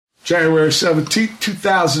January 17th,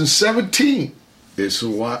 2017. It's a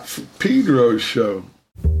Watt for Pedro Show.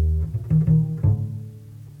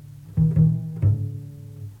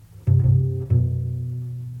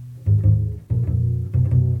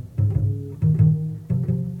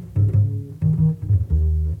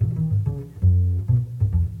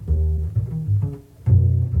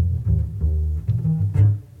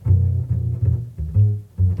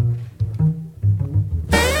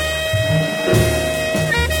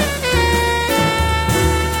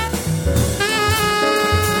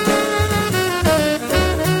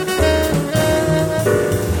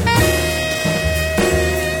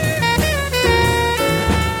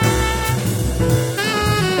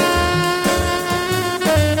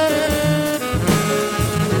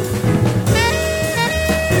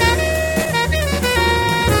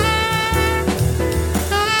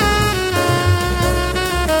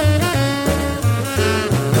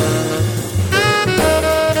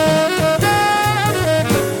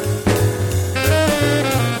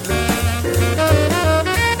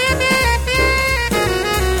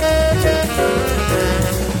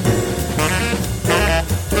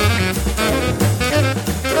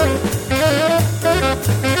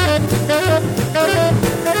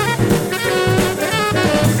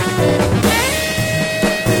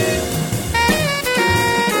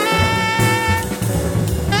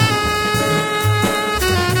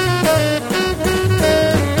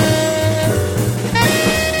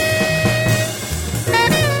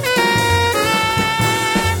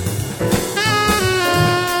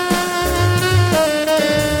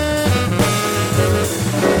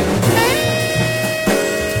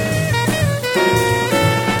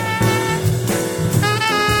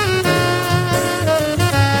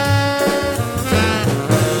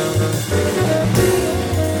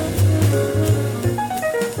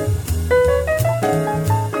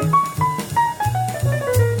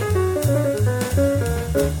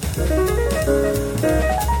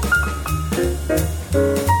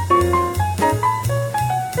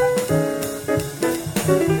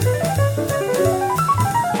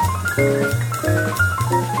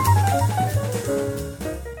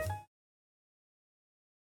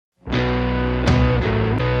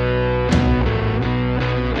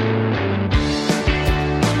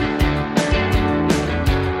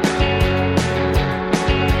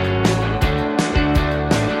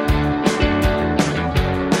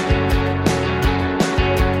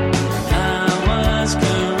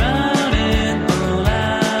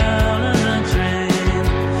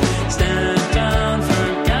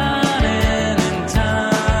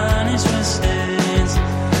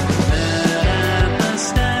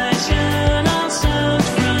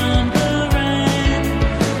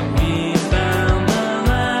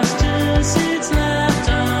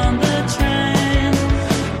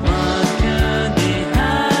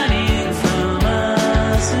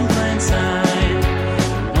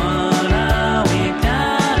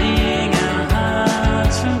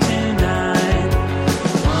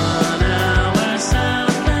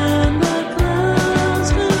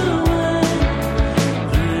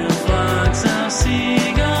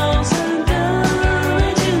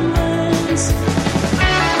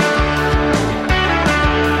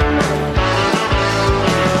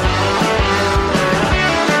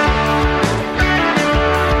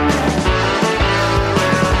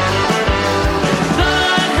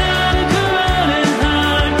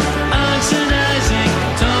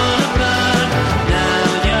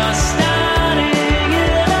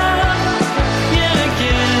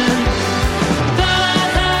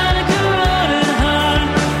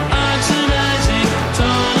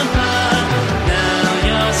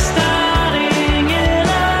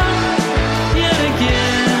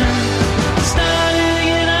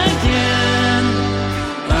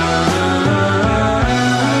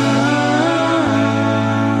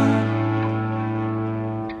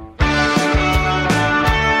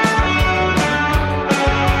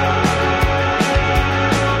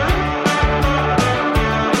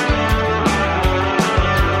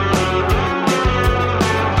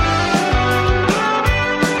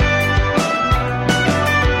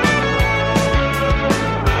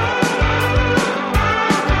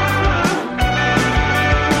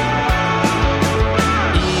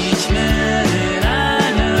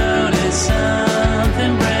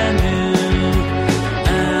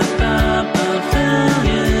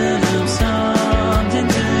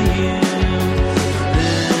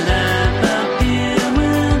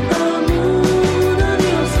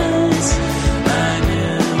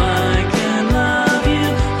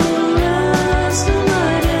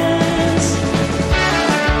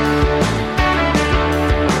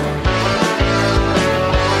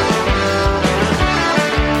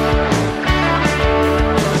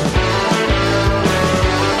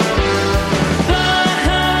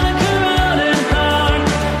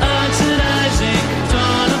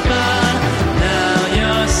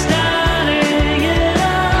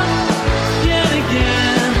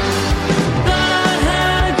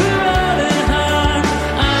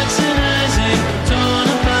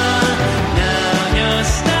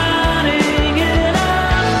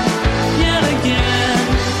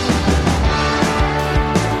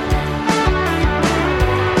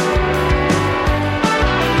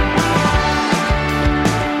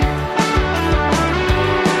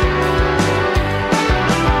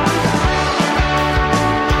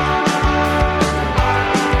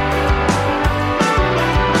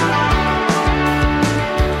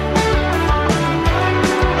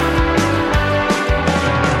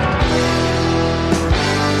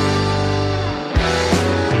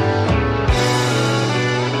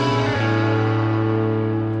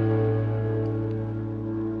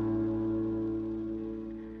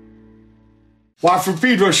 Well, from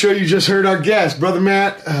Pedro Show, you just heard our guest, Brother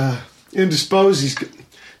Matt, indisposed. He's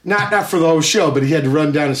not for the whole show, but he had to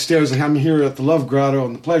run down the stairs. I'm here at the Love Grotto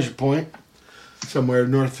on the Pleasure Point, somewhere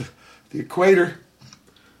north of the equator,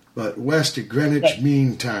 but west of Greenwich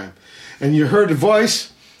Mean Time. And you heard the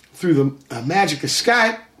voice through the magic of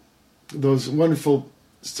Skype, those wonderful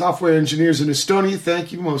software engineers in Estonia.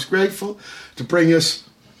 Thank you, most grateful, to bring us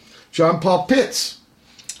John Paul Pitts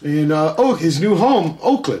in his new home,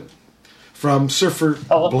 Oakland, from Surfer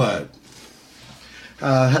Blood.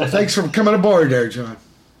 Thanks for coming aboard there, John.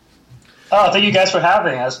 Oh, thank you guys for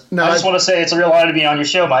having us. No, I just want to say it's a real honor to be on your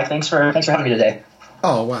show, Mike. Thanks for having me today.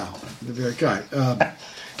 Oh, wow. Very kind.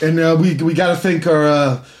 And we got to thank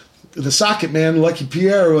our the socket man, Lucky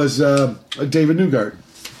Pierre, was David Newgard.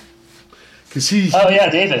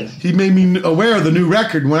 David. He made me aware of the new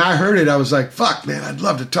record. When I heard it, I was like, fuck, man, I'd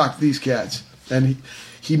love to talk to these cats. And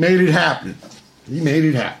he made it happen. He made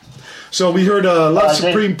it happen. So we heard Love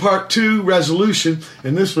Supreme Part 2, Resolution,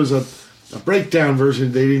 and this was a breakdown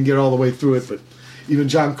version. They didn't get all the way through it, but even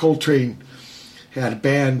John Coltrane had a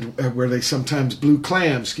band where they sometimes blew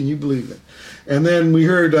clams. Can you believe it? And then we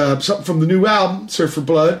heard something from the new album, Surfer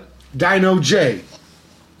Blood, Dino J.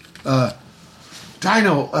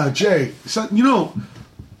 Dino J. So, do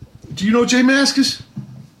you know Jay Mascis?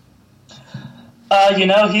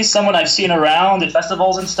 He's someone I've seen around at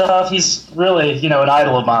festivals and stuff. He's really, an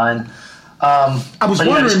idol of mine. I was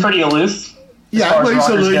wondering. He's pretty aloof. Yeah, well,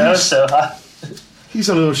 he's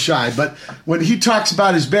a little shy, but when he talks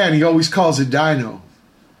about his band, he always calls it Dino.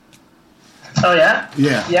 Oh, yeah?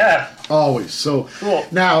 Yeah. Yeah. Always. So cool.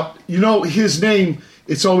 Now, his name,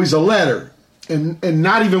 it's always a letter, and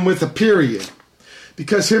not even with a period,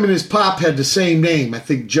 because him and his pop had the same name, I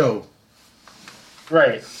think, Joe.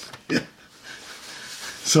 Right. Yeah.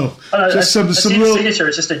 So, just some real signature.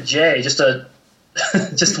 It's just a J, just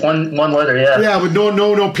one letter. Yeah. Yeah, with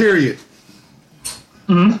no period.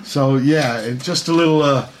 Mm-hmm. So and just a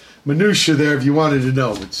little minutia there, if you wanted to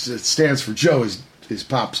know. It stands for Joe, his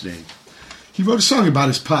pop's name. He wrote a song about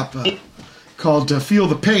his pop called "Feel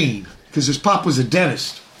the Pain" because his pop was a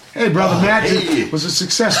dentist. Hey, brother Matt, was a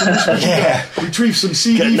successful retrieved some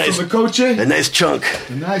CD from the coach. A nice chunk.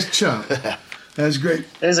 That's great.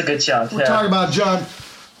 It is a good chunk. We're talking about John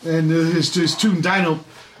and his tune Dino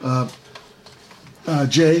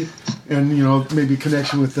J, and maybe a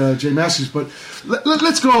connection with Jay Mascis. But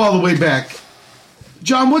let's go all the way back.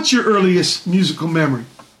 John, what's your earliest musical memory?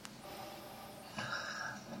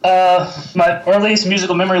 My earliest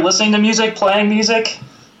musical memory: listening to music, playing music.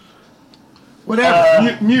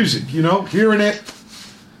 Whatever, music. Hearing it,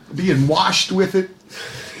 being washed with it,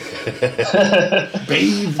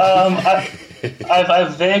 bathed. I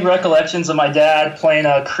have vague recollections of my dad playing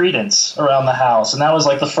Creedence around the house, and that was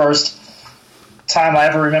like the first time I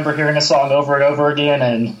ever remember hearing a song over and over again,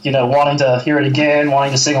 and wanting to hear it again,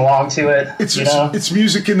 wanting to sing along to it. It's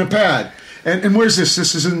music in the pad. And where's this?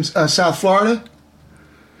 This is in South Florida?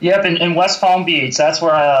 Yep, in West Palm Beach. That's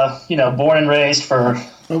where I born and raised for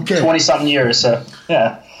 20-something years. So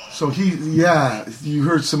yeah. So you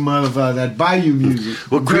heard some of that Bayou music.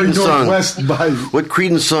 What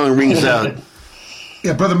Creedence song rings out?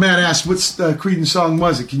 Yeah, Brother Matt asked, what's the Creedence song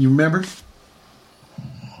was it? Can you remember?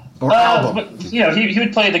 Or album? He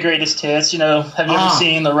would play the greatest hits. Have you ever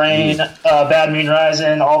seen The Rain, Bad Moon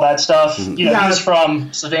Rising, all that stuff? He's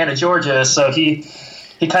from Savannah, Georgia, so he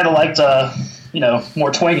kind of liked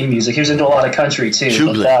more twangy music. He was into a lot of country too,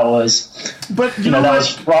 but that was that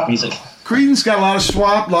was rock music. Creedence got a lot of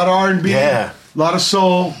swamp, a lot of R&B, a lot of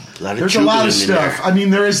soul. There's a lot of stuff. I mean,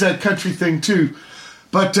 there is that country thing too,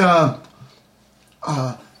 but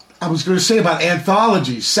I was going to say about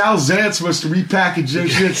anthologies. Sal Zantz must have repackaged their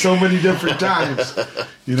shit so many different times.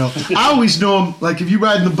 I always know them. Like if you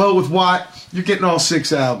ride in the boat with Watt, you're getting all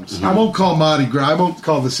 6 albums. Mm-hmm. I won't call Mardi Gras. I won't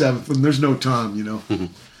call the 7th one. There's no Tom. Mm-hmm.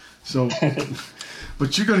 So,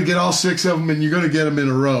 but you're going to get all 6 of them, and you're going to get them in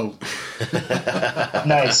a row.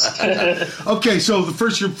 Nice. Okay, so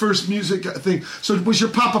your first music thing. So was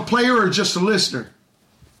your pop a player or just a listener?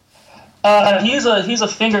 He's a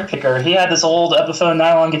finger picker. He had this old Epiphone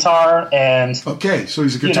nylon guitar, and okay, so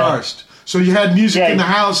he's a guitarist. So you had music in the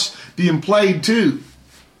house being played too.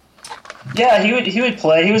 Yeah, he would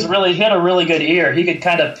play. He had a really good ear. He could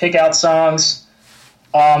kind of pick out songs,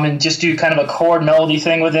 and just do kind of a chord melody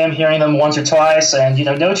thing with them, hearing them once or twice, and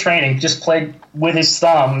no training, just played with his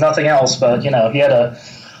thumb, nothing else. But he had a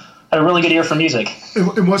really good ear for music.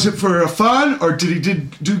 And was it for fun, or did he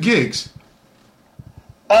do gigs?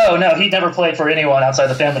 Oh, no, he never played for anyone outside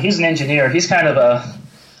the family. He's an engineer. He's kind of a,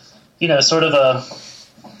 sort of a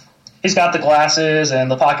he's got the glasses and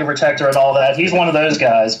the pocket protector and all that. He's one of those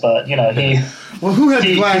guys, but he. Well, who had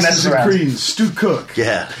glasses and Creedence? Stu Cook.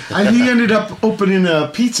 Yeah. And he ended up opening a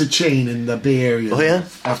pizza chain in the Bay Area. Oh, yeah?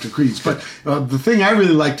 After Creedence. But the thing I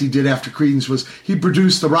really liked he did after Creedence was he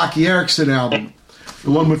produced the Rocky Erickson album. The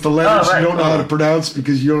one with the letters you don't know how to pronounce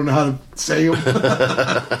because you don't know how to say them.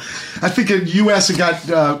 I think in the U.S. it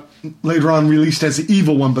got later on released as the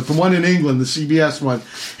evil one, but the one in England, the CBS one,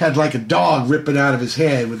 had like a dog ripping out of his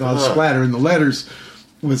head with all the splatter, and the letters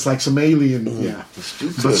was like some alien. Yeah.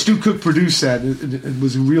 But Stu Cook produced that. It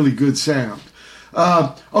was a really good sound.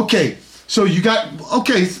 Okay, so you got...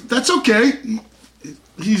 Okay, that's okay.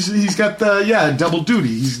 He's got the... double duty.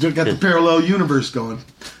 He's got the parallel universe going.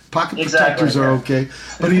 Pocket protectors are okay.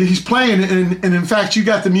 But he's playing, and in fact, you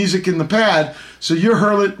got the music in the pad, so you're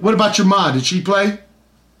hurling... What about your ma? Did she play?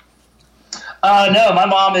 No, my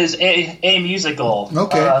mom is a musical.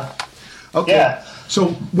 Okay. Okay. Yeah. So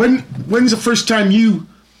when's the first time you...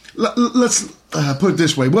 Let's put it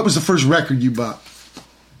this way. What was the first record you bought?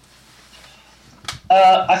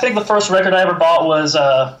 I think the first record I ever bought was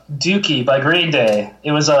Dookie by Green Day.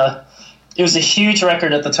 It was a huge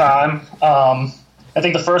record at the time. I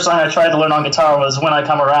think the first time I tried to learn on guitar was When I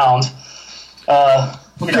Come Around.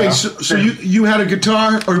 So you had a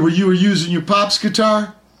guitar, or were you using your pop's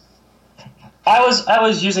guitar? I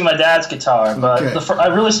was using my dad's guitar, but I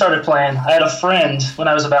really started playing. I had a friend when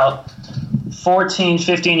I was about 14,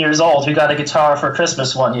 15 years old who got a guitar for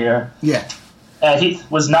Christmas one year. Yeah. And he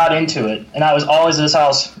was not into it, and I was always in his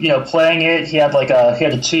house, playing it. He had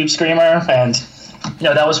a tube screamer, and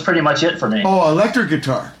that was pretty much it for me. Oh, electric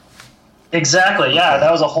guitar. Exactly, yeah.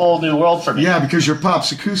 That was a whole new world for me. Yeah, because your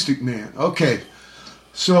pop's acoustic man. Okay.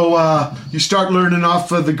 So you start learning off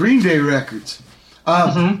the Green Day records.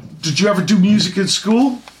 Did you ever do music in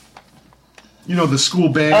school? The school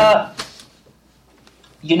band?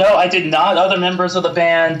 I did not. Other members of the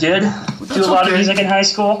band did do a lot of music in high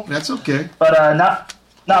school. That's okay. But not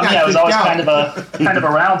me. I was always kind of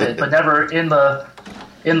around it, but never in the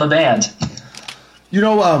band.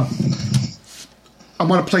 I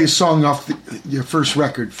want to play a song off your first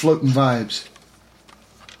record, Floating Vibes.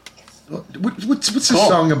 What's this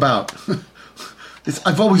song about?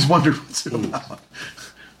 I've always wondered what's it about.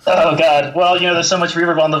 Oh, God. Well, there's so much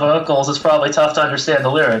reverb on the vocals, it's probably tough to understand the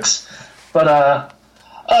lyrics. But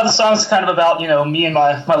the song's kind of about, me and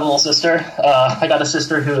my little sister. I got a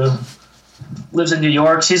sister who lives in New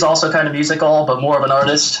York. She's also kind of musical, but more of an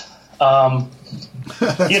artist. And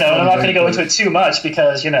I'm not going to go into it too much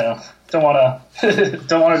because, don't want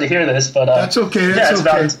her to hear this, but that's okay. That's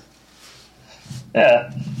okay.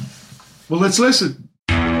 Yeah. Well, let's listen.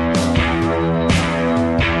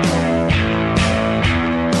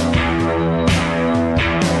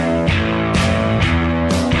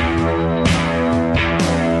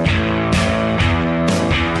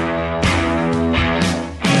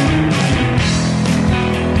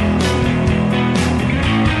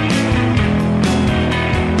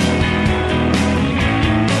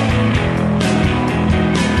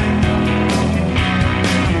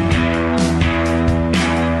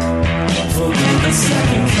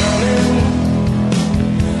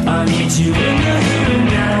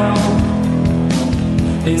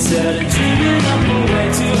 Instead of dreaming up a way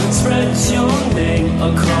to express your name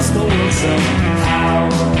across the world somehow.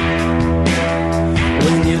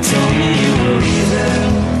 When you told me you were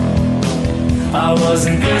leaving, I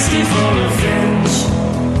wasn't thirsty for revenge.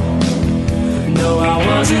 No, I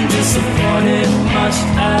wasn't disappointed much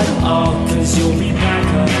at all, 'cause you'll be back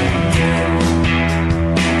again.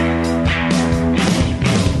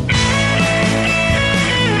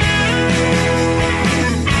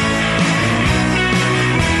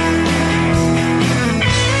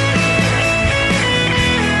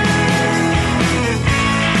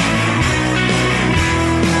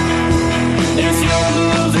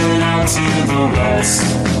 To the west,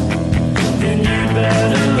 then you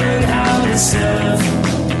better learn how to surf.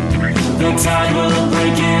 The tide will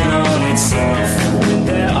break in on itself when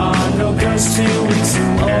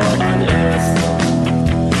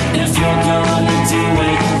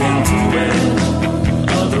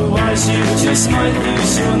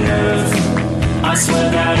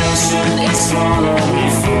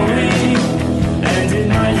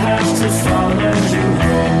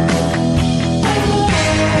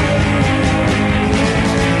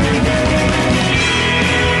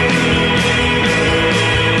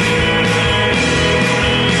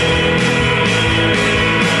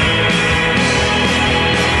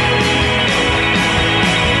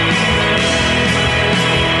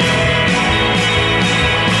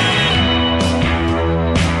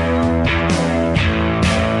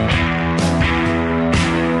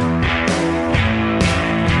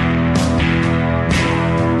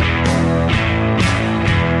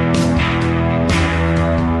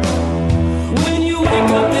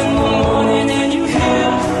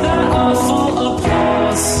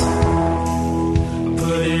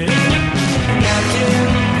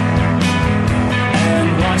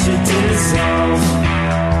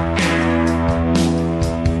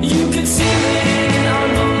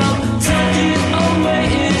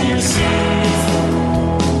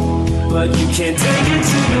but you can't take it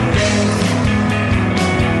to the bank,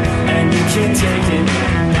 and you can't take it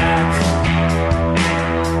back.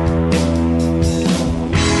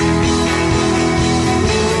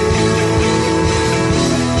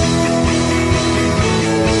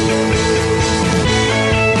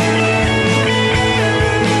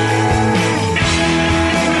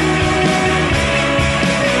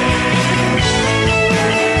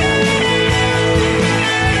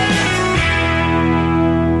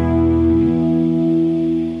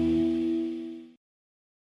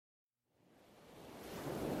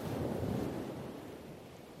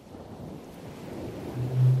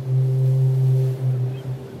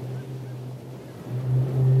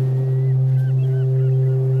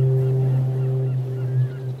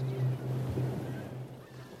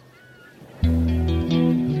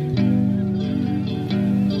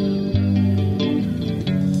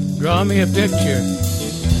 Draw me a picture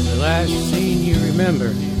of the last scene you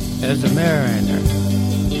remember as a mariner,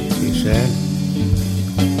 he said.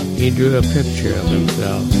 He drew a picture of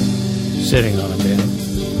himself sitting on a bed,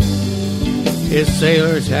 his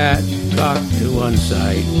sailor's hat cocked to one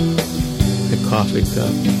side, the coffee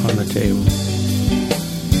cup on the table.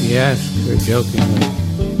 He asked her jokingly,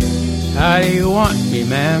 "How do you want me,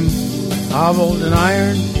 ma'am? Hobbled and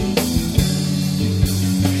ironed?"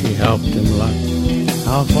 She helped him look.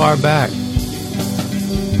 How far back?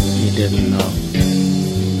 He didn't know.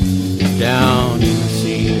 Down in the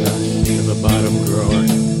sea to the bottom drawer,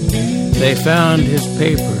 they found his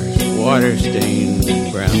papers, water-stained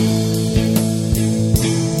and brown.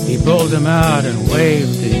 He pulled them out and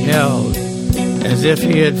waved and yelled, as if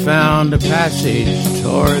he had found a passage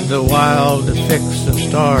toward the wild affix of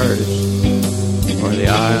stars or the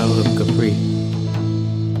Isle of Capri.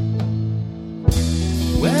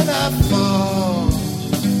 When I fall,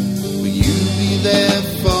 will you be there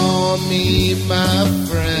for me, my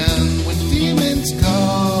friend? When demons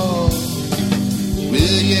call,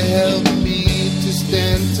 will you help me to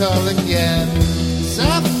stand tall again? 'Cause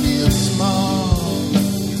I feel small,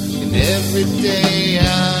 and every day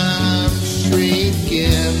I'm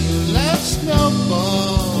shrinking. Life's no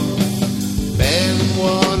more, bad in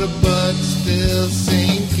water but still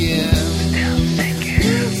sinking.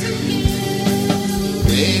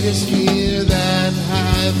 Greatest fear that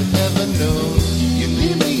I've ever known. You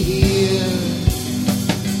leave me here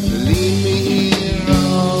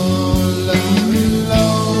all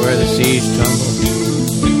alone. Where the seas tumble,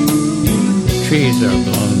 trees are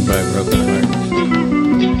blown by broken hearts.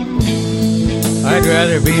 I'd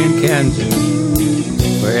rather be in Kansas,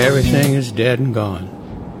 where everything is dead and gone,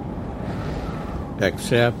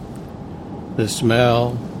 except the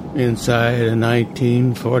smell inside a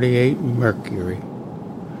 1948 Mercury,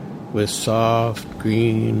 with soft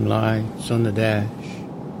green lights on the dash,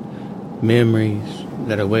 memories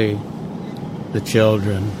that await the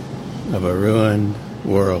children of a ruined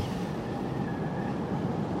world.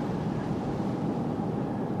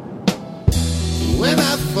 When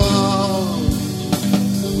I fall,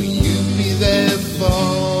 will you be there for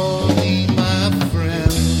me, my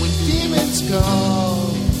friend? When demons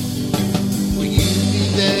call, will you be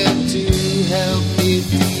there to help me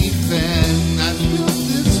defend? I built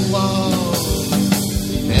this wall.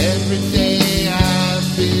 Every day I've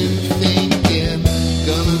been thinking,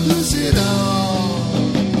 gonna lose it all.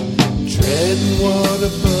 Treading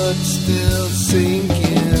water but still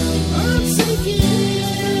sinking. I'm sinking.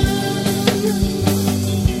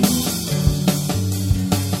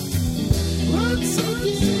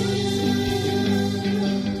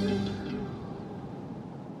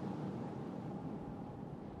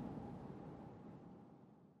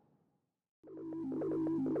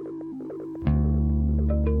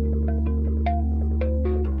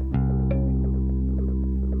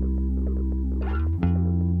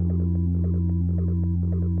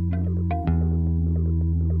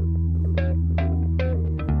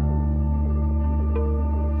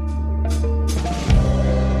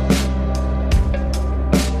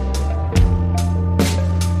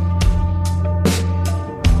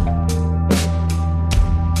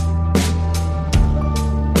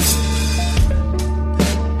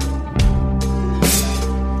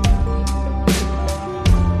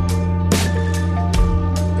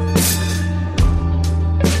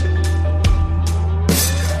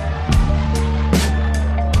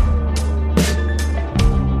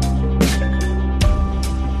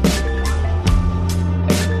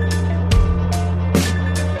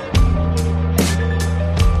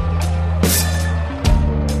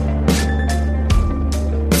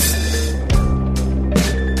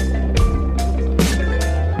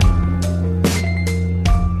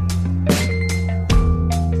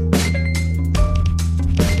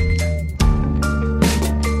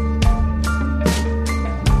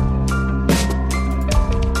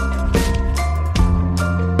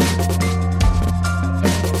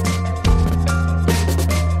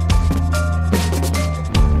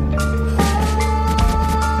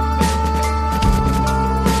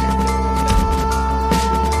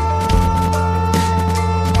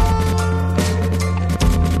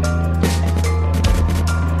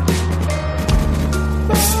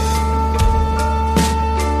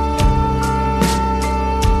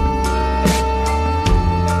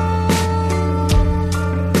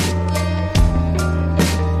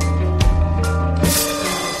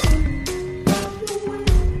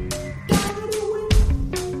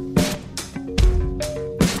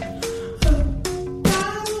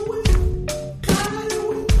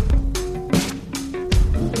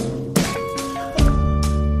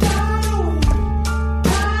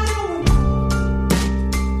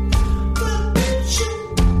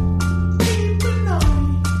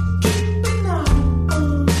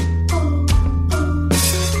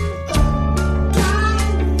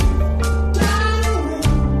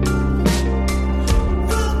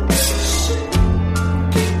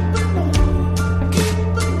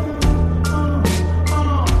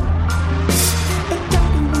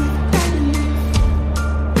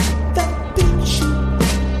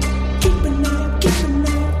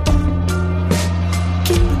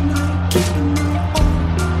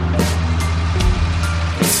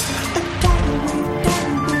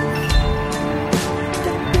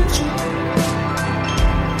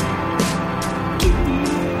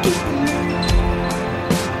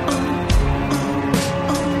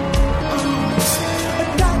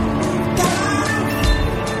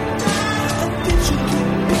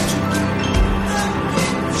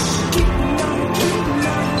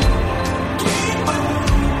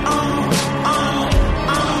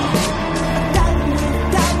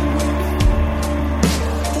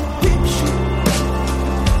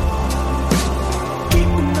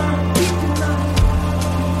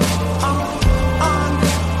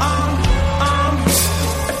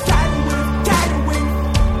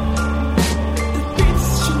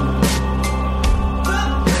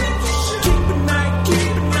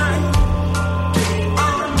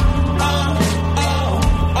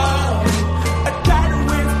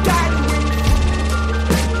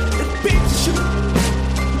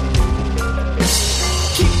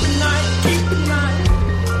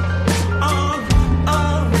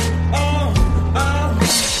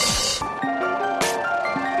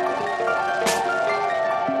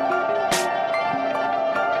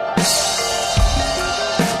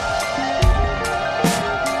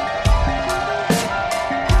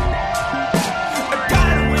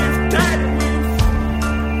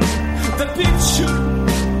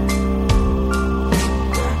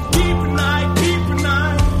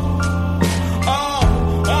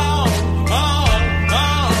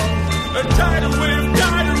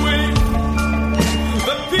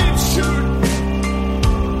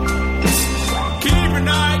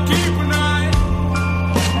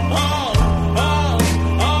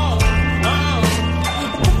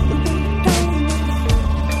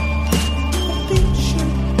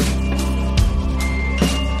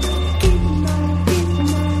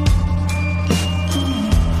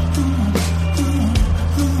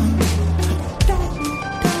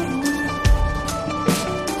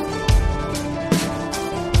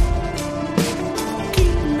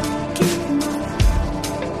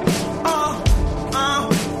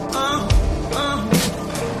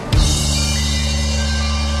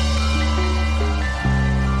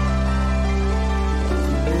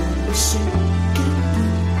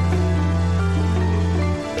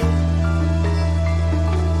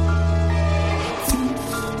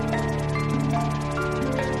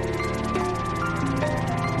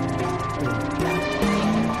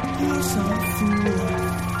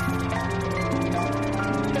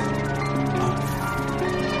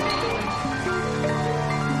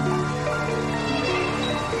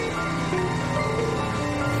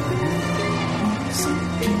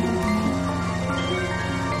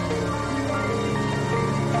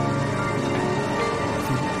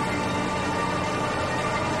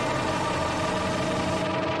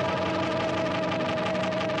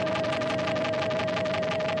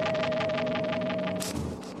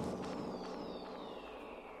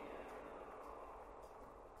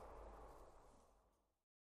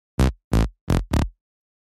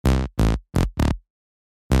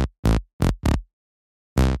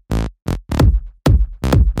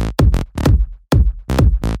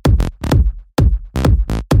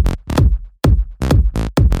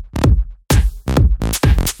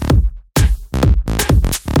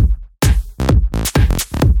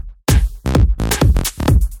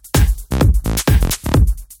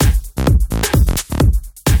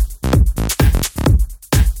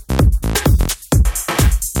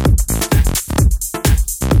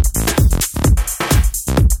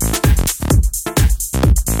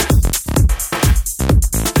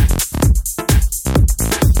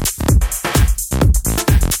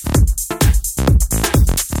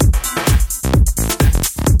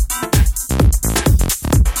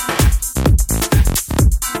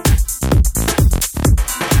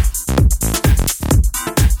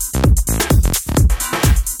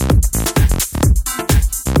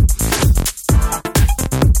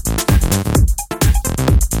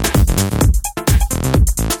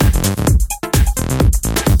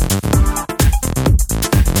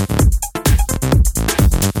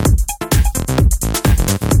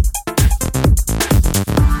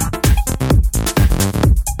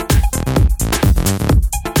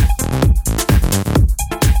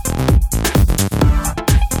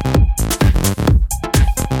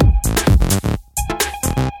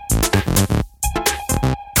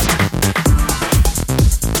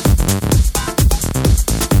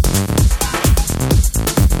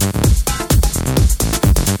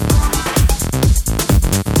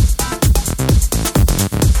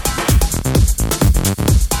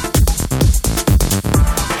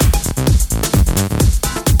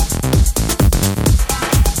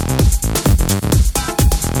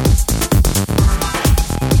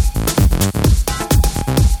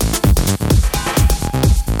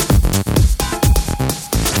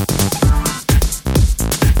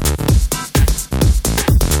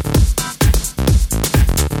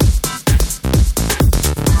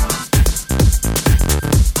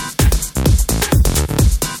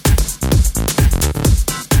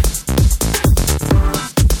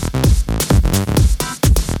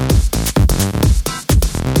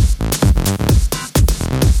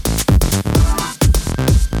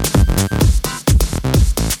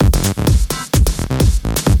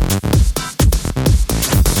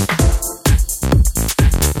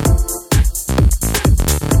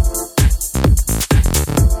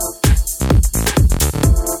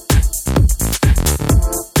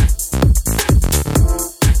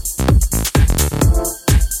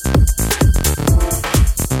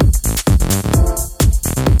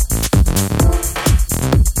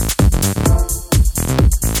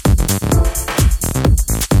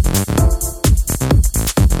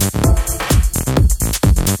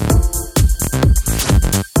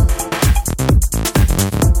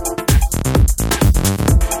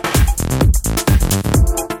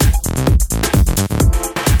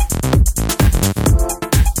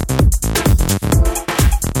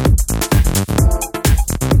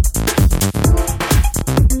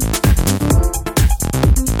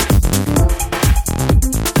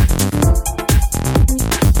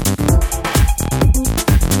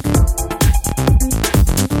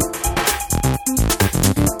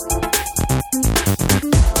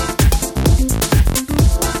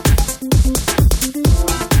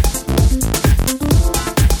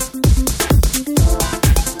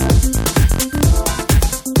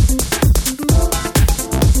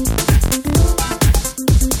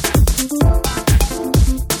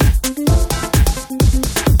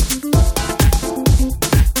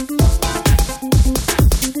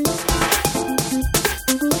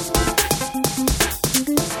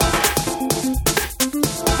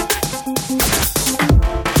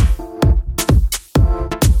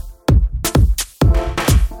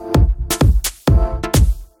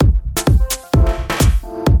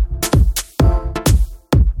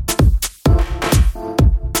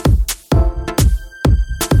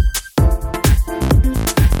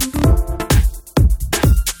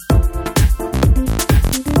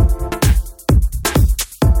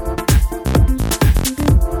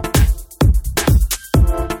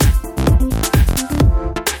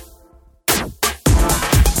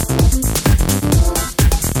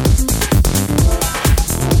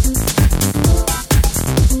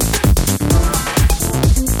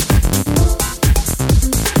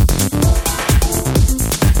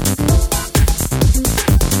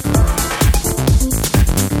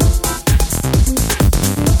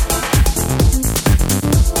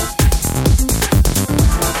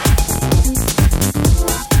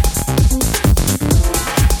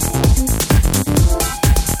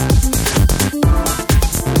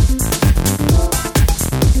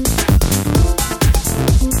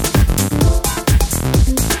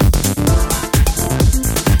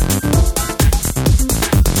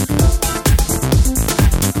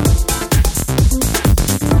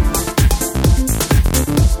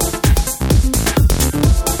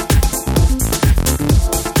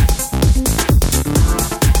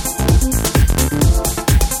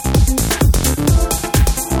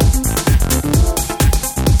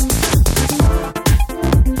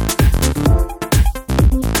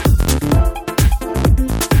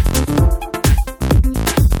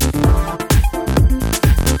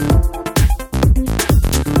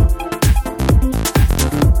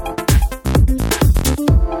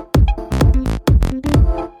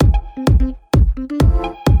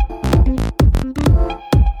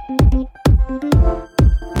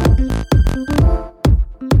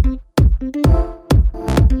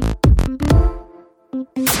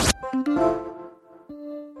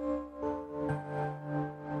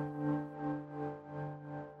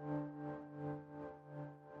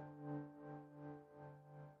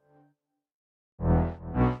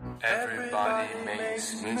 Everybody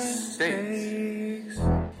makes mistakes,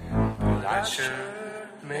 but I sure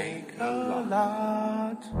make a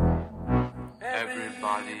lot.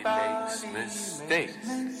 Everybody makes mistakes,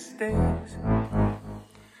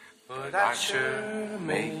 but I sure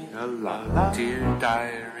make a lot. Dear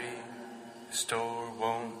diary, the store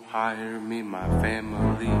won't hire me, my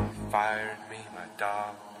family fired me, my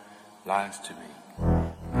dog lies to me.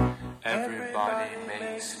 Everybody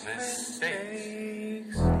makes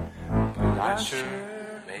mistakes, but I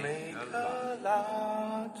sure make a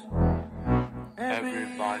lot.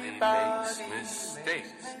 Everybody makes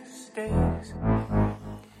mistakes,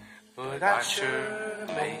 but I sure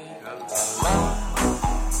make a lot.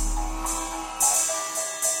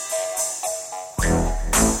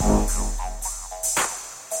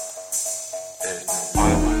 There's no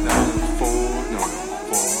one without a four, no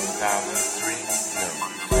four without a three, no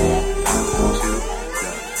three without a two,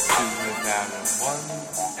 no two without a one,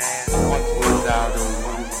 and one without a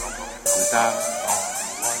one, without a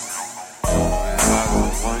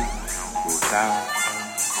one, without a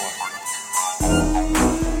one.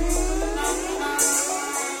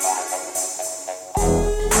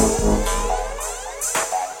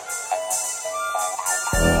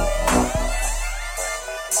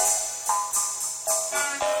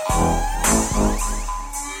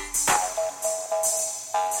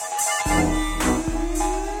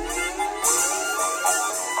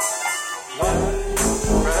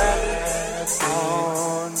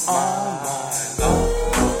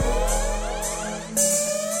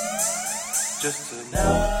 Just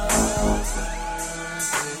another thing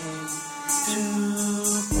to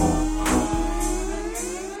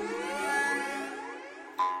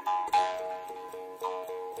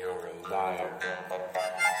You're a liar.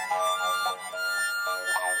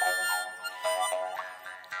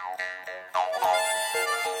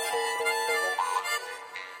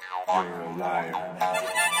 You're a liar.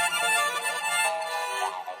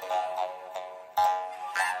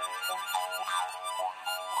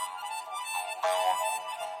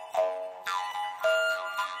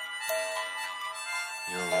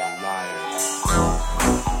 You're a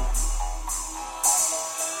liar.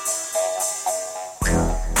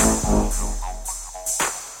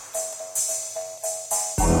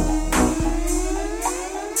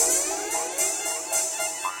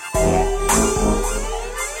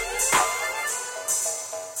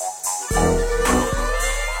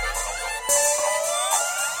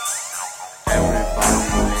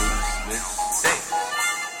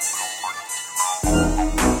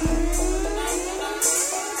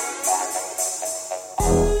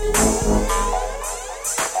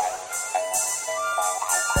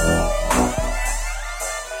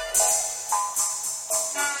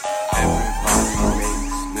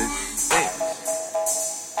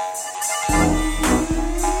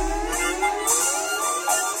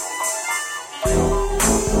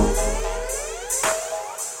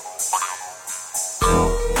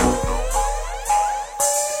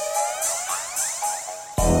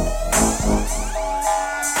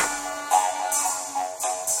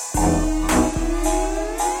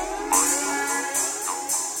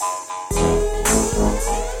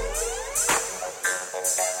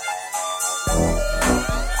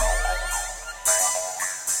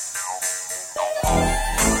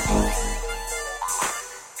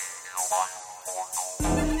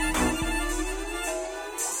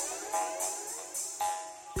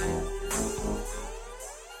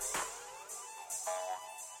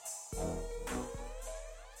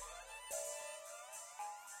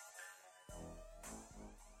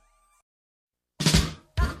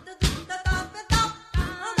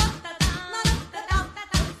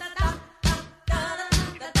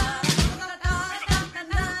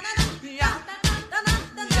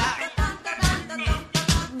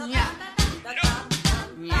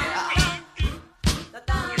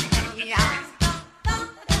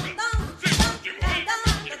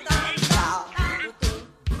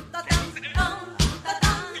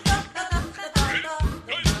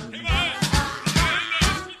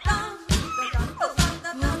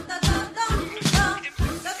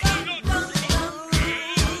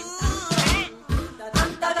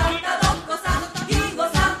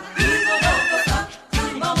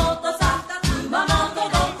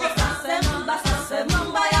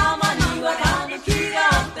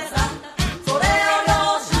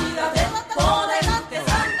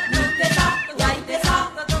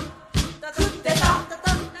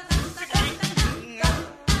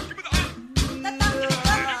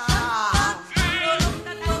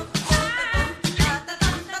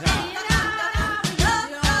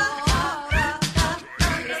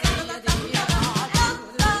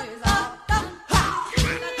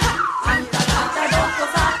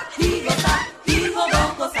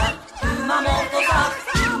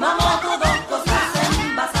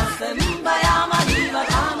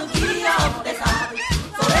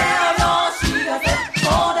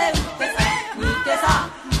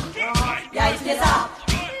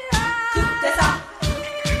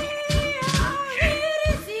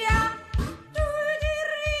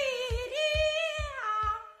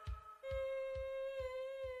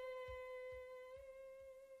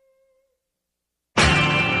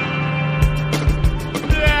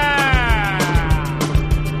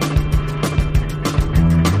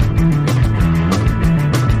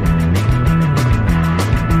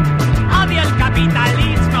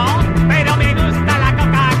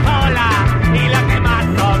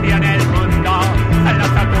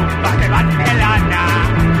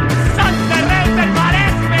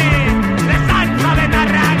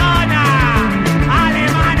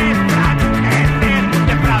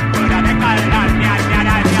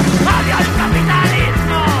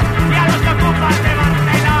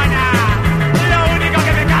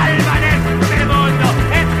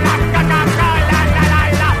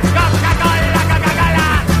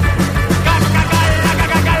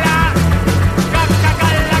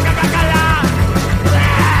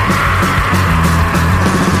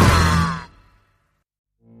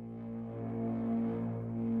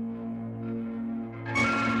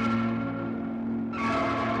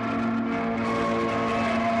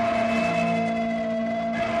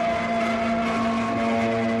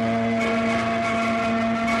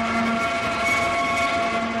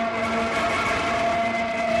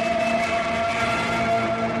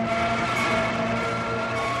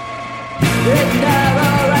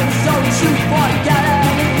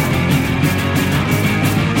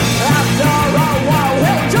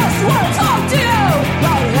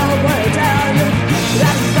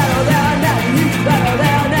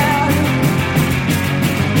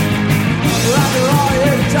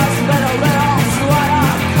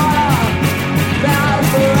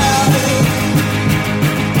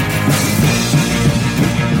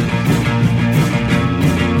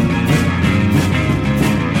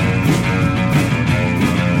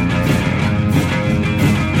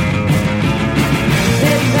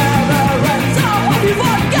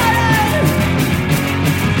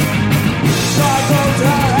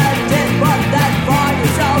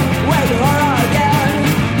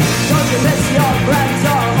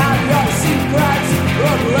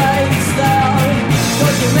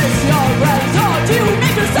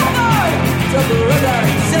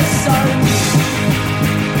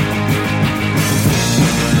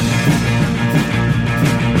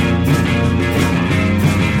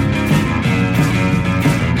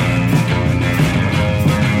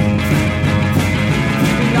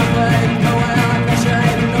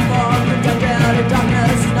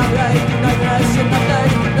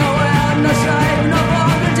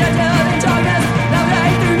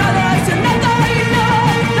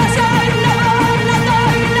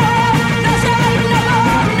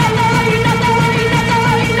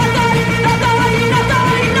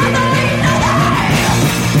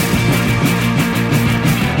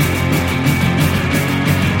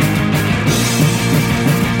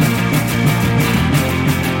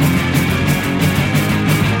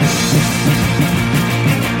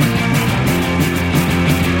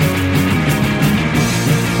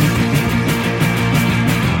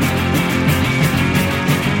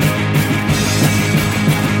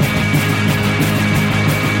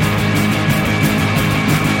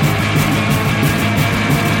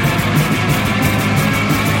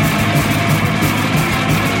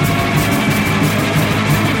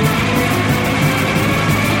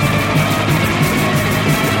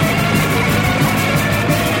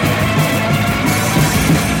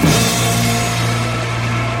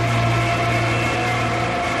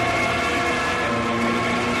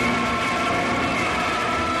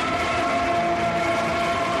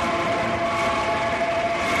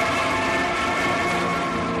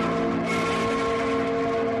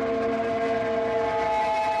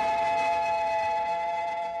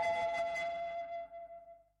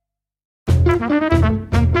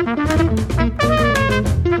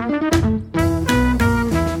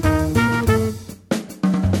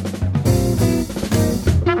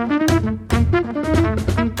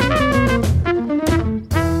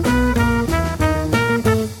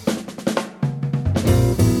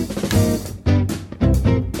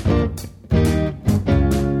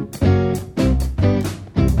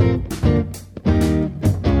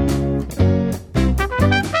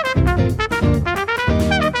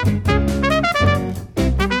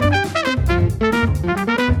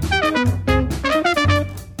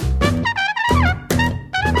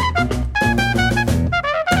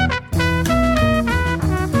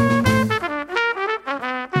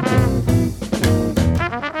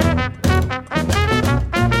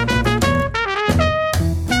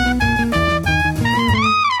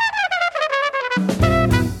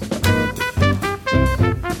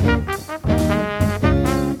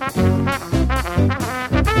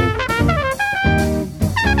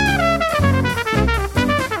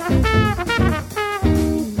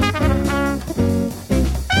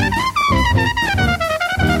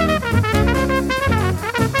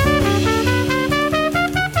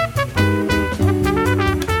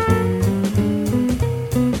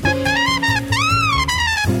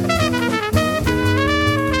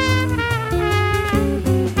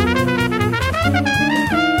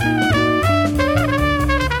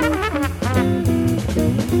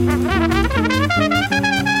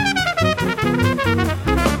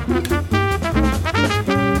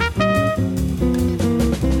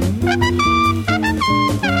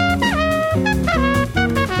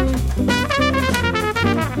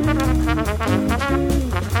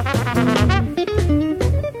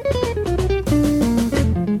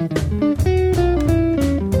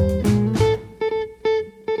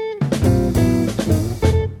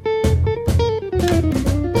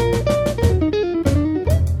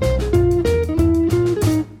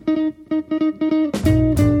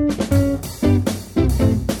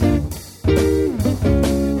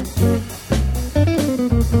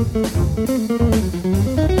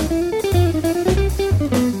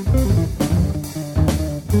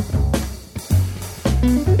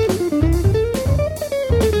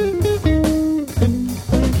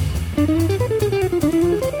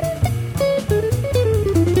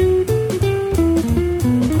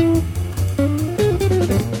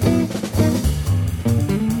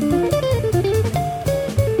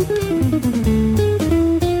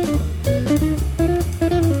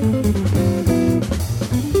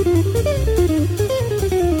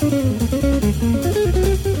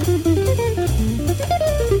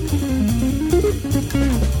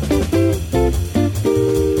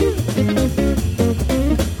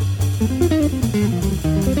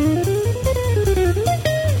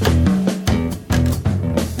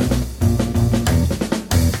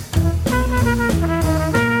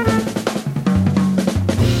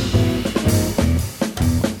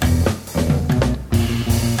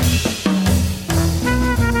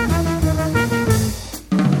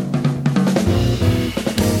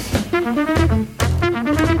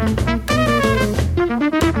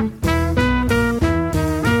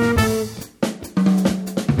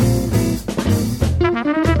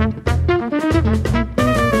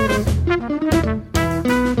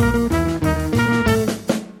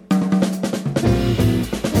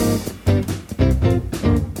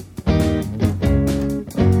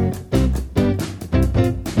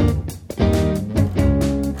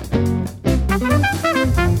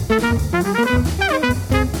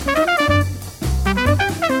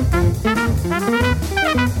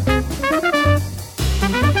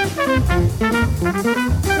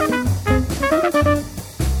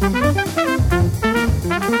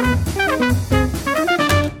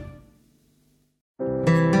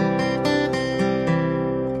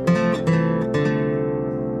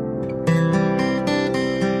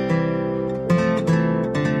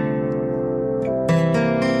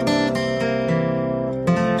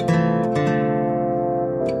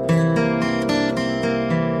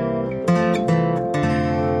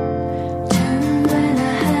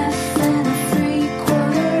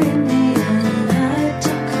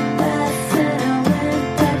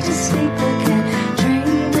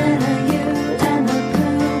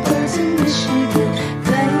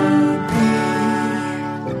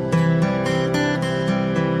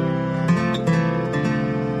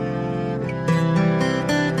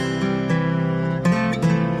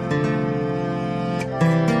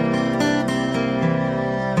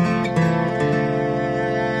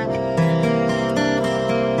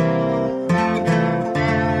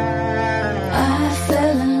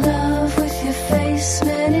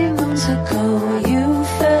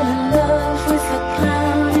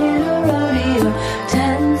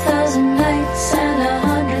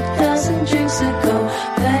 years ago,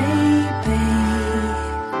 baby.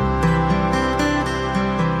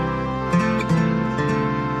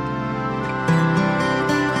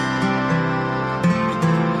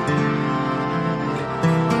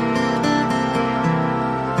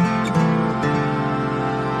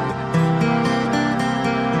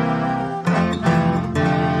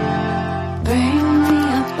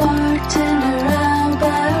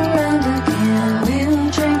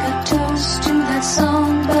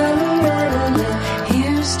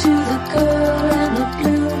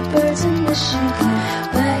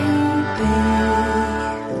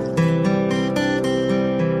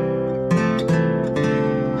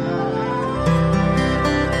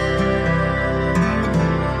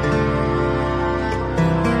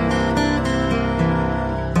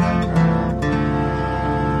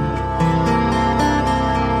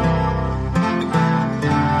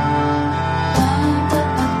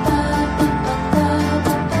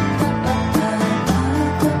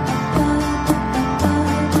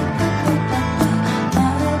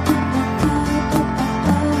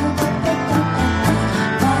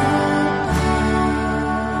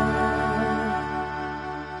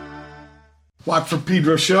 Watt from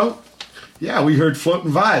Pedro Show. Yeah, we heard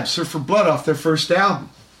Floating Vibes, Surfer Blood off their first album.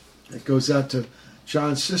 It goes out to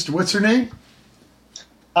John's sister. What's her name?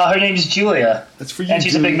 Her name is Julia. That's for you, and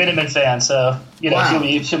she's Julia. a big Miniman fan, so Wow.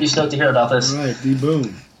 she'll be stoked to hear about this. All right, D.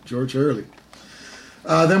 Boone, George Hurley.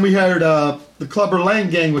 Then we heard the Clubber Lang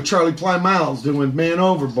Gang with Charlie Plymell doing Man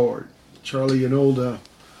Overboard. Charlie, an old, well,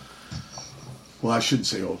 I shouldn't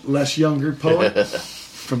say old, less younger poet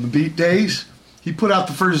from the Beat days. He put out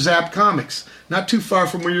the first Zap comics, not too far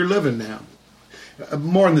from where you're living now.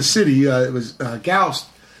 More in the city. It was Gow.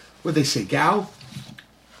 What'd they say, Gow?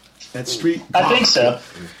 That street? I think so.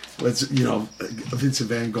 It's, Vincent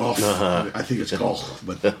van Gogh. I think it's Gogh,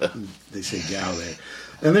 but they say Gow there.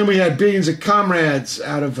 And then we had Billions of Comrades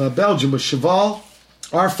out of Belgium with Cheval,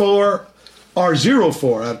 R4,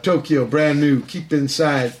 R04 out of Tokyo, brand new, Keep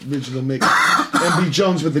Inside, original mix. MB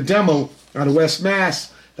Jones with the demo out of West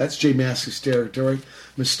Mass. That's J Mass's territory.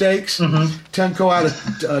 Mistakes. Tenko out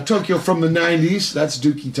of Tokyo from the 90s. That's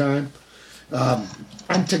Dookie time.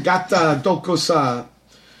 Antagata-doko-sa.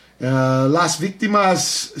 Las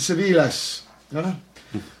victimas civiles.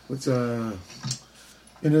 What's and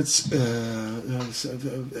it's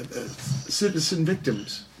citizen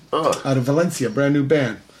victims out of Valencia, brand new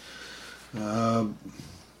band.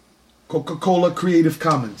 Coca-Cola Creative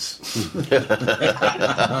Commons.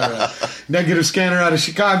 Right. Negative Scanner out of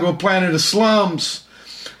Chicago, Planet of Slums.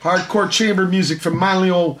 Hardcore chamber music from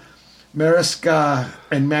Manlio, Maresca,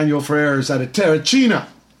 and Manuel Ferreras out of Terracina,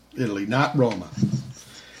 Italy, not Roma.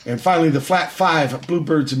 And finally, the Flat Five,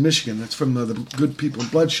 Bluebirds in Michigan. That's from the good people in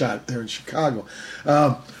Bloodshot there in Chicago.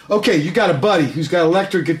 Okay, you got a buddy who's got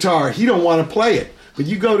electric guitar. He don't want to play it, but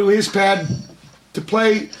you go to his pad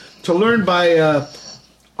to learn by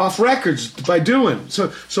off records by doing.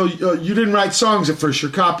 So you didn't write songs at first. You're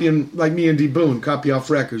copying like me and D. Boone, copy off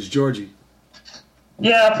records, Georgie.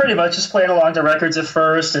 Yeah, pretty much. Just playing along to records at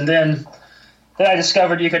first, and then I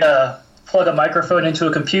discovered you could plug a microphone into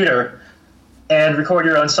a computer and record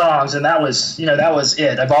your own songs, and that was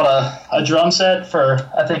it. I bought a drum set for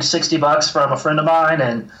I think $60 from a friend of mine,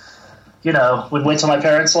 and would wait till my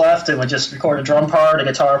parents left and would just record a drum part, a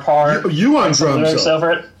guitar part. You on drums? Lyrics over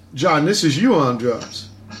it. John, this is you on drums.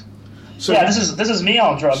 So yeah, this is me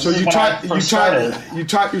on drums. So you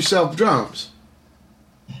taught yourself drums.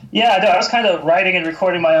 Yeah, I was kind of writing and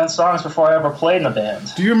recording my own songs before I ever played in a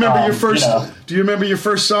band. Do you remember your first? Do you remember your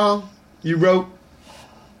first song you wrote?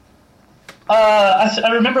 I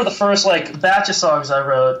remember the first batch of songs I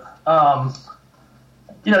wrote.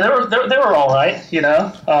 They were all right.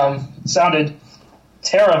 Sounded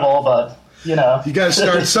terrible, but You got to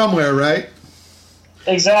start somewhere, right?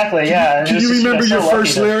 Exactly. Yeah. Can you remember your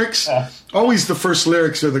first lyrics? Always the first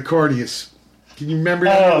lyrics are the corniest. Can you remember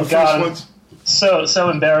the first ones? So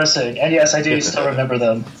embarrassing. And yes, I do still remember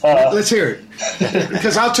them. Let's hear it.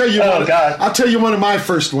 Because I'll tell you I'll tell you one of my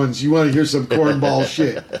first ones. You want to hear some cornball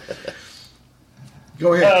shit.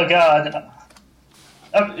 Go ahead. Oh, God.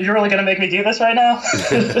 You're really going to make me do this right now?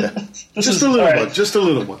 Just a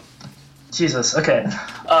little one. Jesus, okay.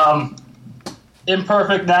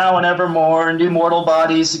 Imperfect now and evermore, new mortal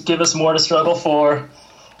bodies give us more to struggle for.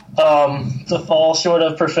 To fall short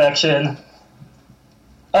of perfection.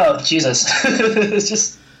 Oh, Jesus. It's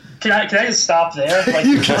just... Can I just stop there?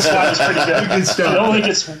 You can stop. Pretty good. You can stop. It only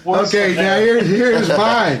gets worse. Okay, now here's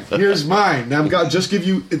mine. Here's mine. Now I'll just give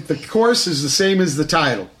you... The chorus is the same as the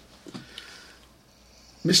title.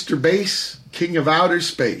 Mr. Bass, King of Outer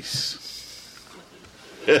Space.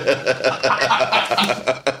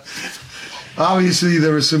 Obviously,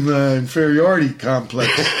 there was some inferiority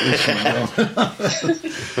complex issue.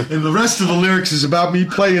 And the rest of the lyrics is about me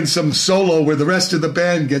playing some solo where the rest of the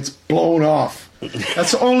band gets blown off.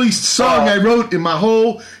 That's the only song I wrote in my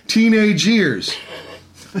whole teenage years.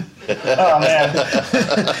 Oh, man.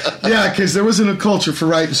 Yeah, because there wasn't a culture for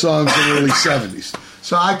writing songs in the early 70s.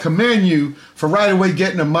 So I commend you for right away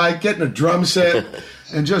getting a mic, getting a drum set,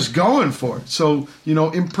 and just going for it. So,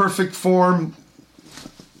 imperfect form,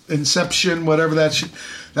 inception, whatever that's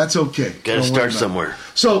okay. Got to start somewhere.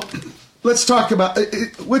 So let's talk about,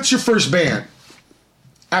 what's your first band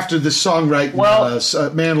after the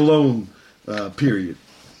songwriting Man Alone period?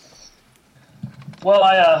 Well,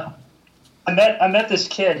 I met this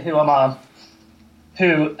kid who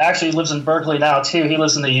who actually lives in Berkeley now too. He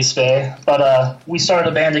lives in the East Bay, but we started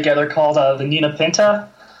a band together called the Nina Pinta,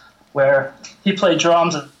 where he played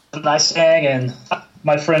drums and I sang, and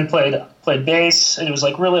my friend played bass, and it was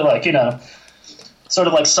like really like sort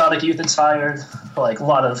of like Sonic Youth inspired, like a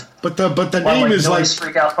lot of. But the name is like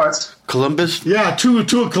freak out parts. Columbus. Yeah, two of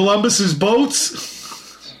Columbus's boats.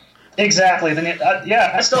 Exactly.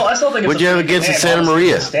 I still think it's. What'd you have against the Santa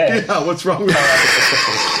Maria? Yeah, what's wrong with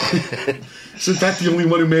that? Isn't that the only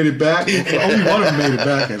one who made it back? Only one of them made it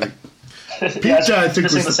back, I think. Pinta, I think,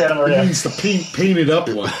 was the means the painted up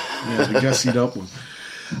one. Yeah, the gussied up one.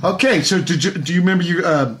 Okay, so do you remember you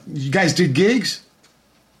guys did gigs?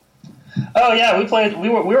 Oh yeah, we played. We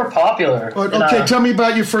were popular. Okay, tell me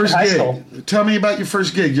about your first gig. School. Tell me about your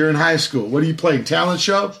first gig. You're in high school. What are you playing? Talent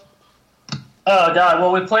show? Oh god,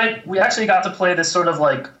 well we actually got to play this sort of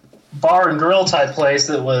like bar and grill type place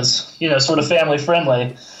that was, sort of family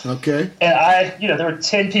friendly. Okay. And there were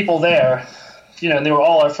 10 people there, and they were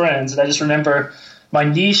all our friends, and I just remember my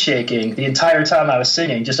knees shaking the entire time I was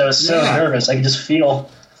singing. I was so nervous. I could just feel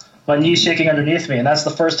my knees shaking underneath me, and that's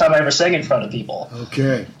the first time I ever sang in front of people.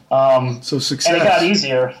 Okay. So success. And it got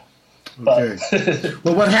easier. Okay.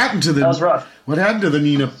 Well, what happened to that was rough. What happened to the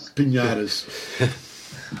Nina Pinatas?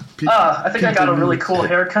 I think I got a really cool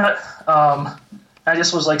haircut. I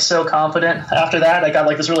just was like so confident. After that, I got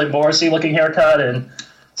like this really Morrissey looking haircut and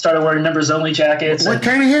started wearing members only jackets. What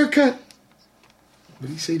kind of haircut? What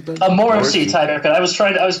did you say, buddy? A Morrissey type haircut. I was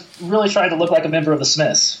really trying to look like a member of the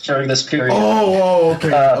Smiths during this period. Oh,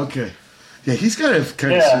 okay, okay. Yeah, he's got a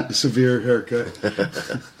kind of severe haircut.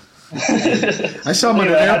 I saw him on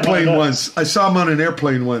an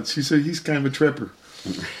airplane once. He said he's kind of a tripper.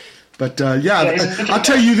 But I'll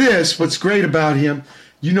tell you this: what's great about him,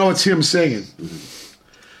 it's him singing. Mm-hmm.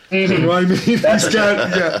 You know what I mean? He's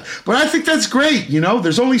got, but I think that's great.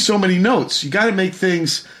 There's only so many notes. You got to make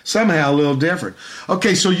things somehow a little different.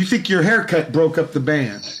 Okay, so you think your haircut broke up the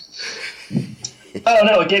band? Oh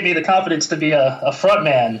no, it gave me the confidence to be a front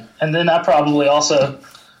man, and then I probably also,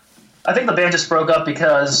 I think the band just broke up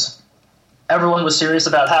because everyone was serious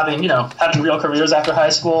about having real careers after high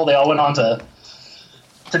school. They all went on to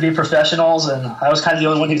be professionals, and I was kind of the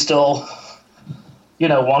only one who still,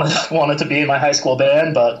 wanted to be in my high school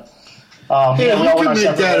band. But you can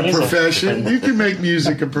make that a profession. You can make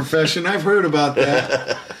music a profession. I've heard about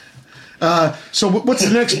that. So what's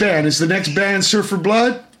the next band? Is the next band Surfer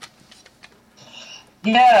Blood?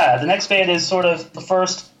 Yeah, the next band is sort of the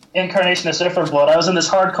first incarnation of Surfer Blood. I was in this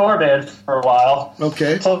hardcore band for a while.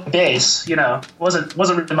 Okay. Played bass, wasn't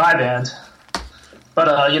really my band. But,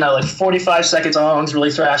 like 45 second songs, really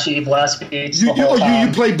thrashy, blast beats. You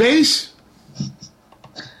play bass?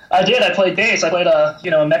 I did. I played bass. I played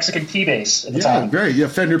a Mexican P bass at the time. Yeah, great. Yeah,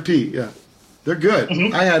 Fender P. Yeah, they're good.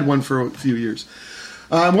 Mm-hmm. I had one for a few years.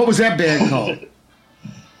 What was that band called?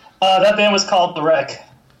 That band was called The Wreck.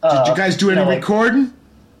 Did you guys do any recording?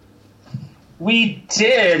 We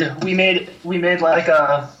did. We made like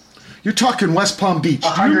a. You're talking West Palm Beach.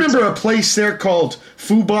 Do you remember a place there called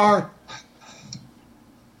Foo Bar?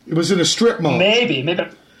 It was in a strip mall. Maybe.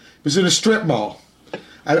 It was in a strip mall.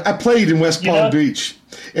 I played in West Palm Beach.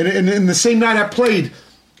 And the same night I played,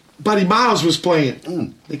 Buddy Miles was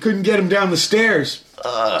playing. They couldn't get him down the stairs.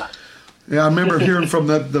 Yeah, I remember hearing from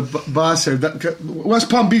the boss there. West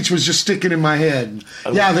Palm Beach was just sticking in my head.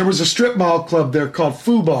 Yeah, there was a strip mall club there called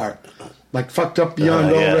Foo Bar. Like fucked up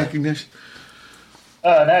beyond all recognition.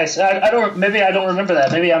 Oh, nice. I don't remember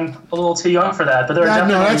that. Maybe I'm a little too young for that. But there are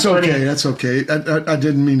that's okay. That's okay. I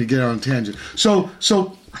didn't mean to get on a tangent. So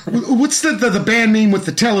what's the band name with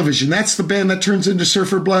the television? That's the band that turns into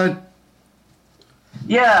Surfer Blood.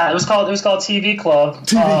 Yeah, it was called TV Club.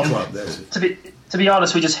 TV Club. That's it. To be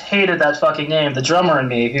honest, we just hated that fucking name. The drummer and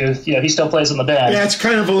me, who he still plays in the band. Yeah, it's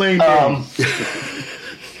kind of a lame name.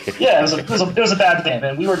 Yeah, it was a bad name,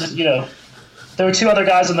 and we were just there were two other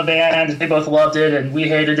guys in the band, and they both loved it, and we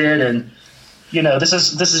hated it, and this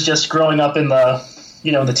is just growing up in the the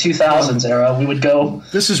 2000s era. We would go.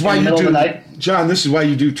 This is why in the you middle do, of the night. John. This is why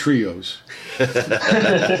you do trios.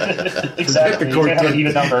 Exactly. You can't have an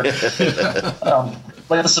even number.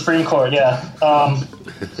 Like the Supreme Court, yeah.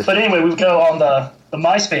 But anyway, we would go on the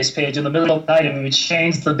MySpace page in the middle of the night, and we would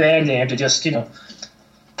change the band name to just kind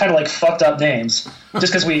of like fucked up names,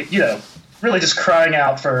 just because we really just crying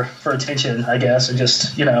out for attention, I guess, and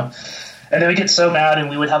just and then we get so mad, and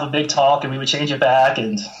we would have a big talk, and we would change it back,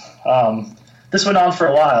 and this went on for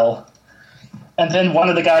a while, and then one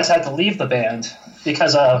of the guys had to leave the band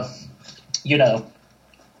because his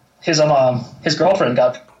girlfriend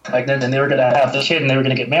got pregnant, and they were going to have the kid, and they were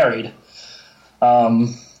going to get married,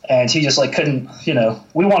 and he just like couldn't.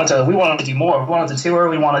 We wanted to do more. We wanted to tour.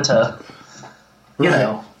 We wanted to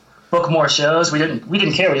book more shows. We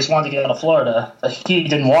didn't care. We just wanted to get out of Florida. But he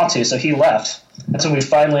didn't want to, so he left. That's when we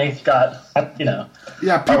finally got Yeah,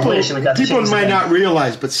 people might not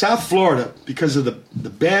realize, but South Florida, because of the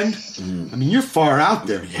bend, I mean, you're far out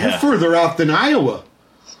there. Yeah. You're further out than Iowa.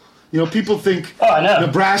 People think I know.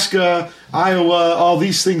 Nebraska, Iowa, all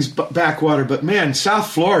these things backwater, but man, South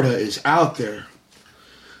Florida is out there.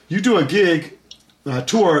 You do a gig,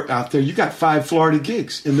 tour out there, you got 5 Florida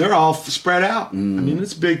gigs, and they're all spread out. I mean,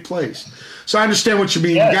 it's a big place. So I understand what you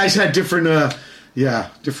mean. Yeah. You guys had different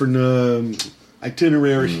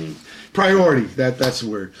itinerary, priority. That's the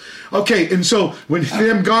word. Okay, and so when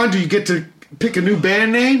them gone, do you get to pick a new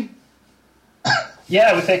band name?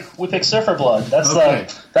 Yeah, we pick Surfer Blood. That's Okay.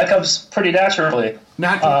 That comes pretty naturally.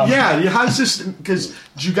 How's this? Because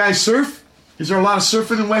do you guys surf? Is there a lot of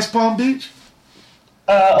surfing in West Palm Beach?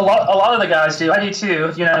 A lot of the guys do. I do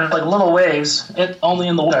too. Like little waves. Only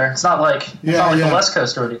in the winter. It's not like the West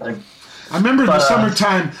Coast or anything. I remember in the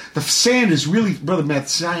summertime, the sand is really, Brother Matt,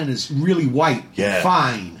 sand is really white,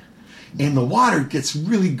 fine. And the water gets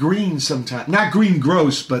really green sometimes. Not green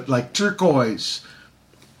gross, but like turquoise.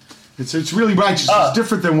 It's really righteous. It's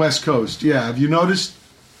different than West Coast. Yeah, have you noticed?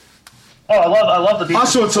 Oh, I love the beach.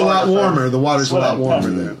 Also, it's a lot warmer. The water's a lot warmer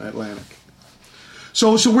there in Atlantic.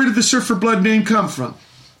 So where did the Surfer Blood name come from?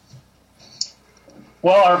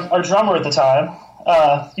 Well, our drummer at the time,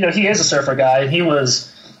 he is a surfer guy, and he was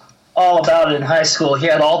all about it in high school. He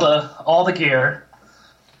had all the gear,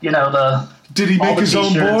 Did he make his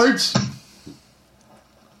own boards?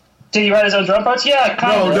 Did he write his own drum parts? Yeah,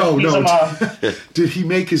 kind of. No. Did he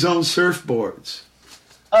make his own surfboards?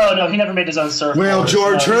 Oh, no, he never made his own surfboards. Well,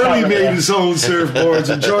 George Hurley made his own surfboards,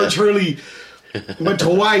 and George Hurley went to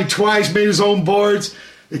Hawaii twice, made his own boards.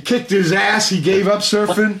 It kicked his ass. He gave up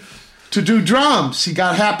surfing to do drums. He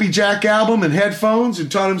got Happy Jack album and headphones and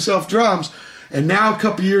taught himself drums. And now, a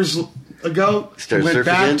couple years ago, he went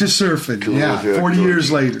back to surfing. Cool. 40 years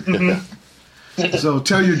later. Mm-hmm. So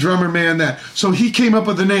tell your drummer man that. So he came up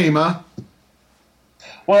with the name, huh?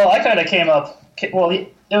 Well, I kind of came up. Well, we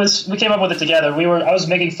came up with it together. I was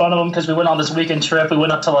making fun of him because we went on this weekend trip. We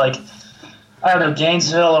went up to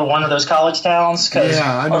Gainesville or one of those college towns because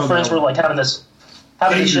our friends were having a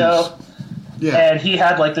show. Yeah. And he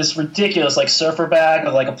had this ridiculous surfer bag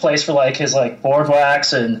with a place for his board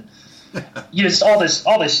wax and just all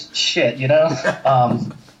this shit,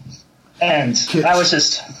 And Kids. I was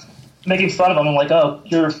just making fun of him. I'm like, oh,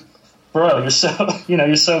 you're so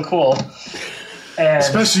you're so cool. And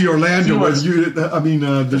especially Orlando,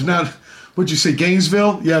 there's not. What'd you say,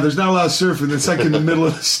 Gainesville? Yeah, there's not a lot of surfing. It's in the middle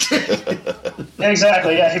of the state.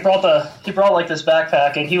 Exactly. Yeah, he brought this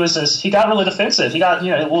backpack, and he got really defensive. He got a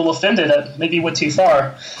little offended that maybe he went too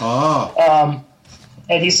far. Oh.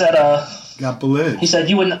 And he said, got belligerent. He said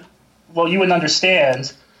you wouldn't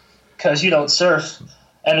understand because you don't surf,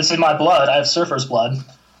 and it's in my blood. I have surfer's blood.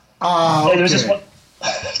 Oh. And it was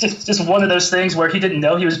just one of those things where he didn't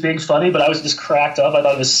know he was being funny, but I was just cracked up. I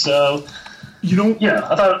thought it was so.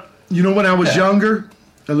 I thought. When I was younger,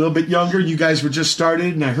 a little bit younger, you guys were just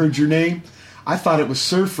started, and I heard your name. I thought it was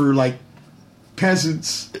surfer, like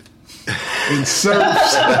peasants and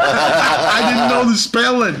serfs. I didn't know the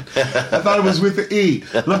spelling. I thought it was with the E.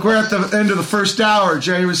 Look, we're at the end of the first hour,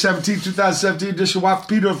 January 17, 2017 edition of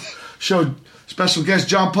Pedro Show. Special guest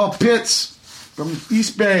John Paul Pitts from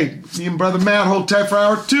East Bay. Me and Brother Matt hold tight for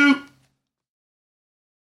hour 2.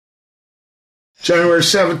 January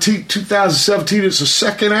 17th, 2017, it's the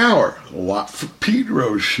second hour. A lot for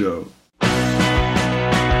Pedro Show.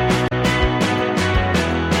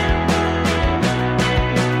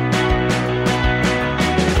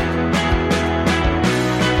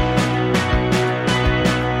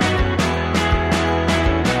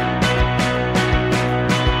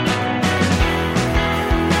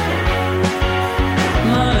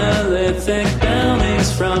 Monolithic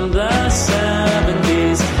buildings from the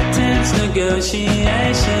 70s, tense negotiations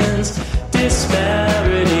negotiations,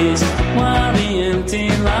 disparities, while the empty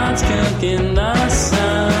lots cook in the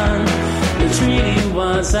sun. The treaty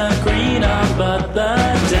was agreed on, but the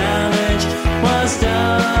damage was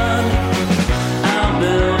done. I'll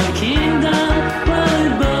build a kingdom where we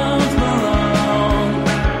both belong.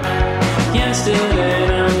 Yesterday,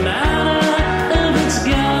 no matter if it's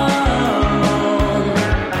gone.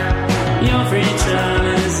 Your free trial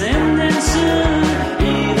is ending soon.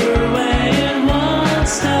 Either way, it won't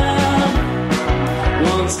stop.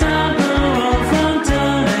 Won't stop the world from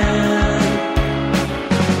turning.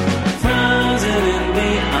 Frozen in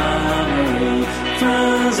the armory.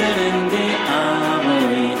 Frozen in the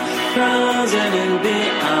armory. Frozen in the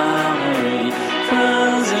armory.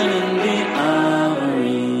 Frozen in the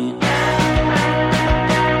armory.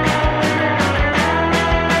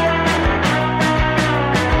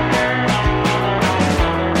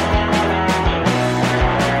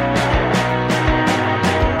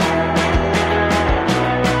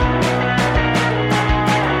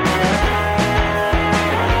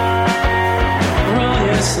 Roll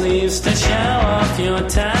your sleeves to show off your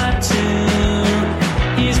tattoo.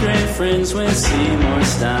 He's great friends with Seymour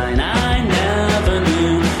Stein. I never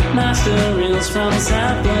knew. Master reels from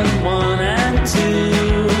Zeppelin 1 and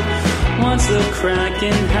 2. Once the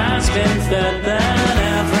Kraken has been fed, then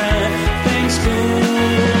everything's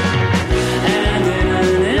cool. And in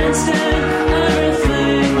an instant,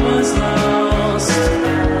 everything was lost.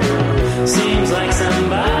 Seems like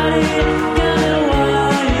somebody got their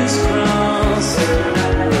wires crossed.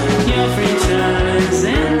 Your free trial is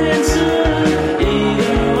ending soon.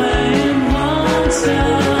 Either way, it won't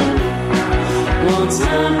stop. Won't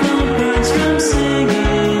stop the birds from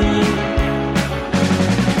singing.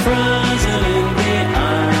 Frozen in the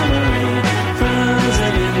armory.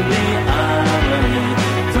 Frozen in the armory.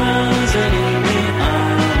 Frozen in the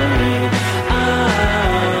armory.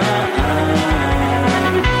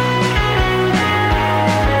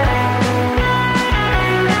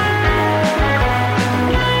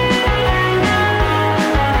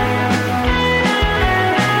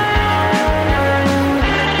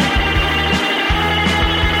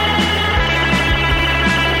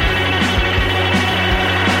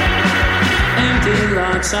 Empty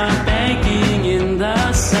lots are baking in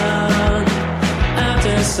the sun.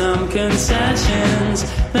 After some concessions,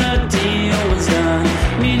 the deal was done.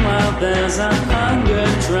 Meanwhile, there's a hunger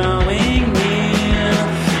drawing near.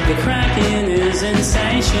 The Kraken is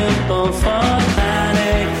insatiable for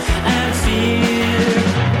panic and fear.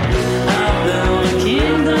 I'll build a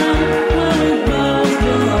kingdom where we both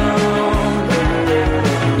belong.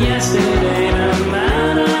 Yesterday, no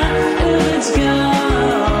matter if it's gone.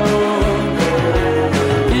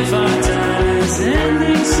 If our time is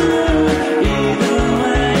ending soon, either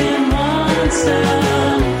way it won't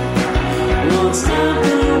stop. Won't stop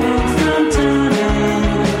the world from turning.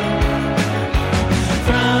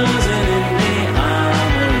 Frozen in the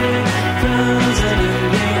armory. Frozen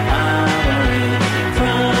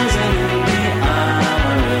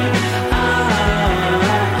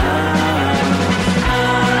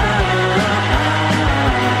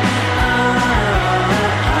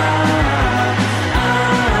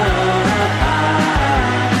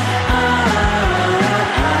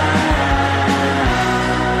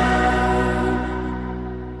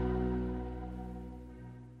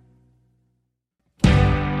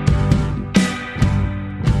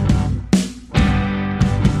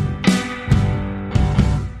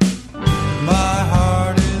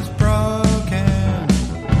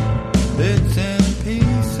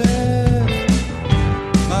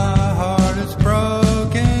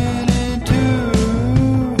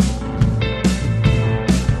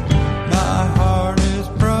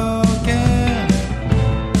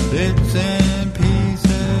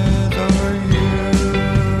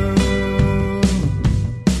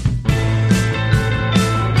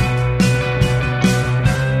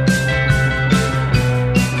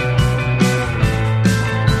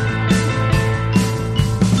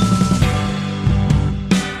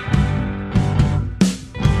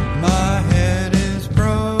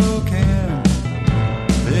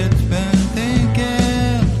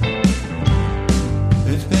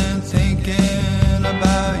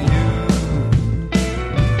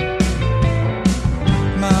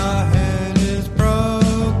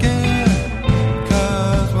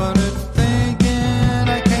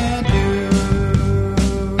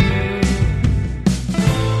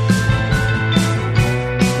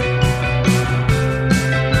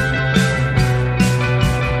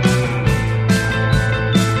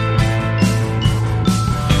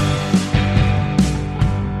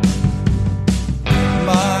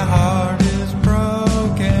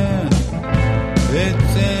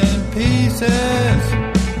pieces.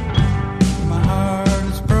 My heart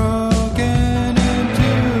is broken in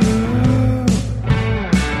two.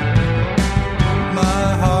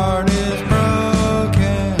 My heart is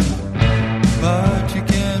broken, but you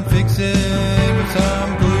can fix it with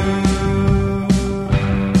some glue.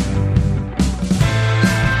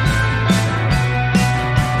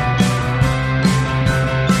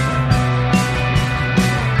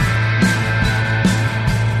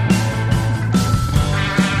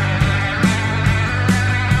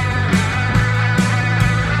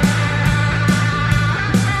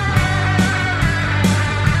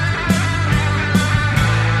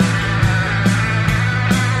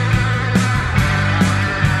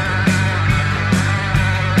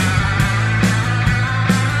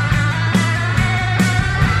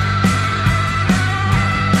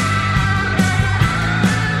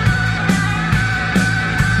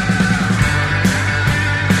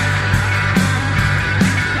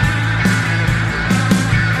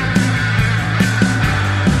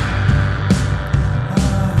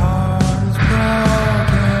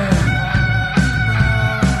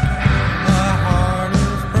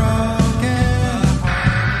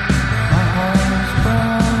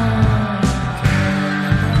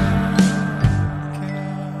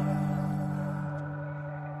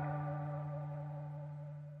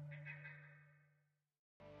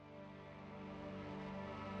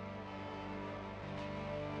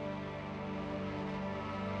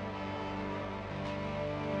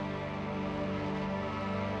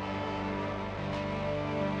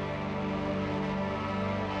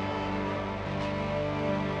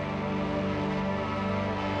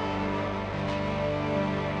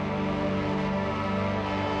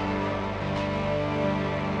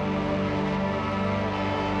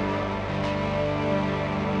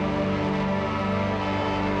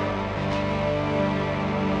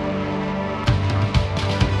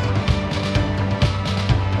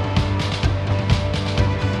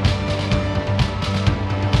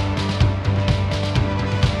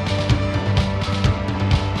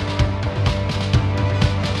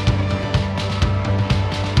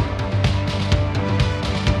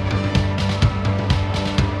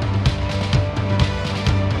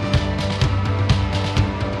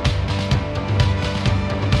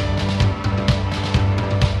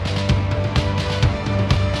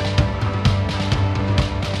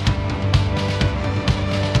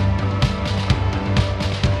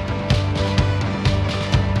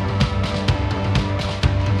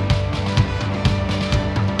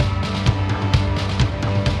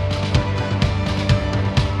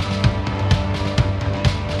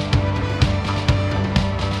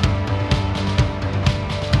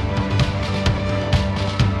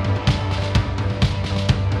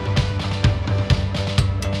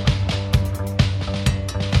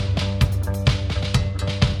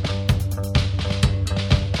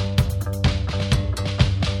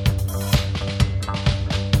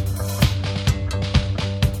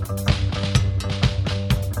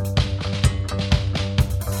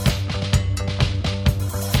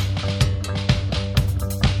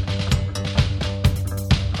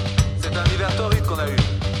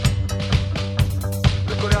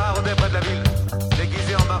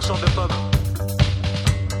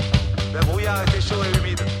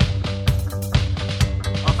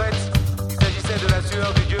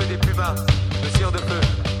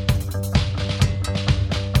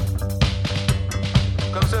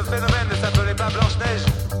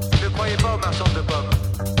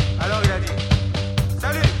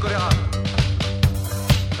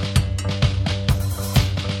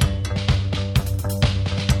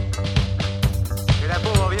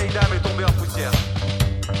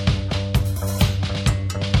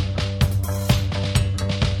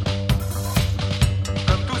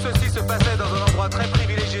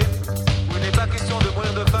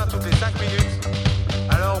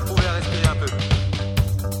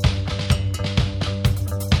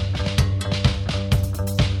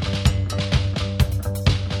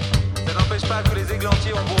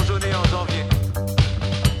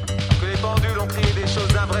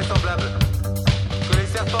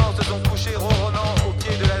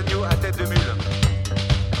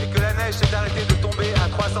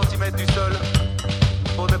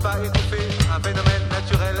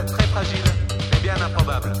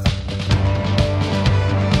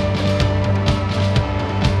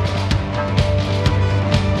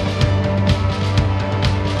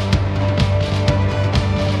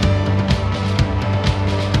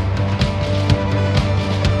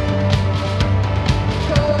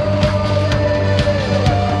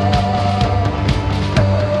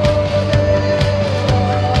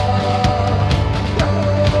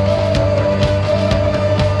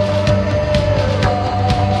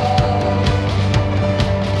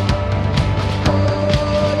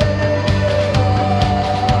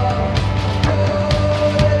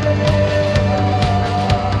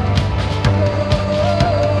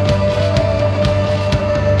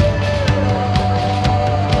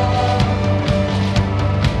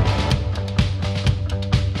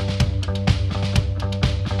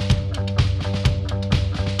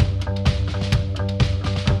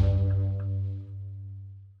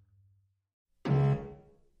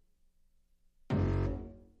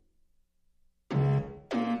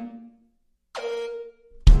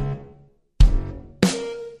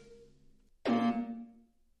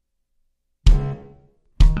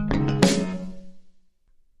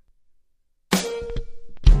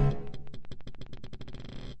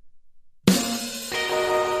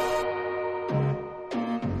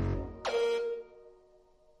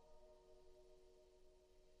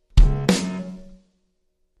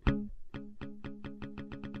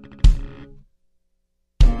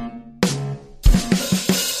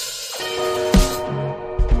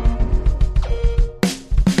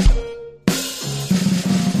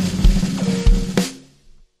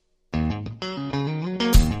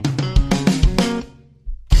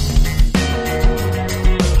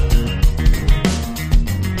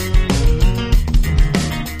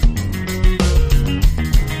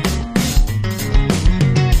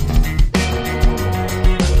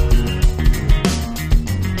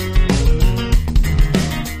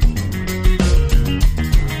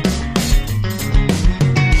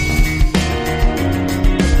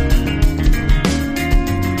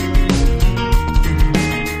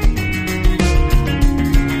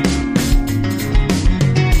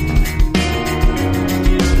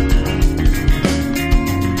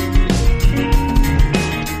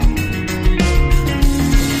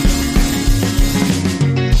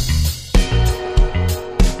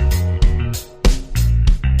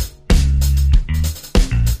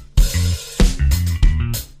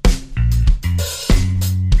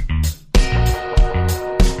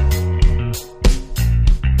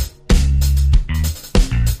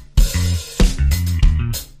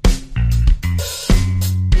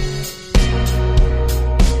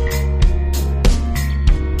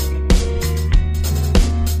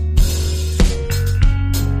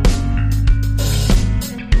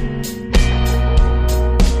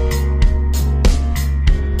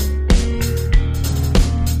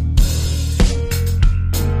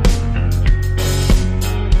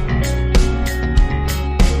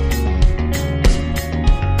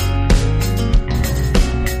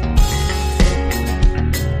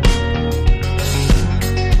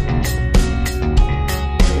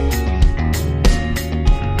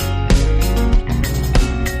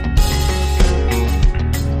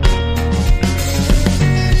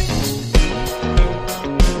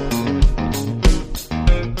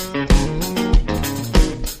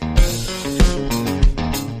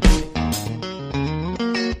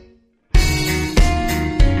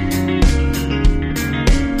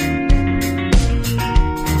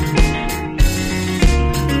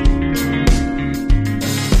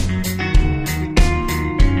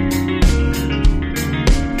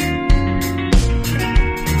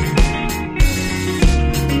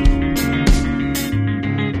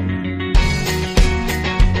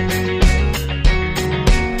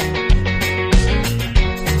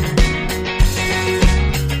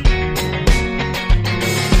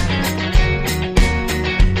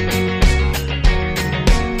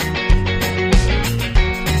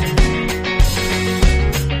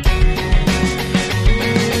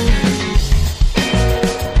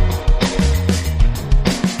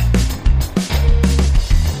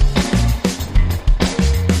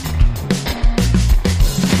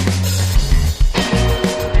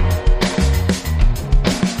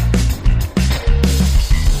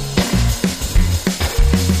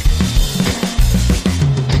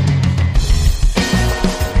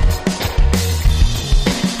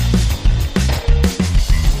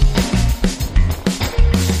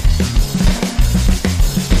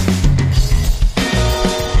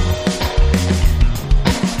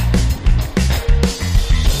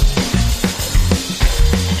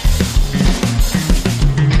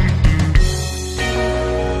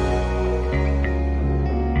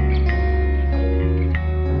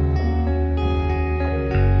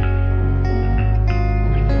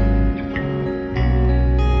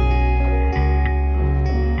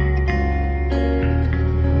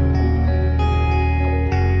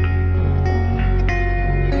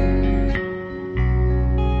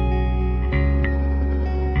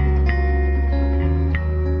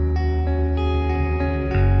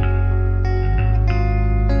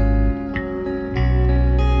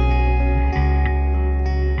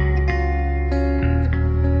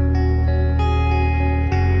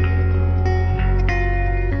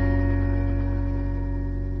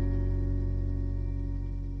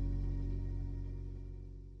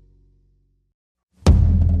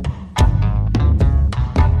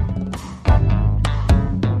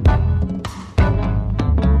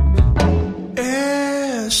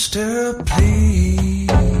 please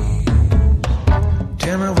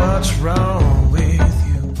tell me what's wrong with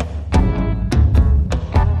you.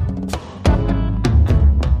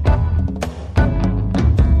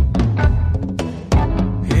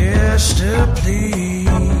 Esther, please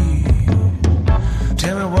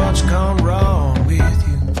tell me what's gone wrong with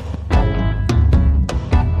you.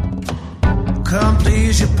 Come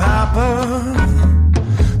please your papa,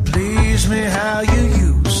 please me how you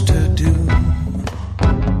used to do.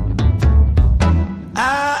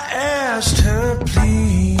 I asked her,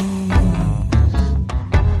 please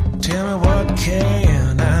tell me what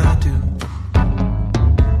can I do.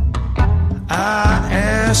 I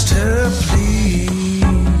asked her, please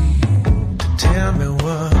tell me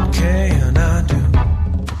what can I do.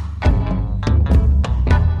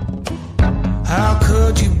 How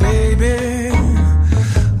could you, baby,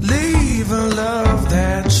 leave a love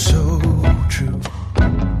that's so true?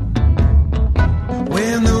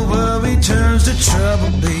 When the worry turns to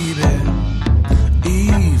trouble, baby,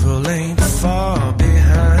 evil ain't far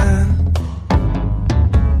behind.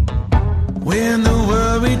 When the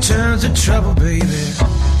worry turns to trouble, baby,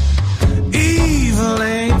 evil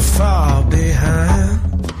ain't far behind.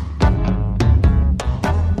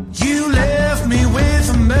 You left me with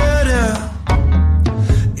a murder,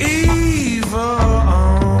 evil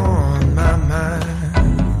on my mind.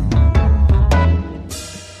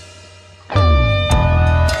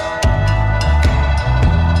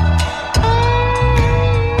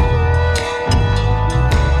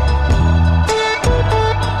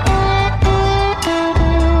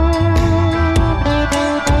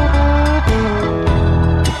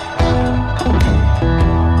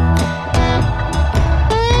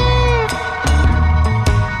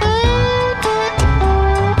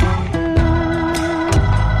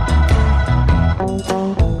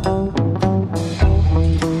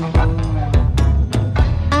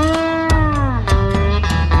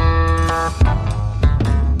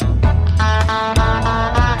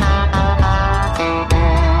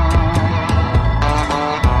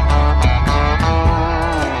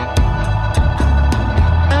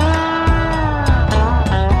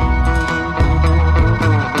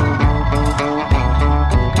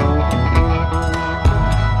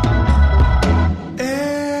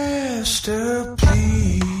 Esther,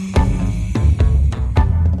 please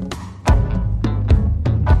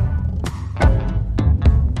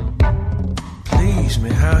please me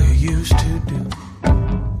how you used to do.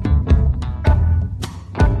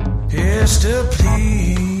 Esther,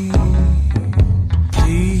 please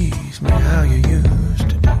please me how you used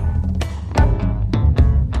to do.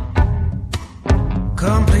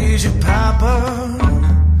 Come please your papa,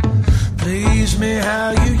 please me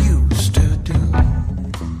how you used to do.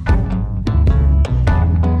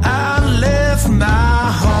 I left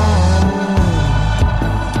my home,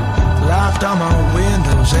 locked all my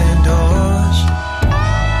windows and doors.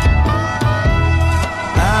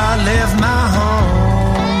 I left my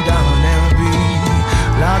home down on L.B.,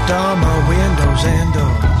 locked all my windows and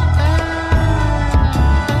doors.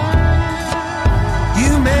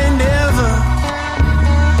 You may never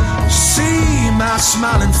see my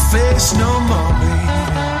smiling face no more, baby.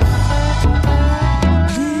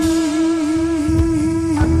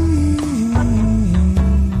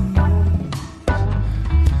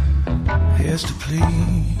 Esther,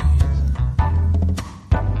 please,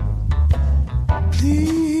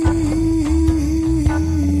 please,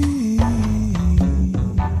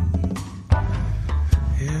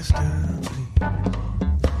 Esther,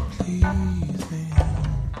 please me,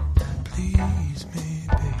 please me,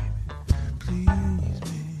 baby, please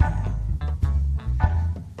me.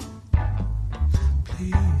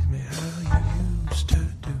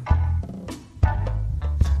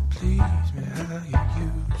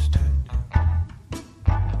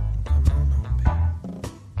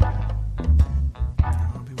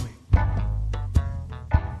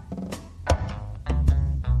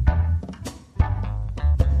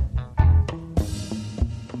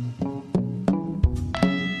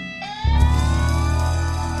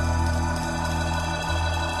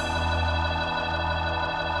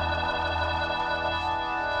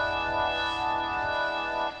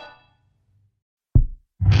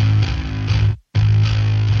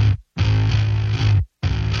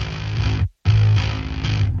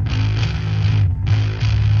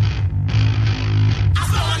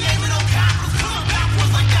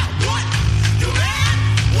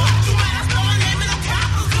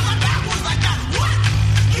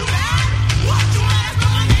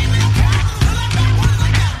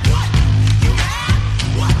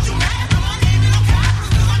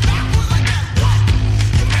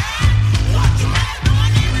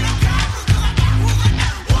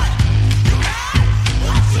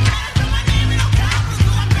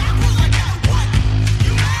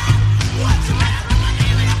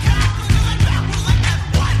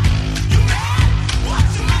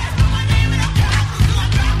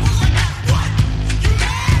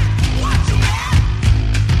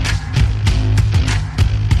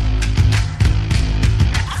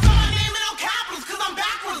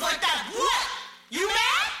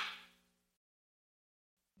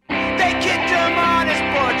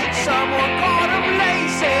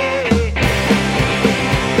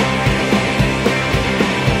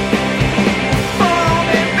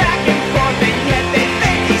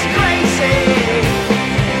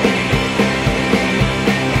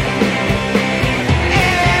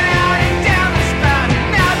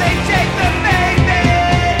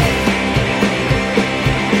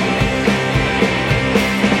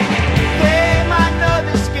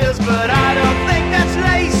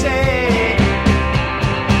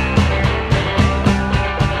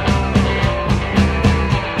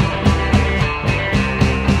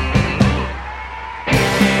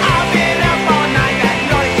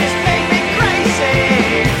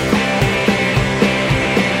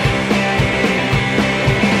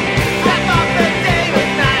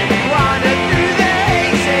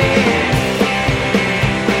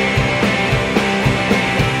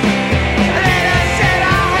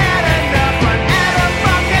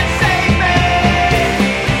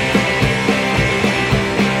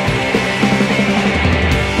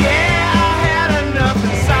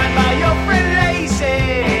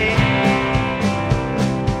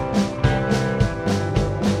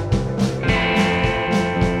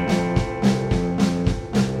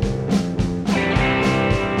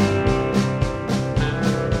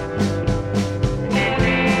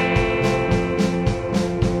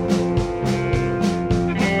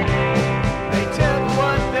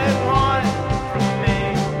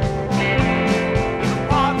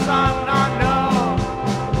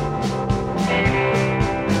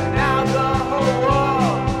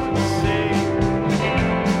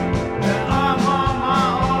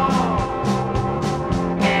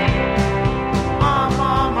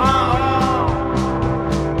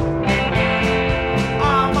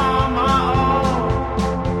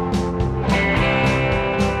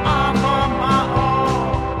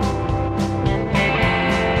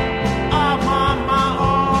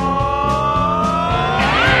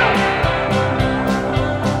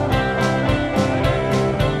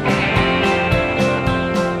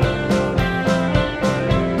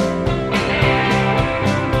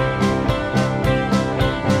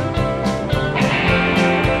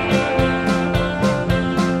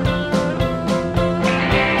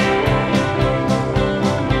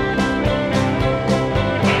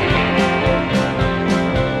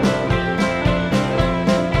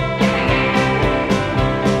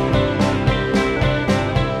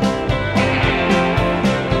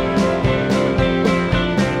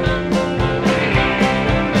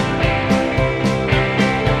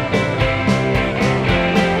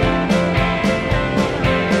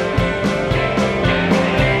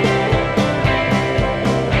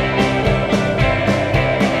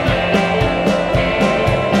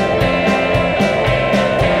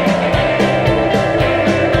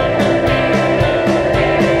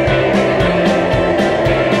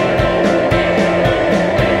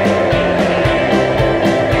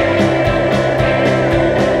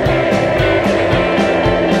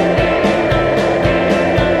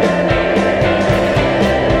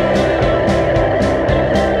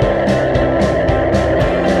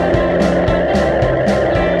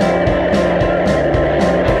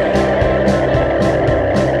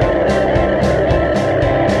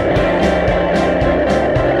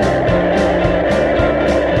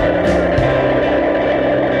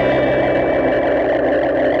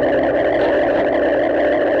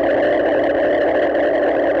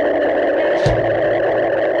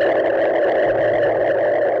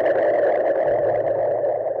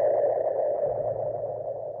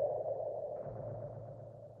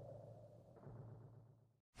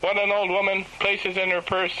 places in her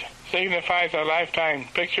purse signifies a lifetime.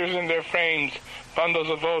 Pictures in their frames, bundles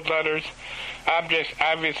of old letters, objects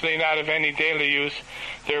obviously not of any daily use,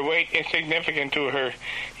 their weight insignificant to her,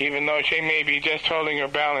 even though she may be just holding her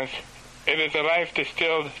balance. It is a life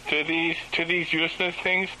distilled to these useless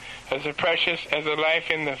things, as precious as a life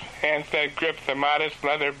in the hands that grip the modest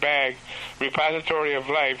leather bag, repository of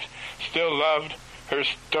life, still loved her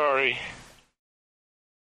story.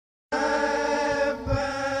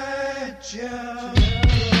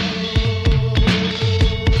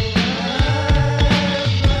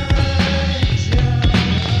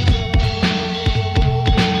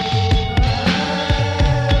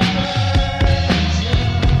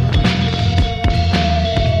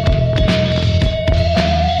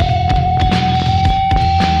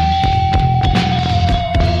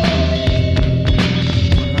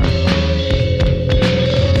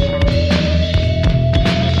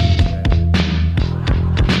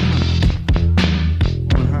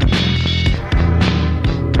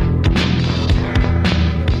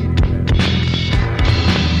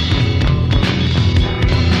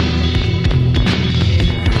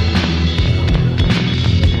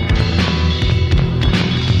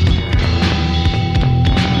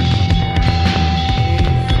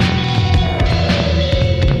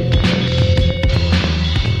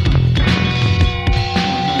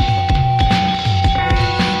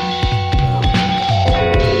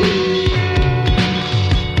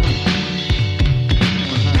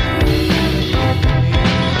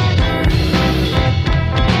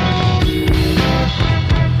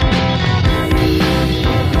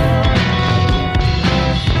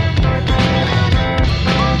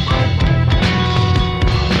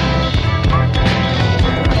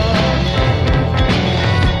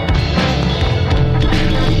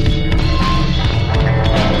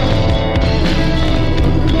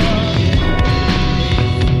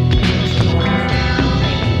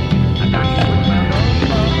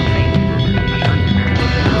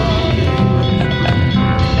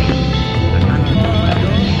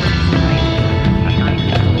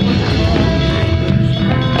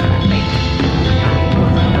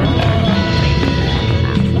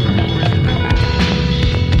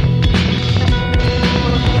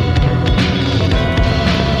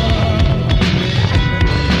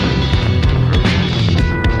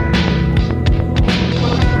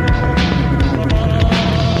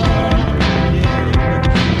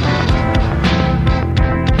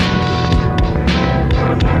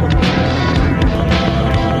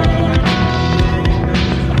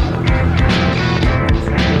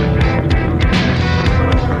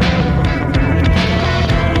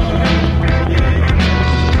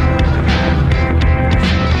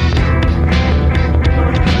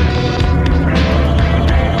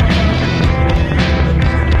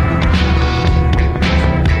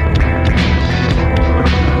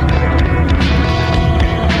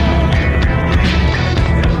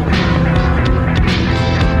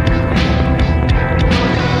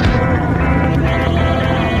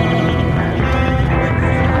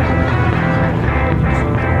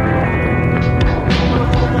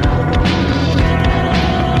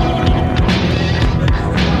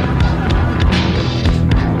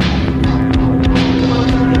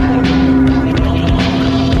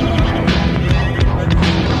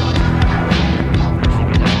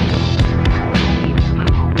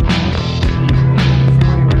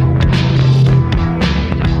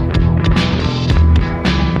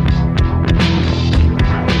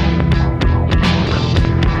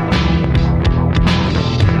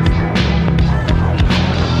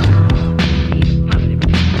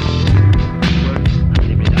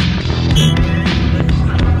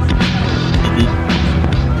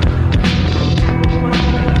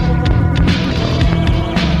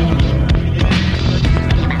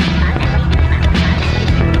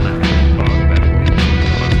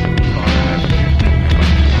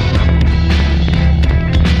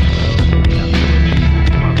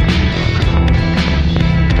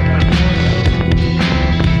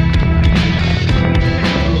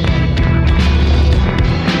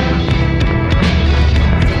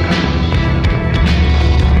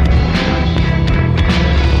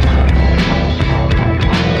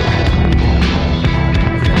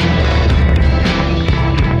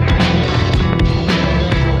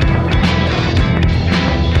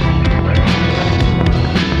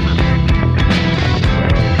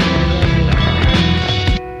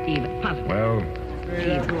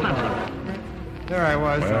 There I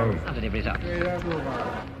was. Well. Positive result. There I was.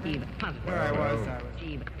 Positive. There I was.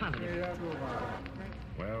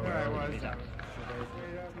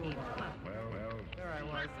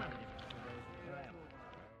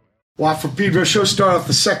 Well, for Pedro Show, start off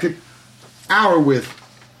the second hour with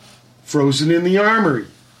Frozen in the Armory.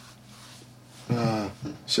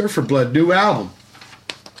 Surfer Blood, new album.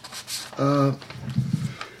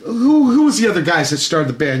 Who was the other guys that started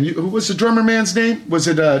the band? Who was the drummer man's name? Was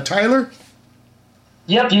it Tyler?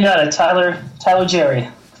 Yep, you got it. Tyler Jerry.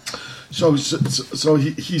 So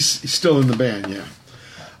he's still in the band, yeah.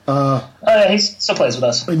 Oh yeah, he still plays with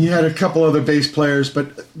us. And you had a couple other bass players,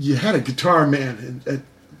 but you had a guitar man. And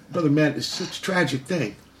Brother Matt, it's such a tragic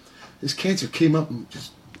thing. His cancer came up and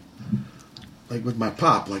just like with my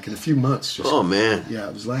pop, like in a few months. Oh man, yeah,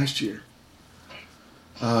 it was last year.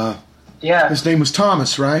 Yeah, his name was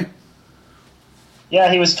Thomas, right?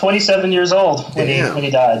 Yeah, he was 27 years old when he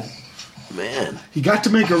died. Man, he got to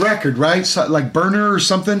make a record, right? So, like Burner or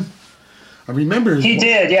something. I remember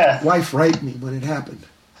his wife write me when it happened.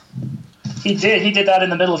 He did that in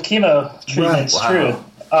the middle of chemo treatment. Right. It's true,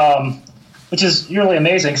 which is really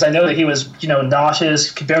amazing because I know that he was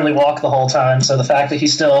nauseous, could barely walk the whole time. So the fact that he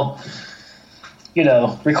still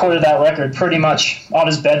recorded that record pretty much on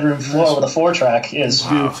his bedroom floor with a 4-track is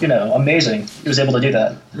amazing. He was able to do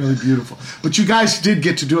that. Really beautiful. But you guys did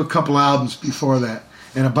get to do a couple albums before that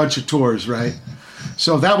and a bunch of tours, right?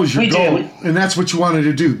 So that was your goal, and that's what you wanted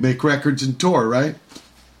to do: make records and tour, right?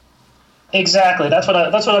 Exactly. That's what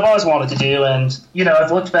I've always wanted to do, and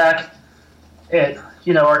I've looked back at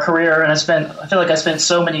our career, and I feel like I spent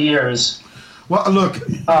so many years. Well, look,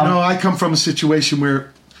 I come from a situation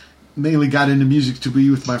where mainly got into music to be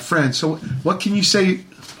with my friends. So, what can you say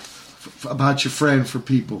about your friend for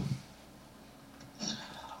people?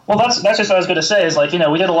 Well, that's just what I was going to say. Is like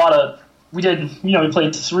we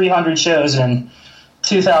played 300 shows in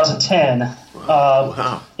 2010.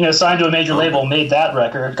 Wow. Signed to a major label, made that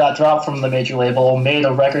record, got dropped from the major label, made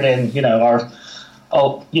a record in our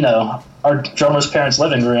drummer's parents'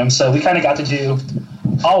 living room. So we kind of got to do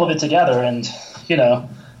all of it together, and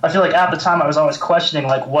I feel like at the time I was always questioning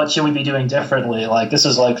like what should we be doing differently. Like this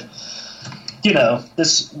is like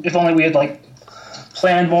this if only we had like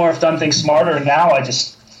planned more, if done things smarter. And now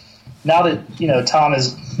that Tom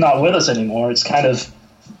is not with us anymore, it's kind of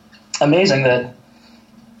amazing that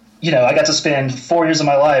I got to spend 4 years of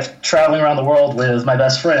my life traveling around the world with my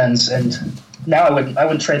best friends, and now I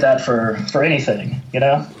wouldn't trade that for anything,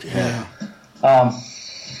 Yeah. And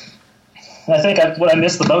I think what I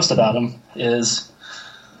miss the most about him is,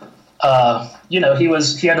 he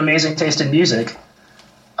had amazing taste in music.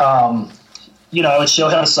 I would show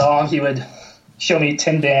him a song, he would show me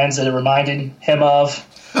 10 bands that it reminded him of.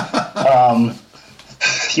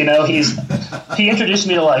 He introduced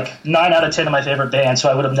me to like 9 out of 10 of my favorite bands who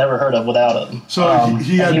I would have never heard of without him. So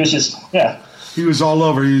he was all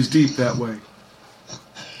over. He was deep that way.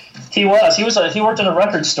 He was. He worked in a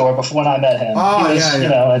record store before when I met him. Oh,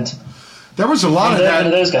 and there was a lot of that.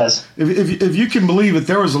 Those guys. If you can believe it,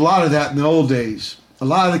 there was a lot of that in the old days. A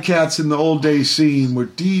lot of the cats in the old days scene were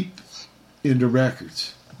deep into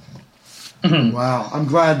records. Mm-hmm. Wow, I'm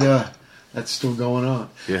glad that's still going on.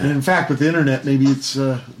 Yeah. And in fact, with the internet, maybe it's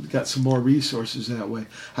got some more resources that way.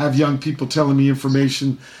 I have young people telling me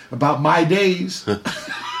information about my days.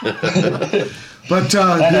 But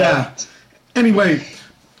yeah. Anyway,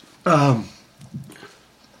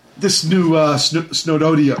 this new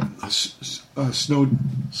snowdonia,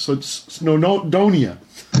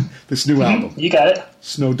 this new album. You got it.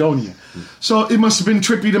 Snowdonia. So it must have been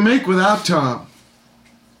trippy to make without Tom.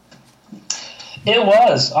 It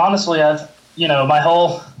was. Honestly, the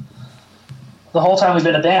whole time we've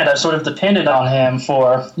been a band, I've sort of depended on him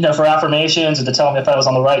for affirmations and to tell me if I was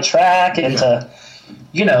on the right track, and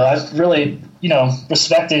I've really,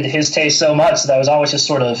 respected his taste so much that I was always just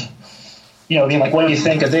sort of, being like, what do you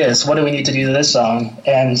think of this? What do we need to do to this song?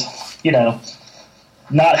 And,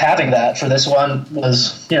 not having that for this one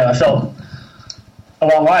was, I felt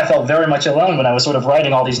very much alone when I was sort of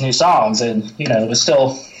writing all these new songs, and, it was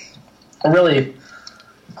still a really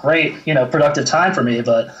great, productive time for me,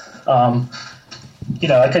 but, I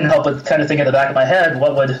couldn't help but kind of think in the back of my head,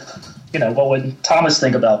 what would Thomas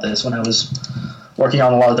think about this when I was working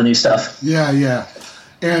on a lot of the new stuff? Yeah.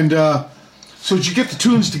 And so did you get the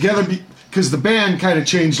tunes together? Because the band kind of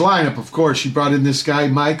changed lineup, of course. You brought in this guy,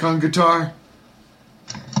 Mike, on guitar.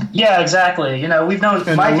 Yeah, exactly. We've known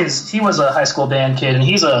Mike he was a high school band kid, and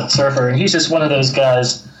he's a surfer, and he's just one of those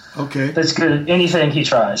guys. Okay. That's good at anything he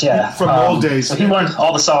tries, yeah. From the old days. So he learned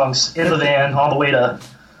all the songs in the van on the way to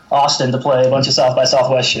Austin to play a bunch of South by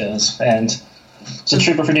Southwest shows, and it's a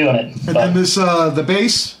trooper for doing it. And then this, the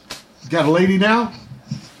bass, you got a lady now?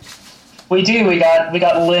 We do. We got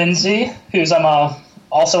Lindsay, who's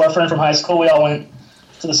also our friend from high school. We all went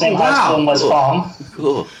to the same high school in West Palm.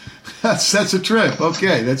 Cool. That's a trip.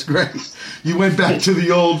 Okay, that's great. You went back to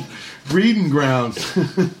the old breeding ground.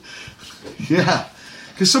 Yeah.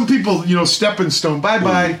 Because some people, stepping stone,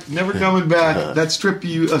 bye-bye, never coming back. That strip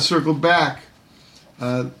you circled back.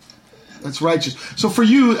 That's righteous. So for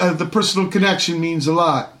you, the personal connection means a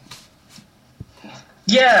lot.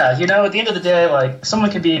 Yeah, at the end of the day, like,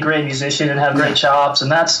 someone can be a great musician and have great chops,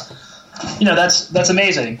 and that's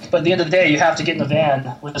amazing. But at the end of the day, you have to get in the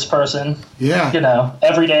van with this person. Yeah.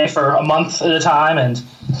 Every day for a month at a time, and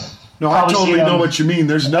no, I totally know what you mean.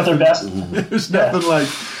 There's nothing. There's nothing like,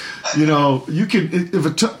 you can, if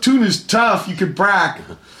a tune is tough, you can prac.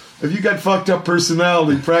 If you got fucked up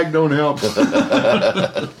personality, prac don't help.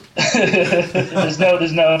 there's no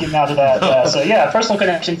getting out of that. So yeah, personal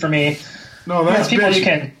connection for me. No, that's people bitchy. You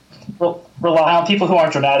can rely on, people who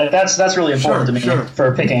aren't dramatic. That's really important to me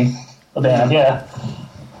for picking a band. Yeah.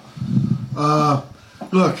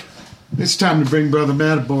 Look, it's time to bring Brother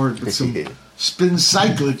Matt aboard with some spin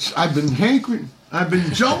cyclage. I've been hankering. I've been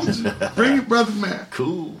jonesing. Bring it, Brother Matt.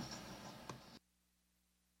 Cool.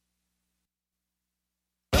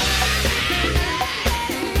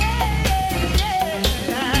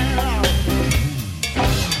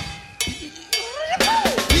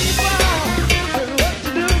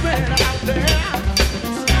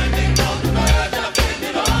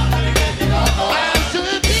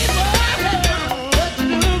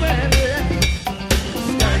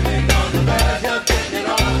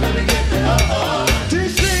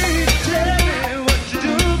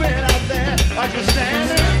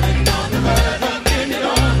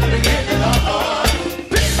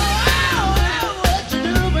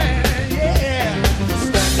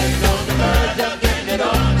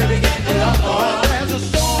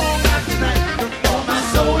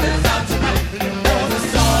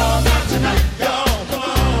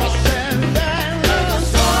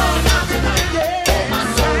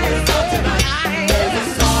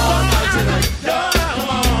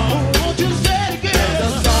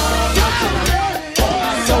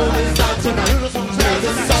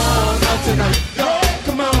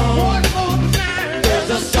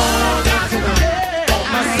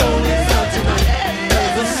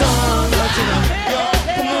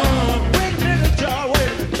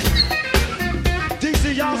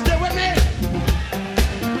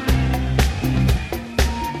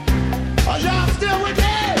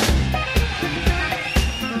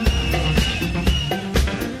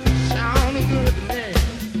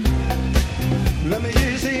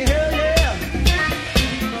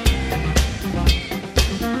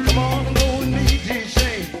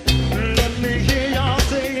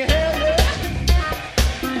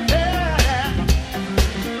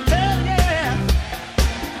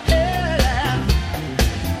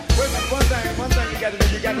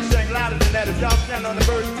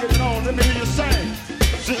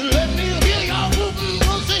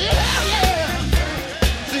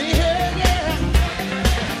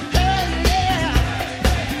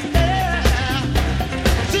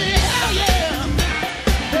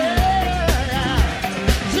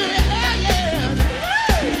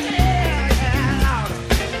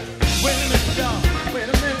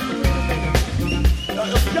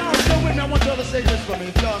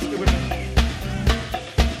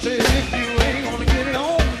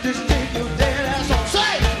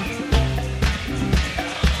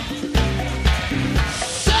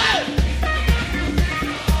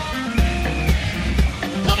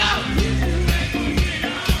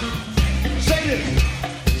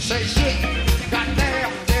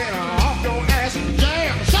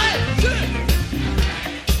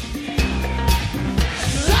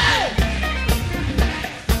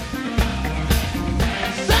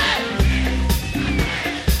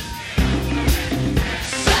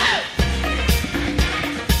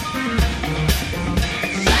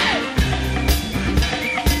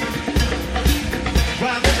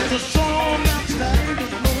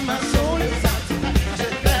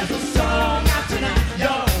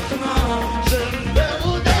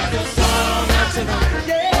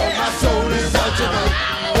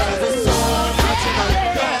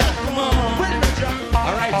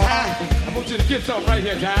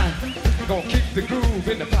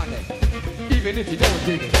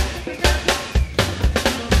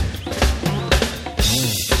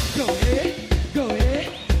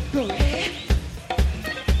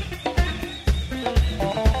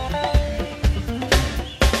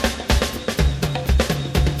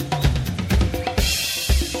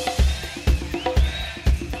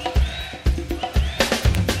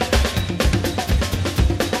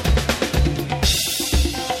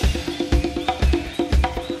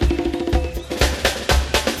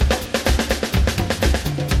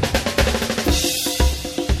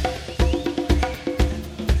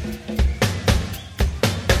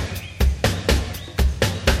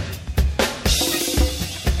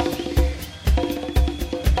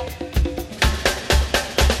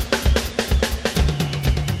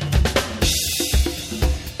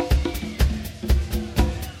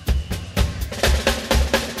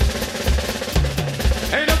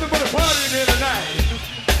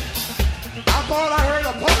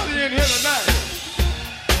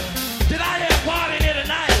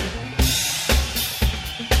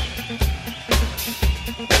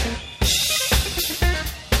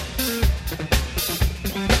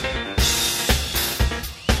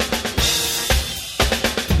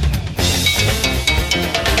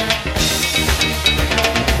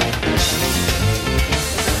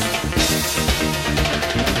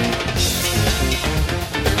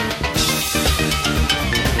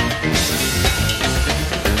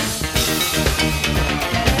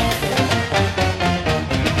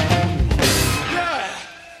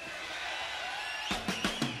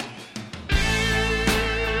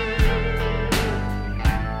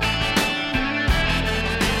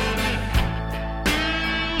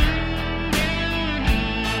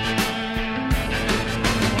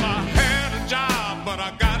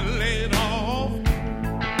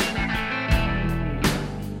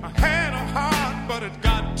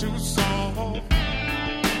 to solve.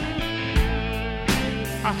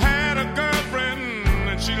 I had a girlfriend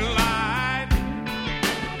and she lied.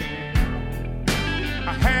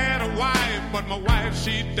 I had a wife, but my wife,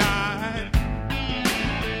 she died.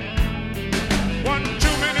 One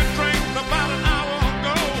too many drinks about an hour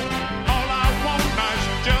ago. All I want now is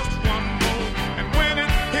just one more. And when it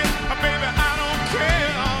hits, baby, I don't care.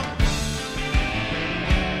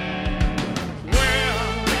 Well,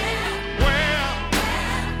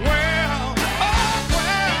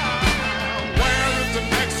 where is the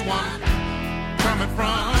next one coming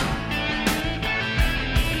from?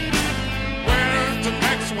 Where is the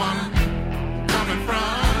next one coming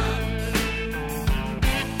from?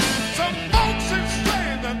 Some folks say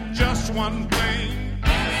that just one thing.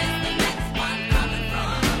 Where is the next one coming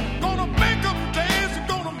from? Gonna make them dance,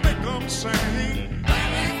 gonna make them sing.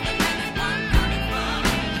 Where is the next one coming from?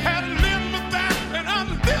 Had to live with that and I'm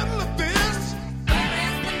living with this. Where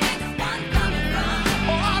is the next one coming from?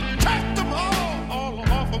 Oh, I tacked them all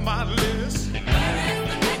off of my list. Where is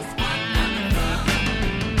the next one coming from?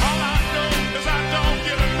 All I know is I don't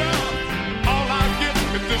get enough. All I get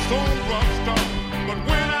is this old rough stuff. But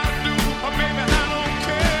when I do, baby, I don't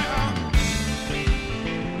care.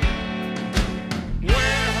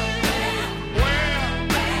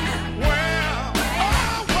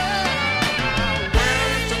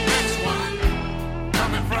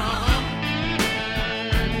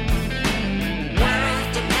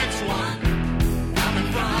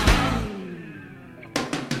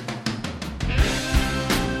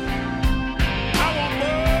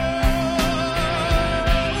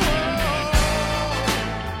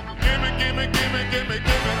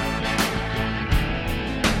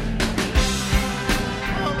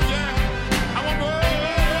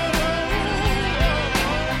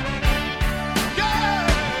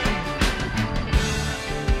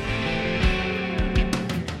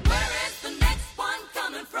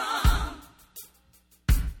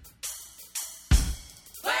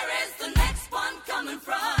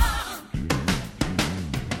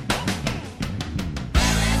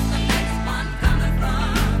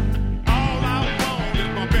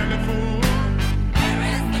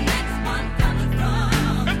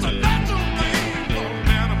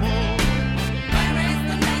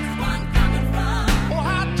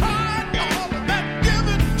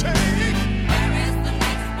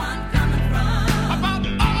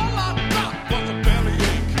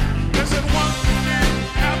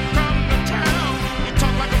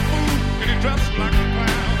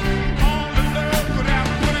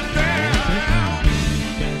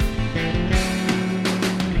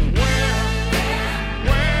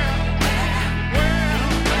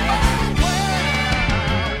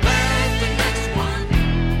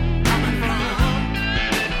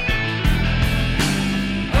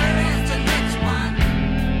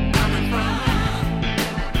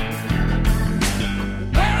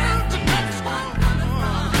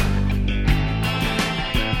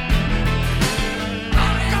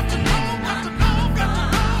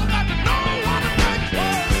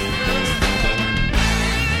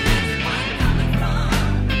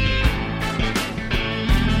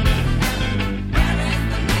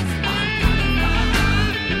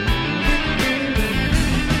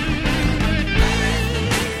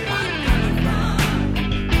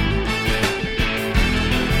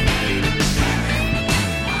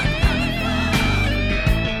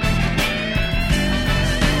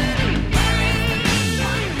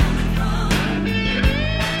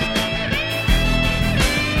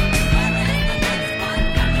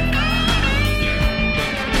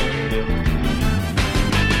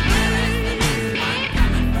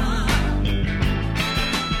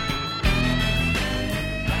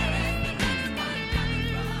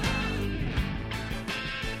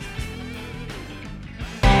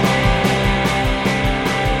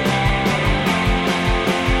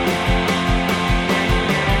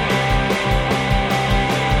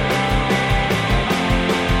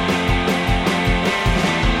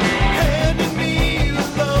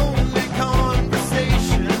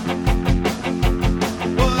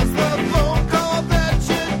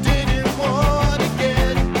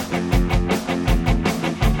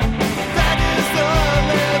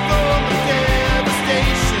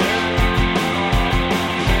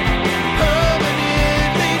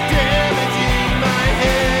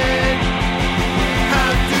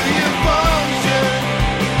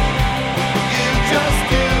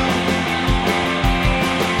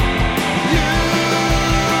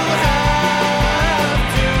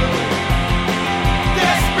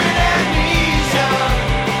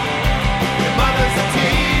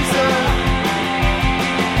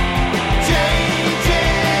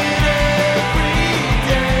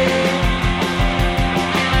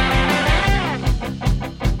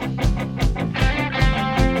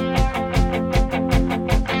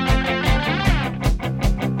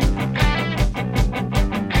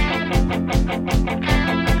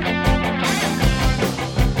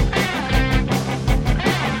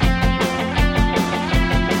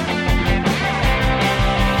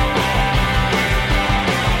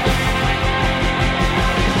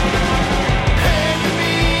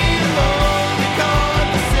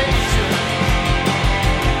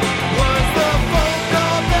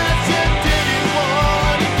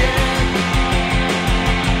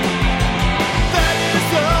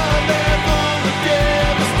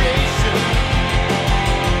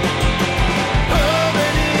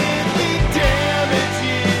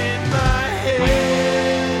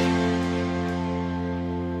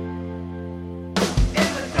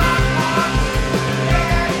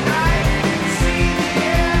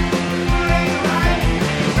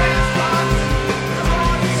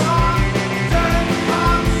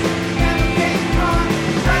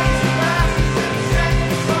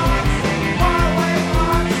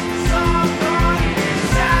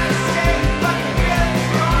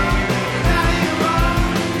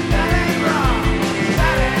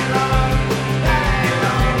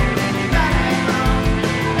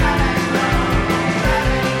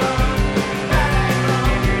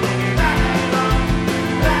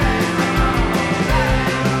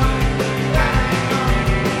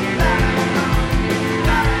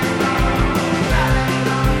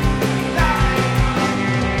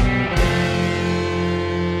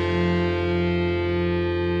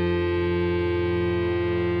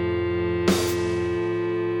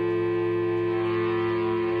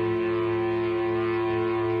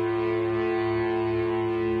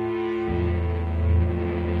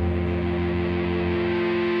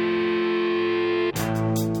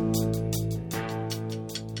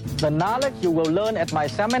 The knowledge you will learn at my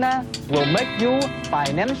seminar will make you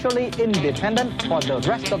financially independent for the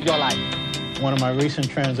rest of your life. One of my recent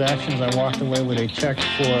transactions, I walked away with a check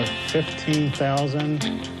for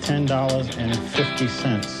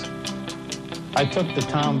 $15,010.50. I took the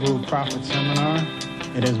Tom Brew Profit Seminar.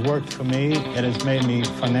 It has worked for me. It has made me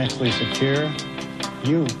financially secure.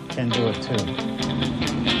 You can do it too.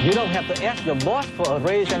 You don't have to ask your boss for a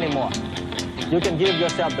raise anymore. You can give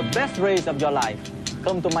yourself the best raise of your life.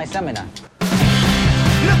 Come to my seminar.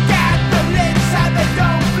 Look at the lips and they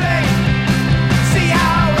don't blink. See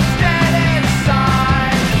how it's dead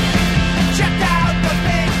inside. Check out the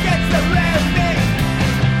pink, it's the real me.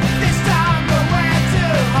 This time nowhere to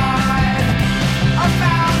hide. A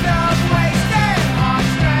mound of wasted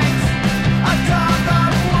heartstrings, a tongue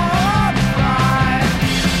of warm pride.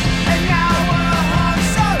 And now we're hung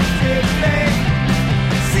so deeply.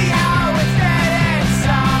 See how it's dead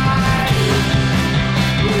inside.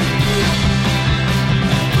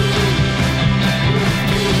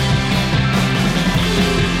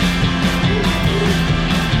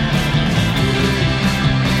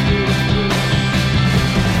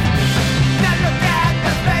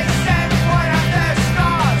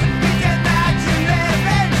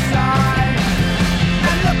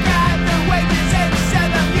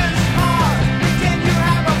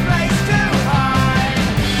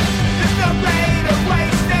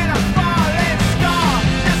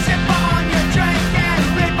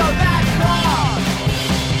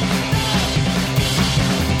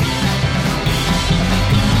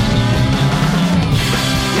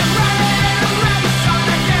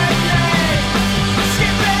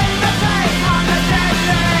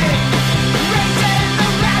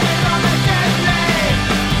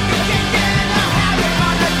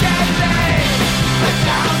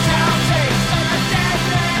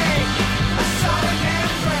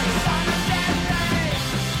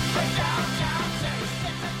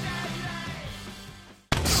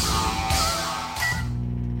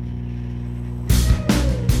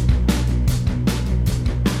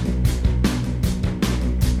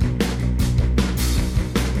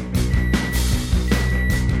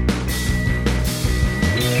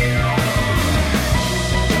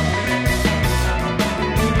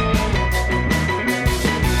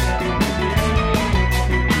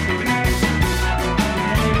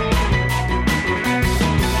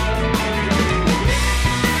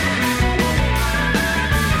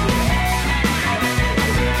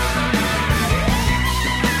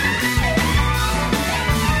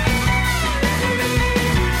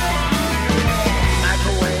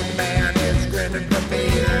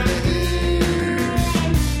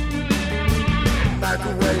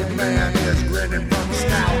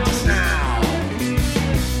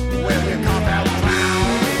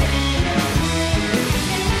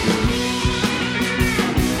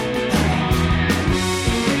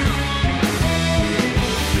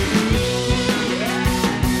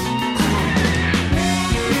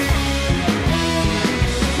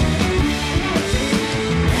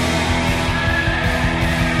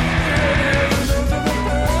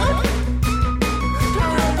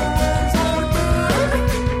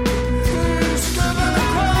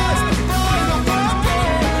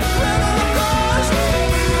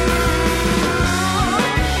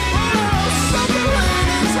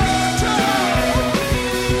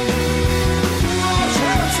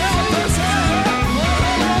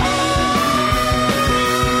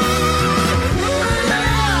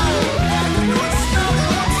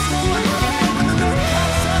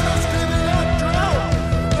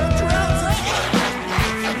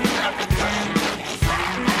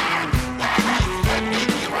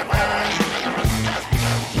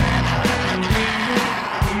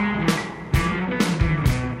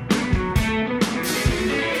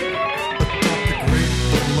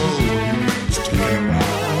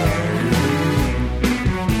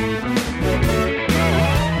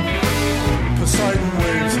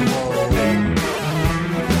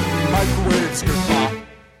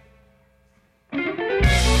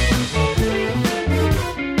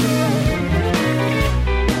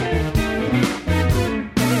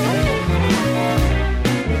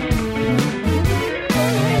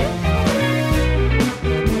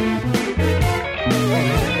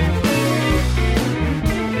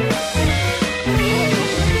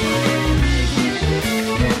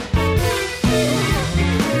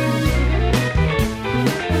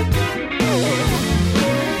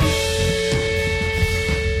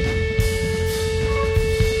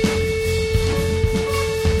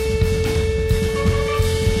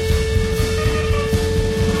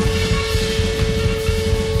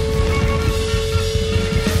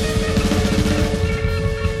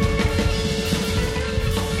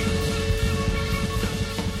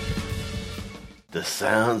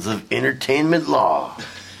 sounds of entertainment law.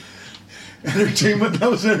 Entertainment? That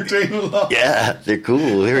was entertainment law? Yeah, they're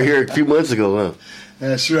cool. They were here a few months ago, huh?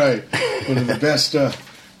 That's right. One of the best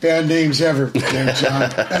band names ever there,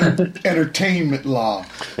 John. Entertainment law.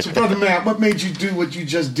 So, Brother Matt, what made you do what you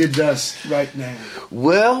just did to us right now?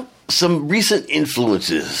 Well, some recent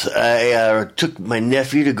influences. I took my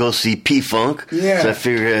nephew to go see P-Funk. Yeah. So I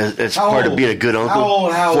figured it's How part old? of being a good uncle.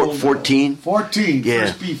 How old? 14. 14. Yeah.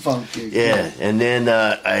 First P-Funk gig. Yeah, and then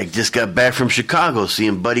I just got back from Chicago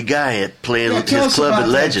seeing Buddy Guy at playing tell his us club about at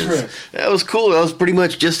that Legends. trip. That was cool. That was pretty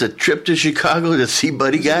much just a trip to Chicago to see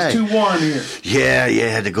Buddy Guy. It's too warm here. Yeah,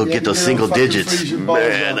 had to go Yeah, get those you know, single fucking digits. freeze your balls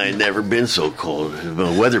Man, off. I never been so cold. I'm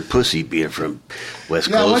a weather pussy being from West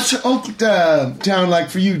Yeah, Coast. what's Oak town like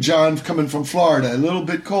for you, John, coming from Florida? A little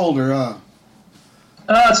bit colder, huh?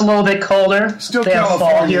 It's a little bit colder. Still they have fall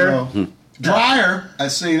California, here. though. Drier, I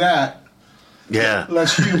say that. Yeah.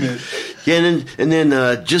 Less humid. Yeah, and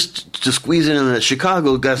then just to squeeze in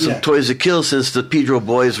Chicago, got some Toys That Kill since the Pedro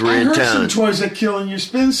boys were I in heard town. some Toys That Kill in your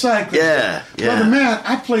spin cycle. Yeah. Brother Matt,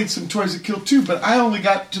 I played some Toys That Kill too, but I only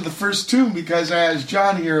got to the first tune because I asked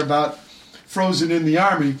John here about Frozen in the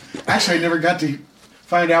Army. Actually, I never got to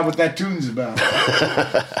find out what that tune's about.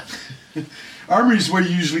 Armory's where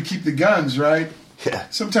you usually keep the guns, right? Yeah.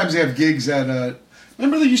 Sometimes they have gigs at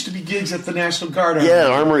remember there used to be gigs at the National Guard Armory? Yeah,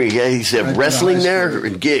 Armory. Yeah, he said Right, wrestling high there school.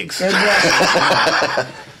 and gigs. And wrestling.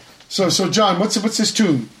 So John, what's this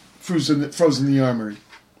tune? Frozen in the Armory.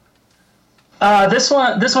 This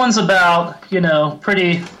one's about,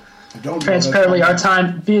 pretty transparently our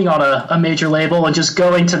time being on a major label and just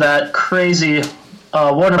going to that crazy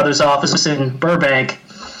Warner Brothers office in Burbank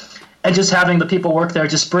and just having the people work there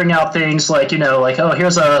just bring out things like, oh,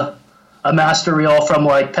 here's a master reel from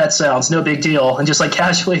like Pet Sounds, no big deal, and just like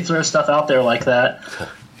casually throw stuff out there like that.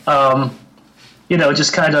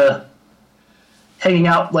 Just kind of hanging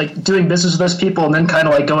out, like doing business with those people and then kind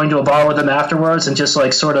of like going to a bar with them afterwards and just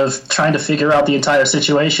like sort of trying to figure out the entire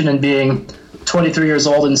situation and being 23 years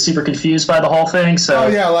old and super confused by the whole thing. So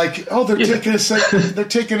they're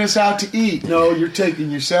taking us out to eat. No, you're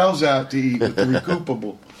taking yourselves out to eat with the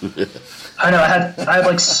recoupable. I know I had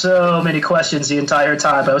like so many questions the entire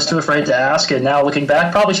time, but I was too afraid to ask. And now looking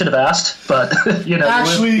back, probably should have asked. But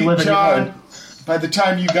actually, you live and you John, learn. by the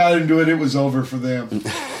time you got into it, it was over for them.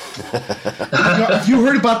 Have you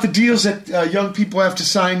heard about the deals that young people have to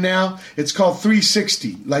sign now? It's called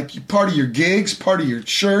 360. Like part of your gigs, part of your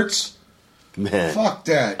shirts. Man. Fuck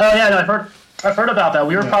that. Oh yeah, no, I've heard about that.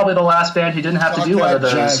 We were probably the last band who didn't have to do one of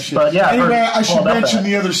those. But yeah, anyway, I've heard I should all about mention that.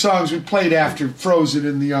 the other songs we played after Frozen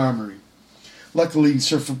in the Armory. Luckily,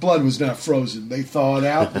 Surf for Blood was not frozen. They thawed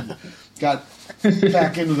out and got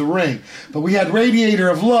back into the ring. But we had Radiator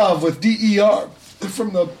of Love with DER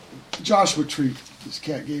from the Joshua Tree. This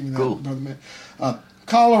cat gave me that, cool. Brother Man.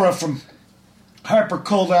 Cholera from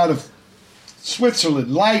Hyperculte out of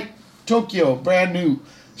Switzerland. Lite, Tokyo, brand new.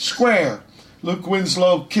 Square, Luke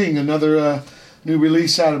Winslow-King, another new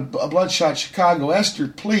release out of Bloodshot Chicago. Esther,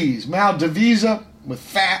 Please. Mal Devisa with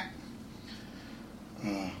Fat.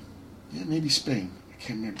 Maybe Spain. I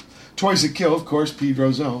can't remember. Toys That Kill, of course,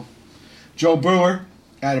 Pedro's own. Joe Brewer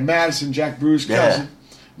out of Madison, Jack Brewer's cousin.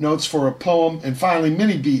 Notes for a Poem. And finally,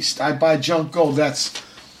 Minibeast, I Buy Junk Gold. That's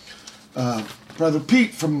Brother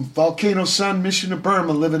Pete from Volcano Sun, Mission of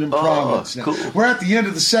Burma, living in Providence now. Cool. We're at the end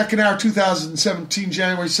of the second hour, 2017,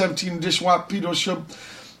 January 17 edition of Pedro Show.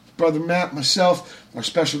 Brother Matt, myself, our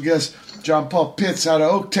special guest, John Paul Pitts out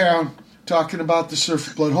of Oaktown, talking about the Surf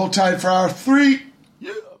for Blood. Hold tight for hour 3.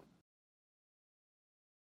 Yeah.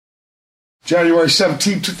 January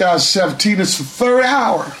 17, 2017, it's the third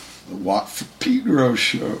hour. The Watt for Pedro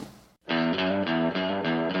Show.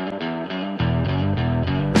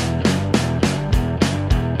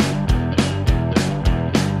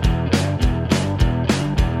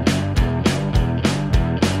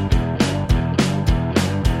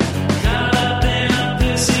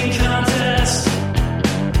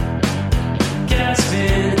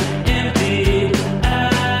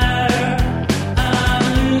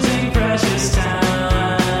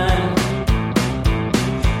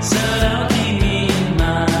 So don't keep me in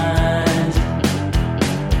mind.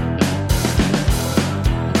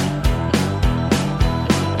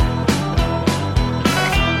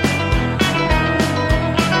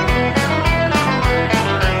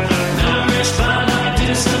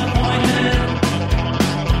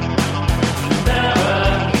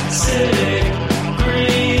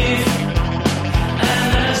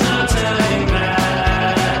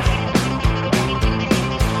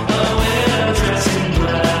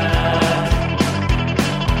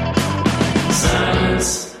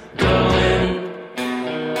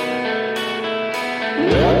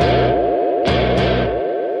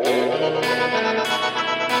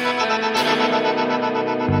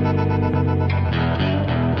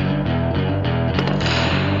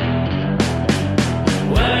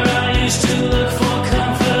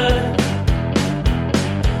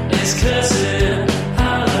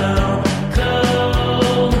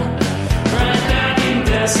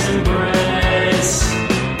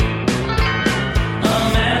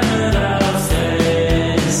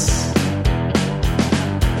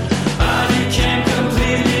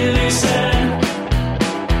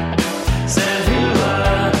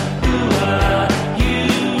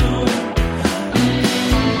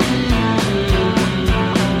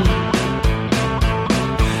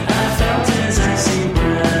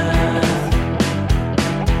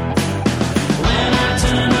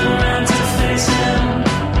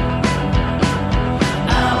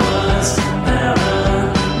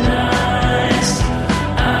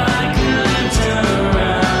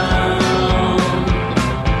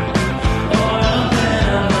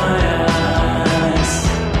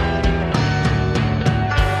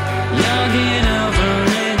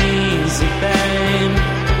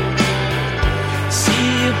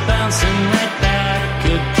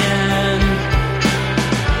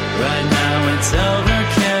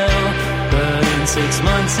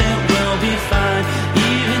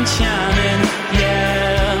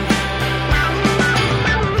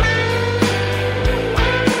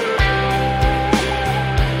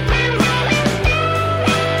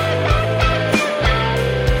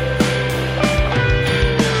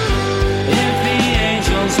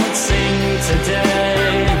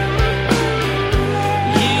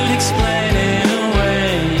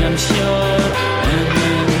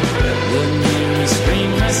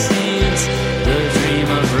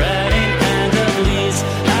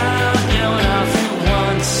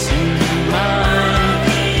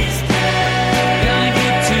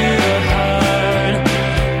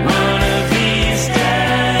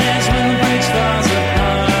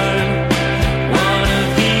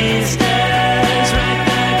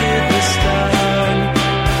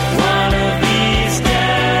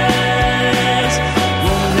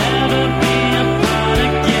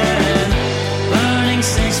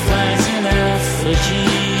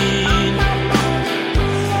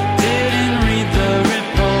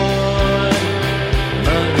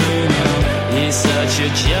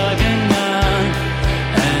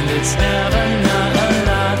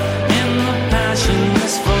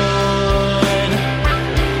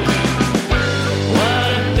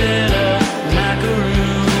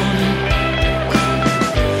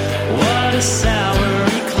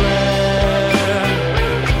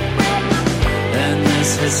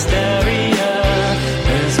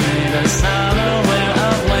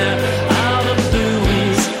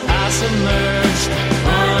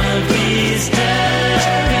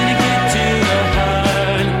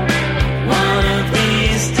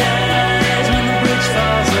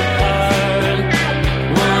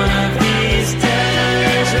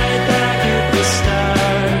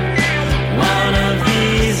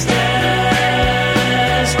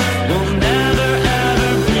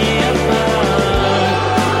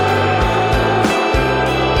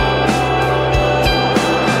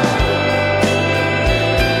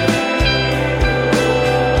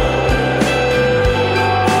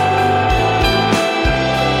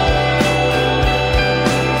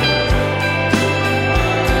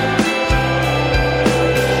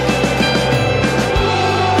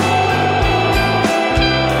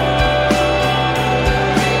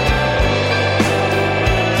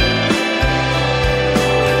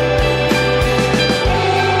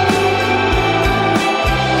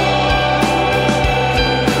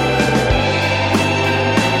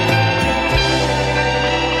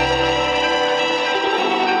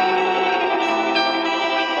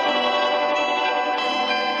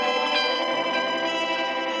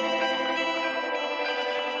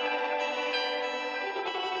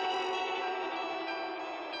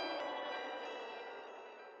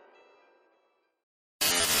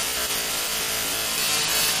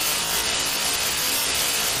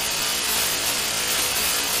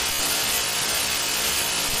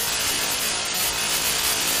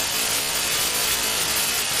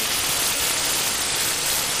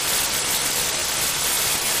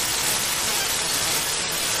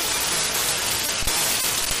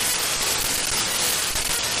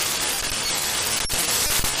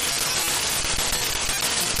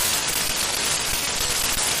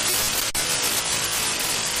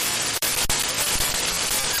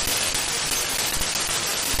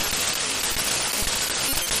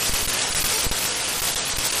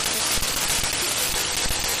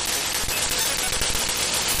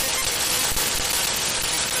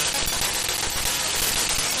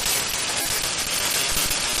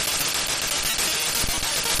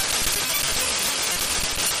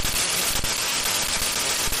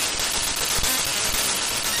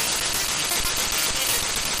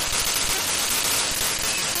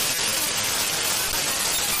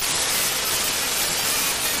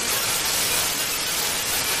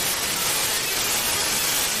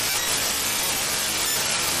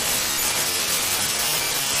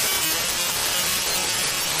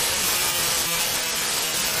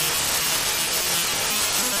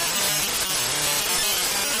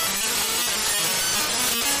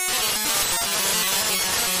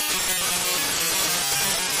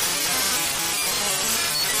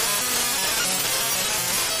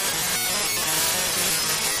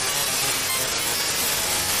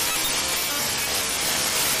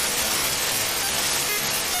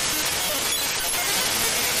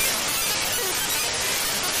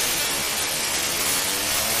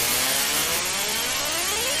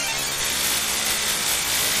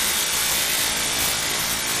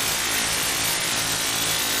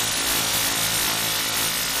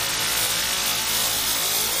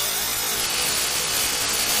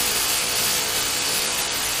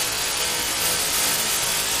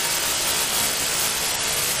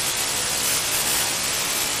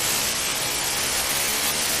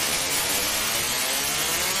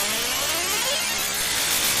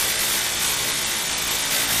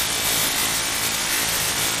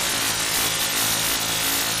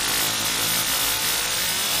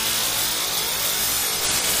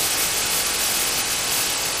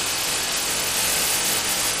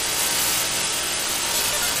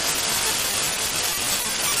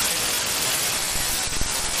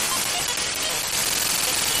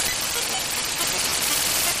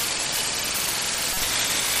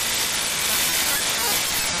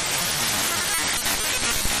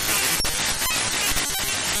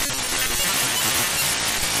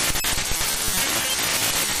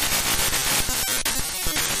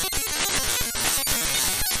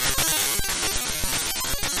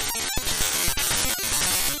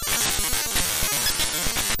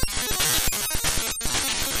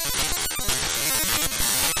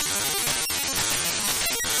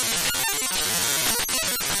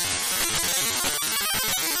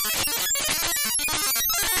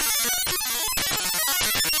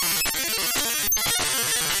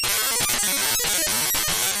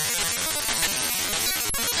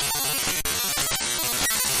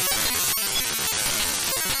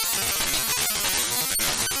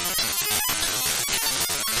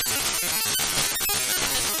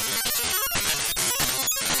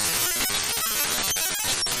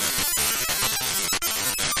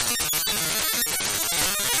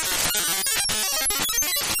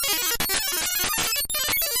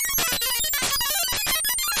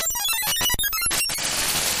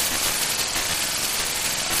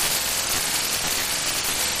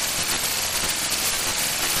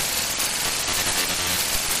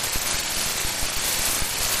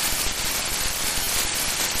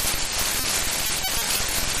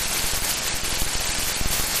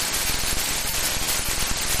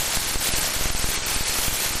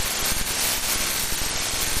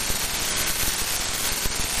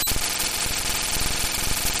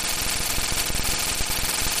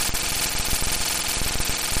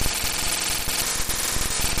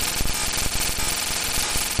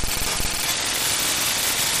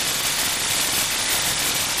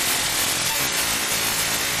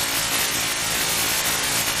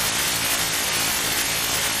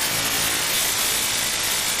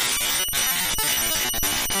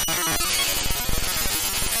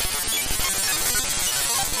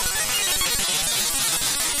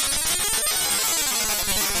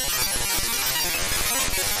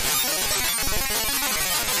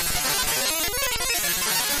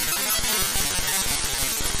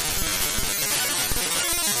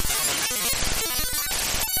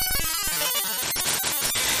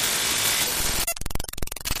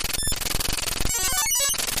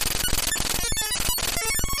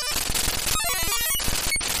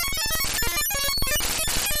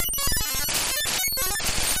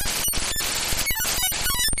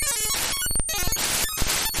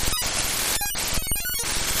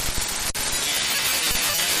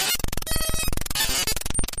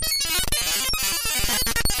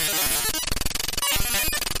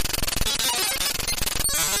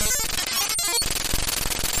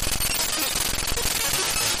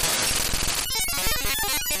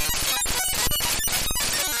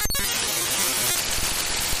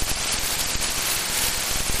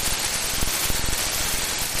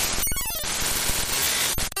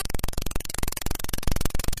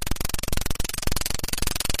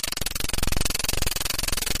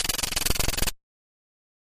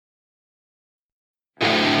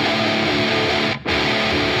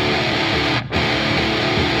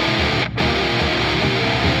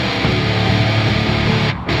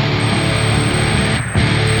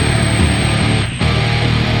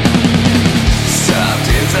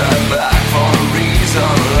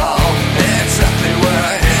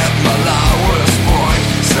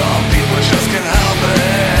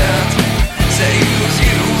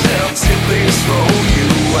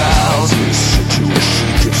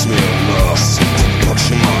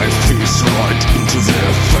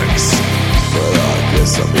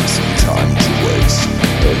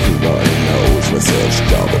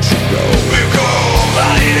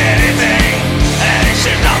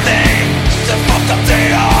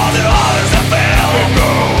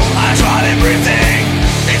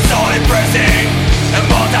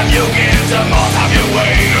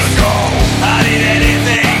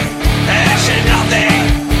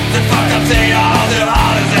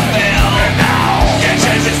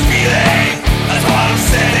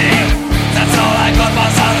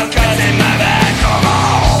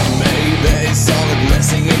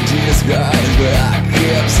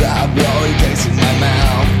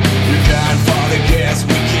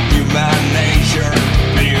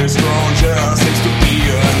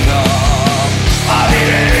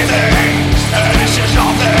 Nothing, and it's just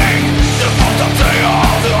nothing. The fault of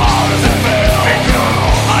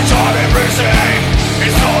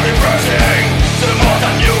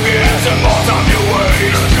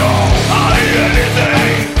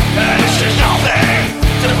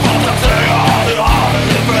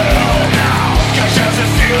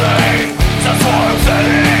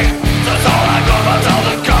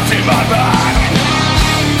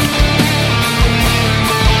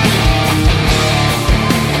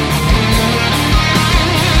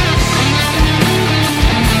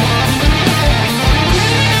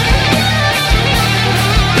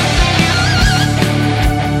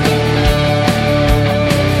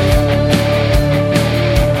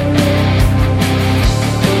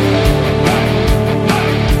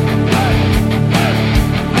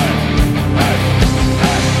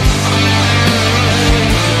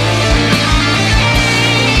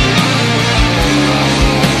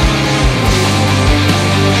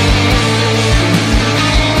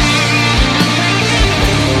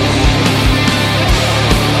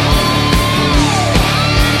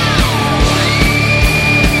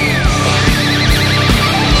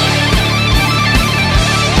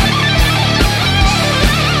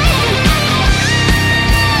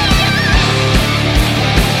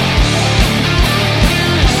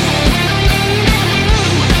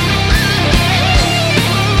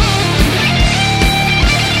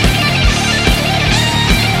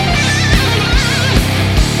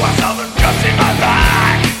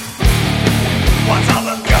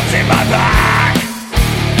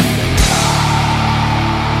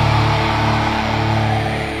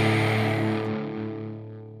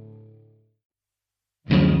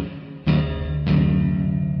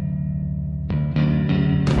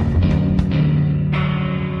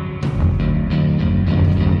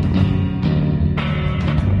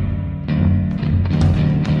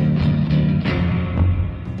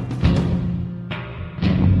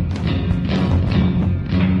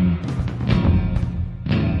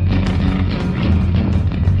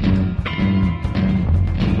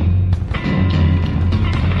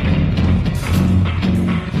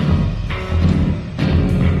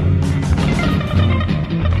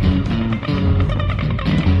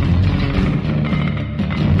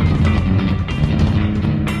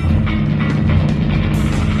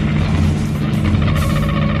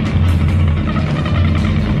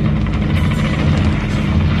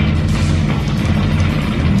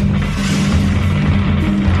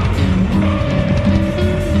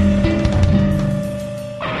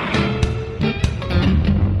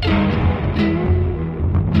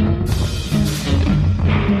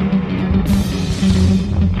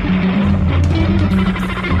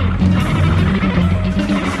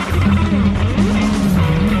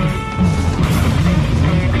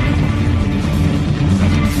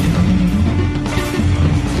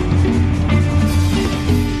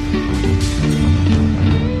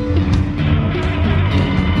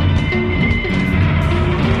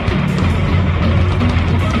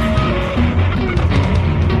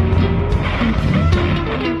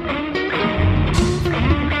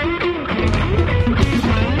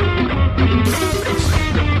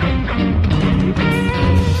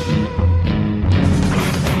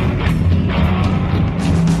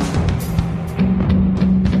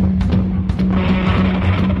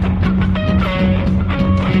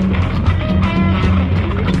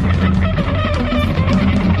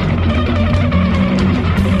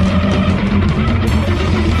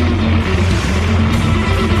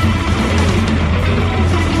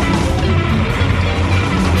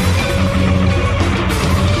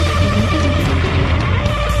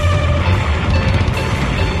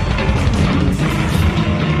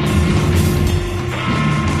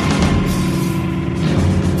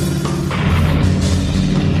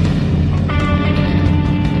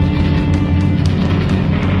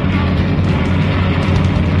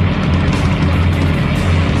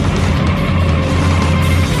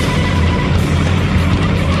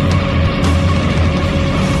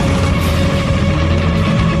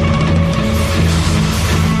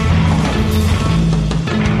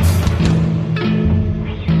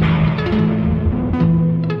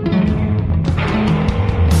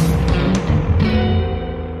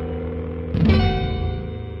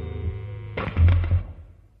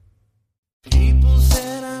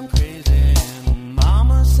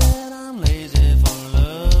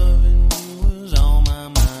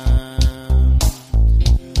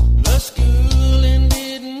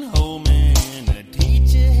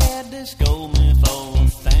scold me for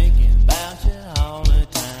thinking about you all the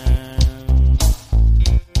time.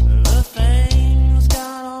 The things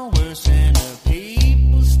got all worse and the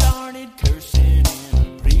people started cursing and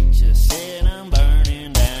the preacher said I'm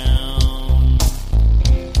burning down.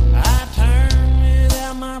 I turned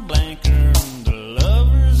without my blanker and the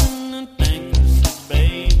lovers and the thinkers said,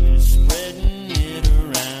 baby, spreading it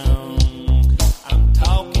around. I'm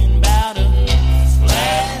talking about a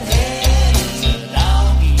flathead, it's a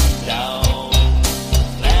doggy dog,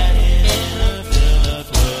 flathead in a Phillips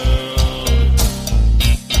world.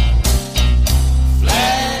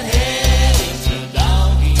 Flathead, it's a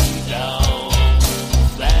doggy dog,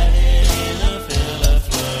 flathead in a Phillips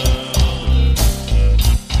world.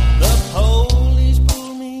 The police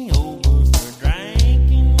pulled me over for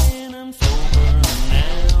drinking when I'm sober,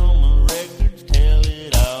 and now my records tell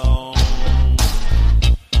it all.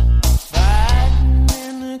 Fighting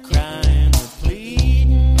and the crying, the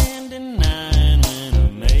pleading and denying. When I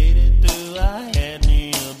made it through, I had me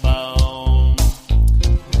a ball.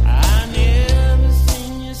 I never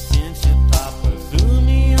seen you since your papa threw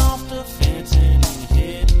me off the fence and he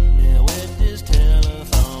hit me with his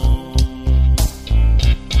telephone.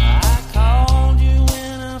 I called you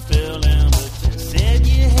when I fell down, but you said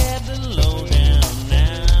you had the lowdown.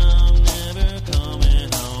 Now I'm never coming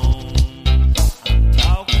home. I'm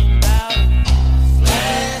talking about a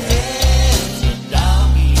flathead, it's a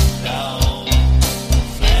doggy dog,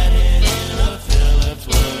 flathead in a Phillips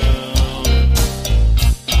world.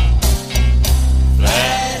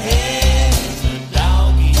 Flathead, it's a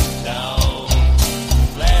doggy dog,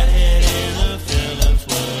 flathead in a Phillips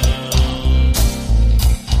world.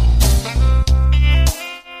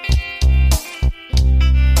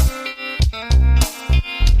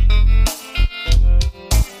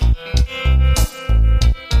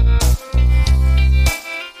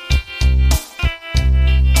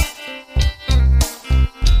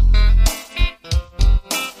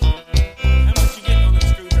 How much you getting on that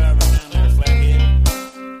screwdriver down there, flathead?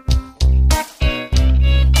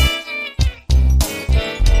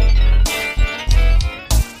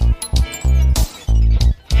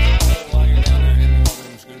 While you're down there, hand me over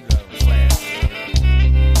them screwdrivers, flathead.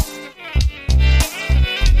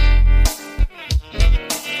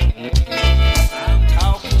 I'm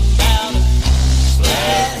talking about a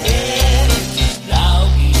flathead, it's a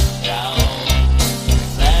doggy dog,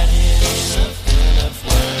 flathead in a Phillips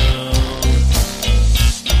world.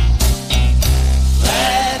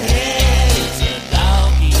 Flathead, it's a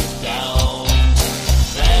doggy dog,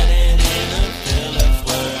 flathead in a Phillips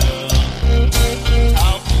world.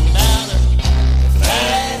 Talking about a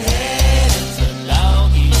flathead, it's a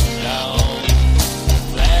doggy dog,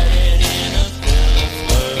 flathead in a Phillips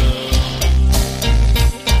world.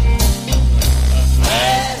 A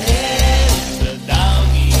flathead, it's a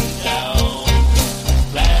doggy dog,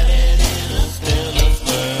 flathead in a Phillips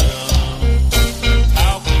world.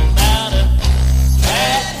 Talking about a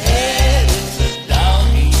flathead, it's a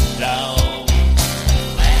doggy dog,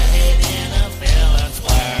 flathead in a Phillips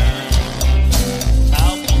world.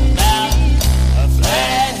 Talking about a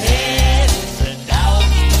flathead, it's a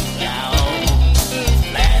doggy dog,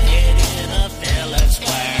 flathead in a Phillips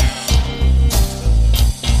world.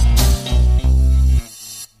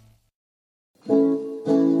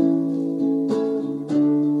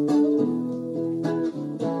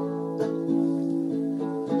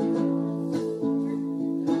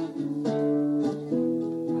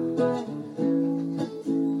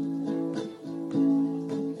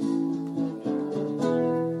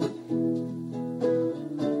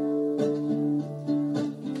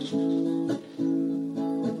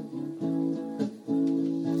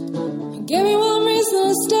 Give me one reason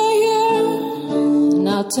to stay here, and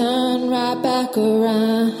I'll turn right back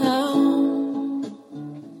around.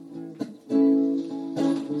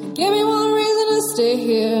 Give me one reason to stay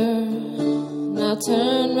here, and I'll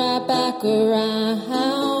turn right back around.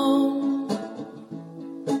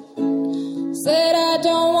 Said I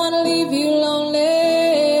don't want to leave you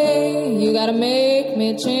lonely, you gotta make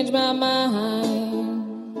me change my mind.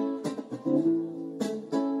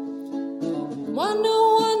 Want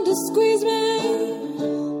no one to squeeze me,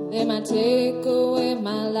 they might take away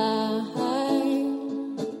my life.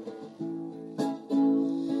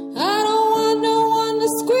 I don't want no one to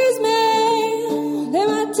squeeze me, they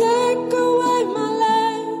might take away my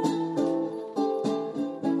life.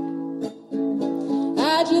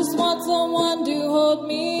 I just want someone to hold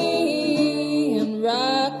me and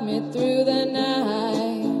rock me through the night.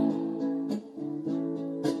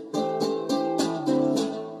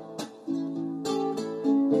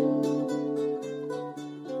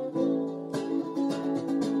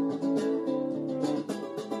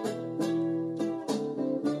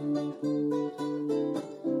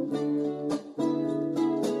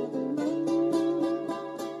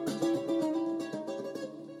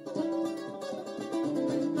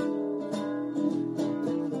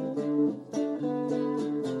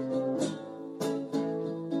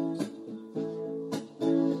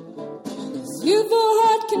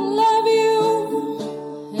 can love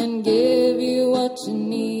you and give you what you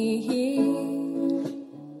need.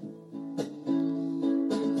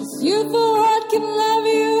 This youthful heart can love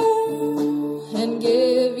you and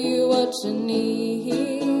give you what you need.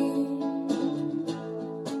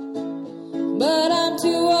 But I'm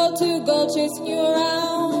too old to go chasing you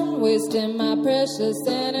around, wasting my precious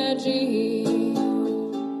energy.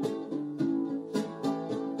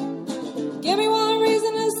 Give me one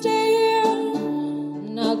reason to stay here,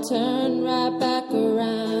 and I'll turn right back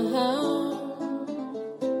around.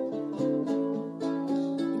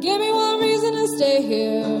 Give me one reason to stay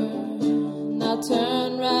here, and I'll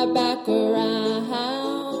turn right back around.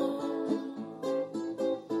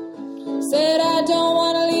 Said I don't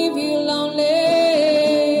want to leave you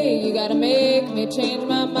lonely. You gotta make me change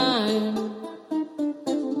my mind.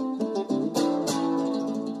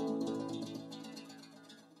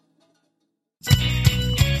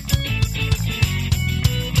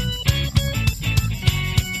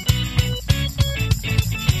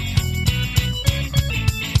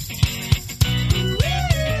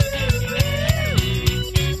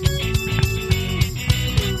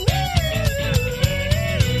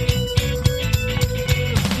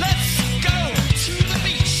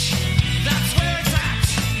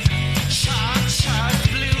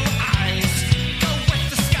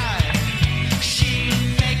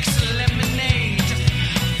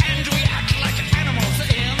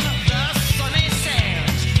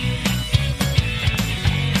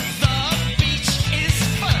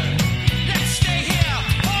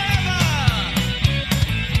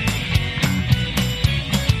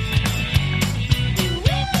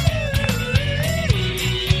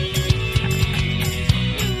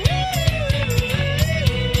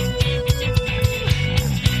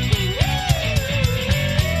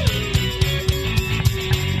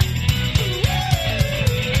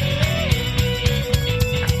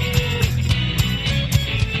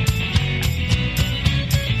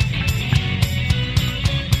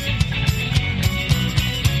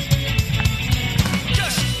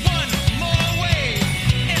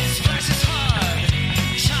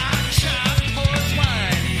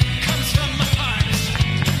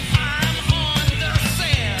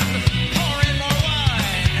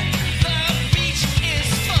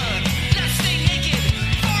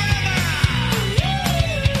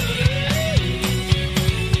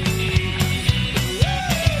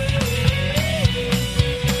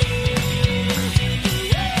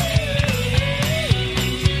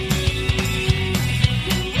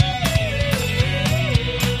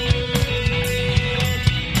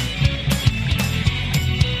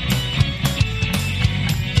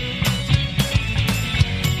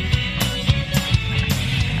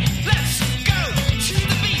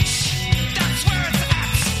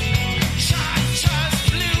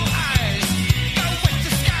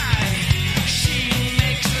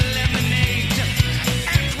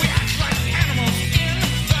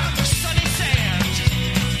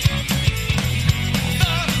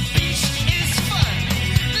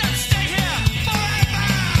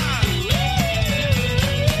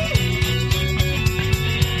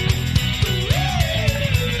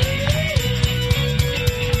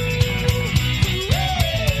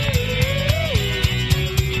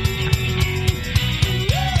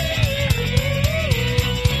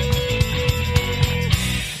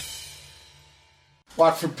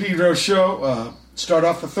 For Pedro Show. Start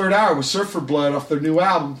off the third hour with Surfer Blood off their new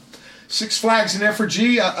album, Six Flags in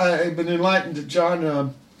Effigy. I've been enlightened to John,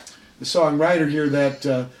 the songwriter here,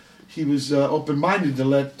 that he was open-minded to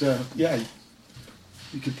let,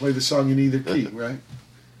 you could play the song in either key, right?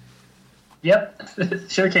 Yep,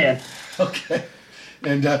 sure can. Okay.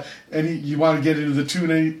 And you want to get into the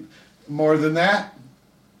tune any more than that?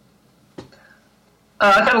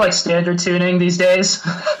 I kind of like standard tuning these days.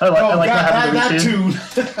 I like that tune.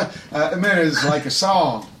 I mean, it's like a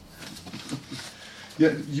song. Do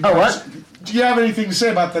you have anything to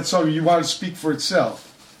say about that song? Or you want to speak for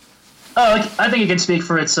itself? Oh, I think it can speak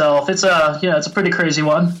for itself. It's it's a pretty crazy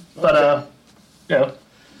one, but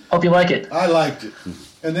hope you like it. I liked it.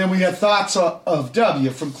 And then we had Thoughts of W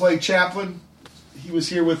from Clay Chaplin. He was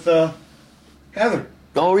here with Heather.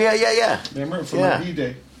 Oh yeah. Remember from the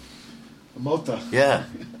B-Day. Mota. Yeah.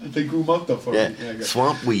 They grew mota for me. Yeah,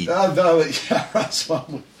 swamp weed. Swamp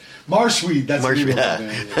weed. Marshweed, that's the name of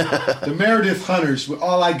it. The Meredith Hunters,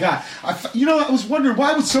 all I got. I was wondering,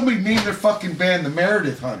 why would somebody name their fucking band the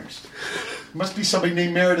Meredith Hunters? It must be somebody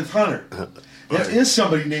named Meredith Hunter. There is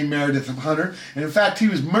somebody named Meredith Hunter, and in fact, he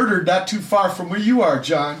was murdered not too far from where you are,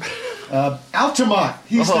 John. Altamont.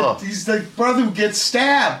 He's the brother who gets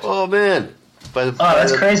stabbed. Oh, man. By the, Oh,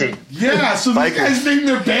 that's crazy. Yeah, so these Bikers. guys named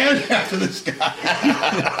their band after this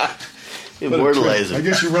guy. Immortalize I him.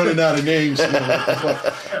 guess you're running out of names. And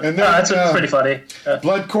then, That's pretty funny.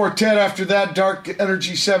 Blood Quartet after that, Dark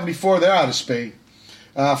Energy 74, they're out of Spain.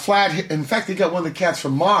 In fact, they got one of the cats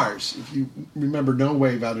from Mars, if you remember No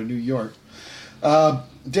Wave out of New York.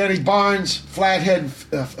 Danny Barnes, Flathead,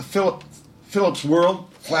 Phillips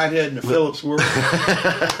World, Flathead and the Phillips World.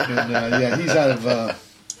 And he's out of,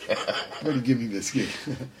 what did he give me this gig?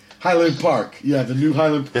 Highland Park. Yeah, the new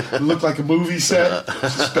Highland. It looked like a movie set.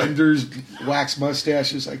 Suspenders, wax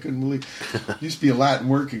mustaches. I couldn't believe. Used to be a Latin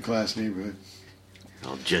working class neighborhood.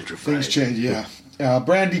 All gentrified. Things change, yeah.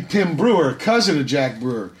 Brandi Pim Brewer, cousin of Jack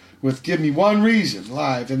Brewer, with Give Me One Reason,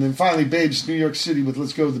 live. And then finally Babes, New York City with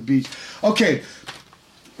Let's Go to the Beach. Okay,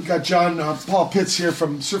 we got John Paul Pitts here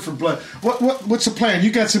from Surfer Blood. What's the plan?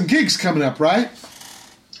 You got some gigs coming up, right?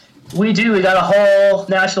 We do. We got a whole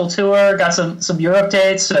national tour. Got some Europe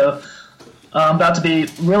dates. So I'm about to be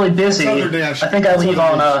really busy. I think I leave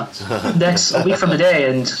on a week from today,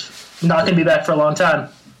 and not going to be back for a long time.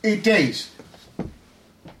 8 days.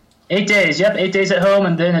 8 days. Yep, 8 days at home,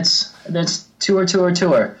 and then it's tour.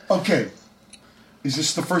 Okay. Is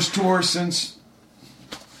this the first tour since?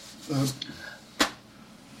 It's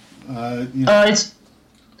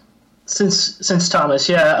since Thomas.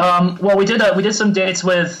 Yeah. Well, we did some dates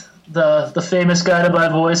with the famous Guided by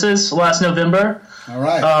Voices last November. All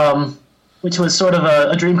right. Which was sort of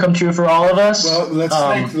a dream come true for all of us. Well,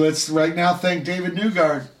 let's right now thank David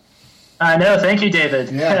Newgard. I know. Thank you,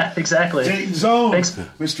 David. Yeah, exactly. Dayton's own, Thanks.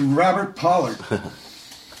 Mr. Robert Pollard.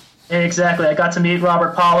 Exactly. I got to meet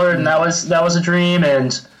Robert Pollard, and that was a dream.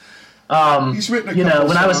 And he's written a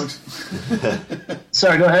couple songs.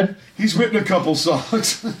 Sorry, go ahead. He's written a couple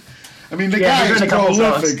songs. I mean, the Yeah, guy he's is written a couple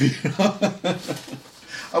prolific. You know?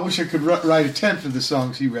 I wish I could write a tenth of the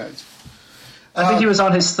songs he writes. I think he was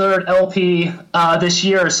on his third LP this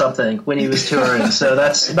year or something when he was touring. So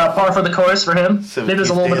that's about par for the course for him. Maybe it was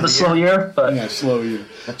a little bit of a slow year, but yeah, slow year.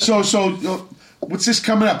 So what's this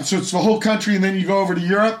coming up? So it's the whole country, and then you go over to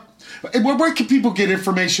Europe. Where can people get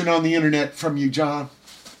information on the internet from you, John?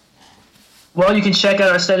 Well, you can check out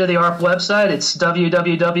our state-of-the-art website. It's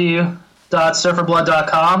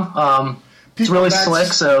www.surferblood.com. It's really slick.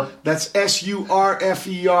 So that's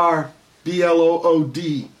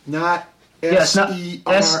SURFERBLOOD, not yes, not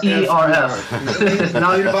SERF.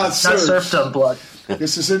 Not about surf. Not serfdom blood.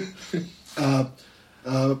 This isn't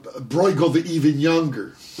Bruegel the Even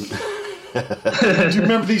Younger. Do you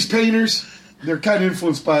remember these painters? They're kind of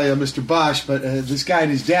influenced by Mr. Bosch, but this guy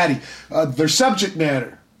and his daddy, their subject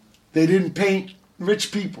matter, they didn't paint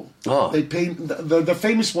rich people. Oh. They paint the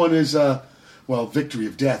famous one is Victory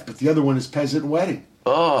of Death, but the other one is Peasant Wedding.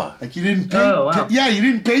 Oh, like you didn't paint. You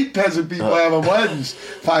didn't paint peasant people having weddings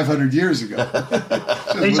 500 years ago.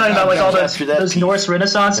 Are you talking about like all those Norse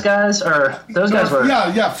Renaissance guys, or those guys were?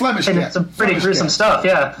 Yeah, Flemish guys. Some pretty gruesome stuff.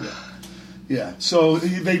 Yeah. So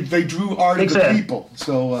they drew art of the people.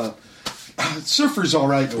 So surfers all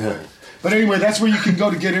right in a way. But anyway, that's where you can go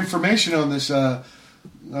to get information on this. Very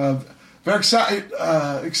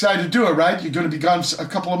excited to do it. Right? You're going to be gone a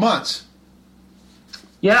couple of months.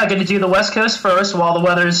 Yeah, I'm going to do the West Coast first while the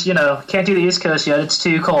weather's, can't do the East Coast yet. It's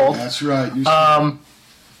too cold. That's right.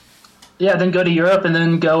 Then go to Europe and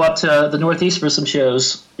then go up to the Northeast for some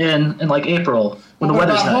shows in like April when the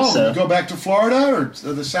weather's nice. Home? So. You go back to Florida or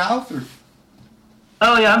to the South? Or?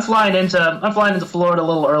 Oh yeah, I'm flying into Florida a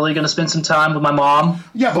little early. Going to spend some time with my mom.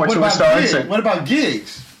 Yeah, but what about gigs? What about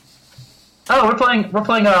gigs? Oh, we're playing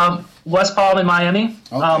West Palm and Miami.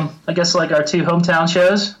 Okay. I guess like our two hometown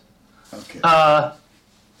shows. Okay.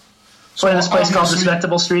 Playing this place called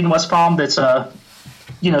Respectable Street in West Palm. That's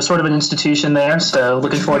sort of an institution there. So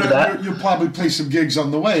looking forward to that. You'll probably play some gigs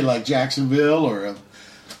on the way, like Jacksonville or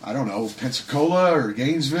I don't know, Pensacola or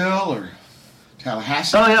Gainesville or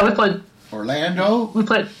Tallahassee. Oh yeah, we played Orlando. We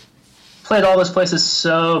played all those places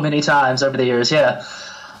so many times over the years. Yeah.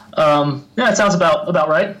 It sounds about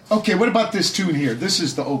right. Okay, what about this tune here? This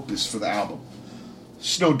is the opus for the album,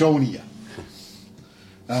 Snowdonia.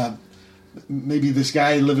 Maybe this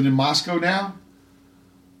guy living in Moscow now?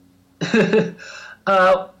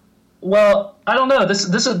 Well, I don't know. This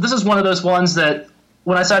is one of those ones that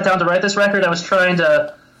when I sat down to write this record, I was trying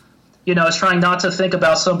not to think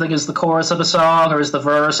about something as the chorus of a song or as the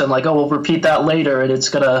verse and like, oh, we'll repeat that later and it's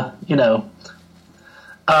gonna,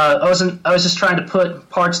 I was just trying to put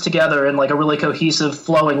parts together in like a really cohesive,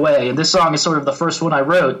 flowing way. And this song is sort of the first one I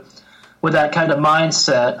wrote with that kind of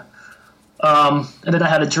mindset. And then I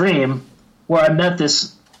had a dream where I met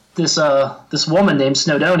this woman named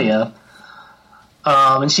Snowdonia,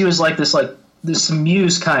 and she was like this like this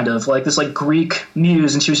muse, kind of like this like Greek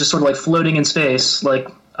muse, and she was just sort of like floating in space, like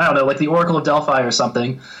I don't know, like the Oracle of Delphi or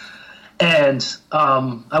something. And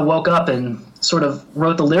I woke up and sort of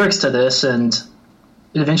wrote the lyrics to this, and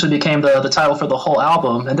it eventually became the title for the whole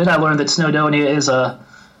album. And then I learned that Snowdonia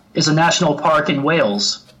is a national park in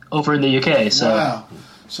Wales, over in the UK. So, wow.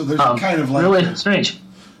 So there's a kind of like really strange,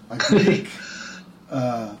 a Greek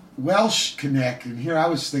Welsh connect, and here I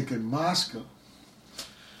was thinking Moscow.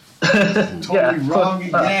 Totally wrong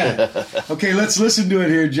again. Okay, let's listen to it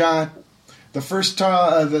here, John. The first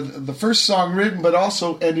the first song written, but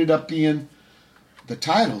also ended up being the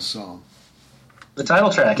title song. The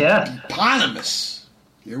title track, yeah. Eponymous.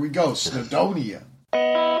 Here we go, Snowdonia.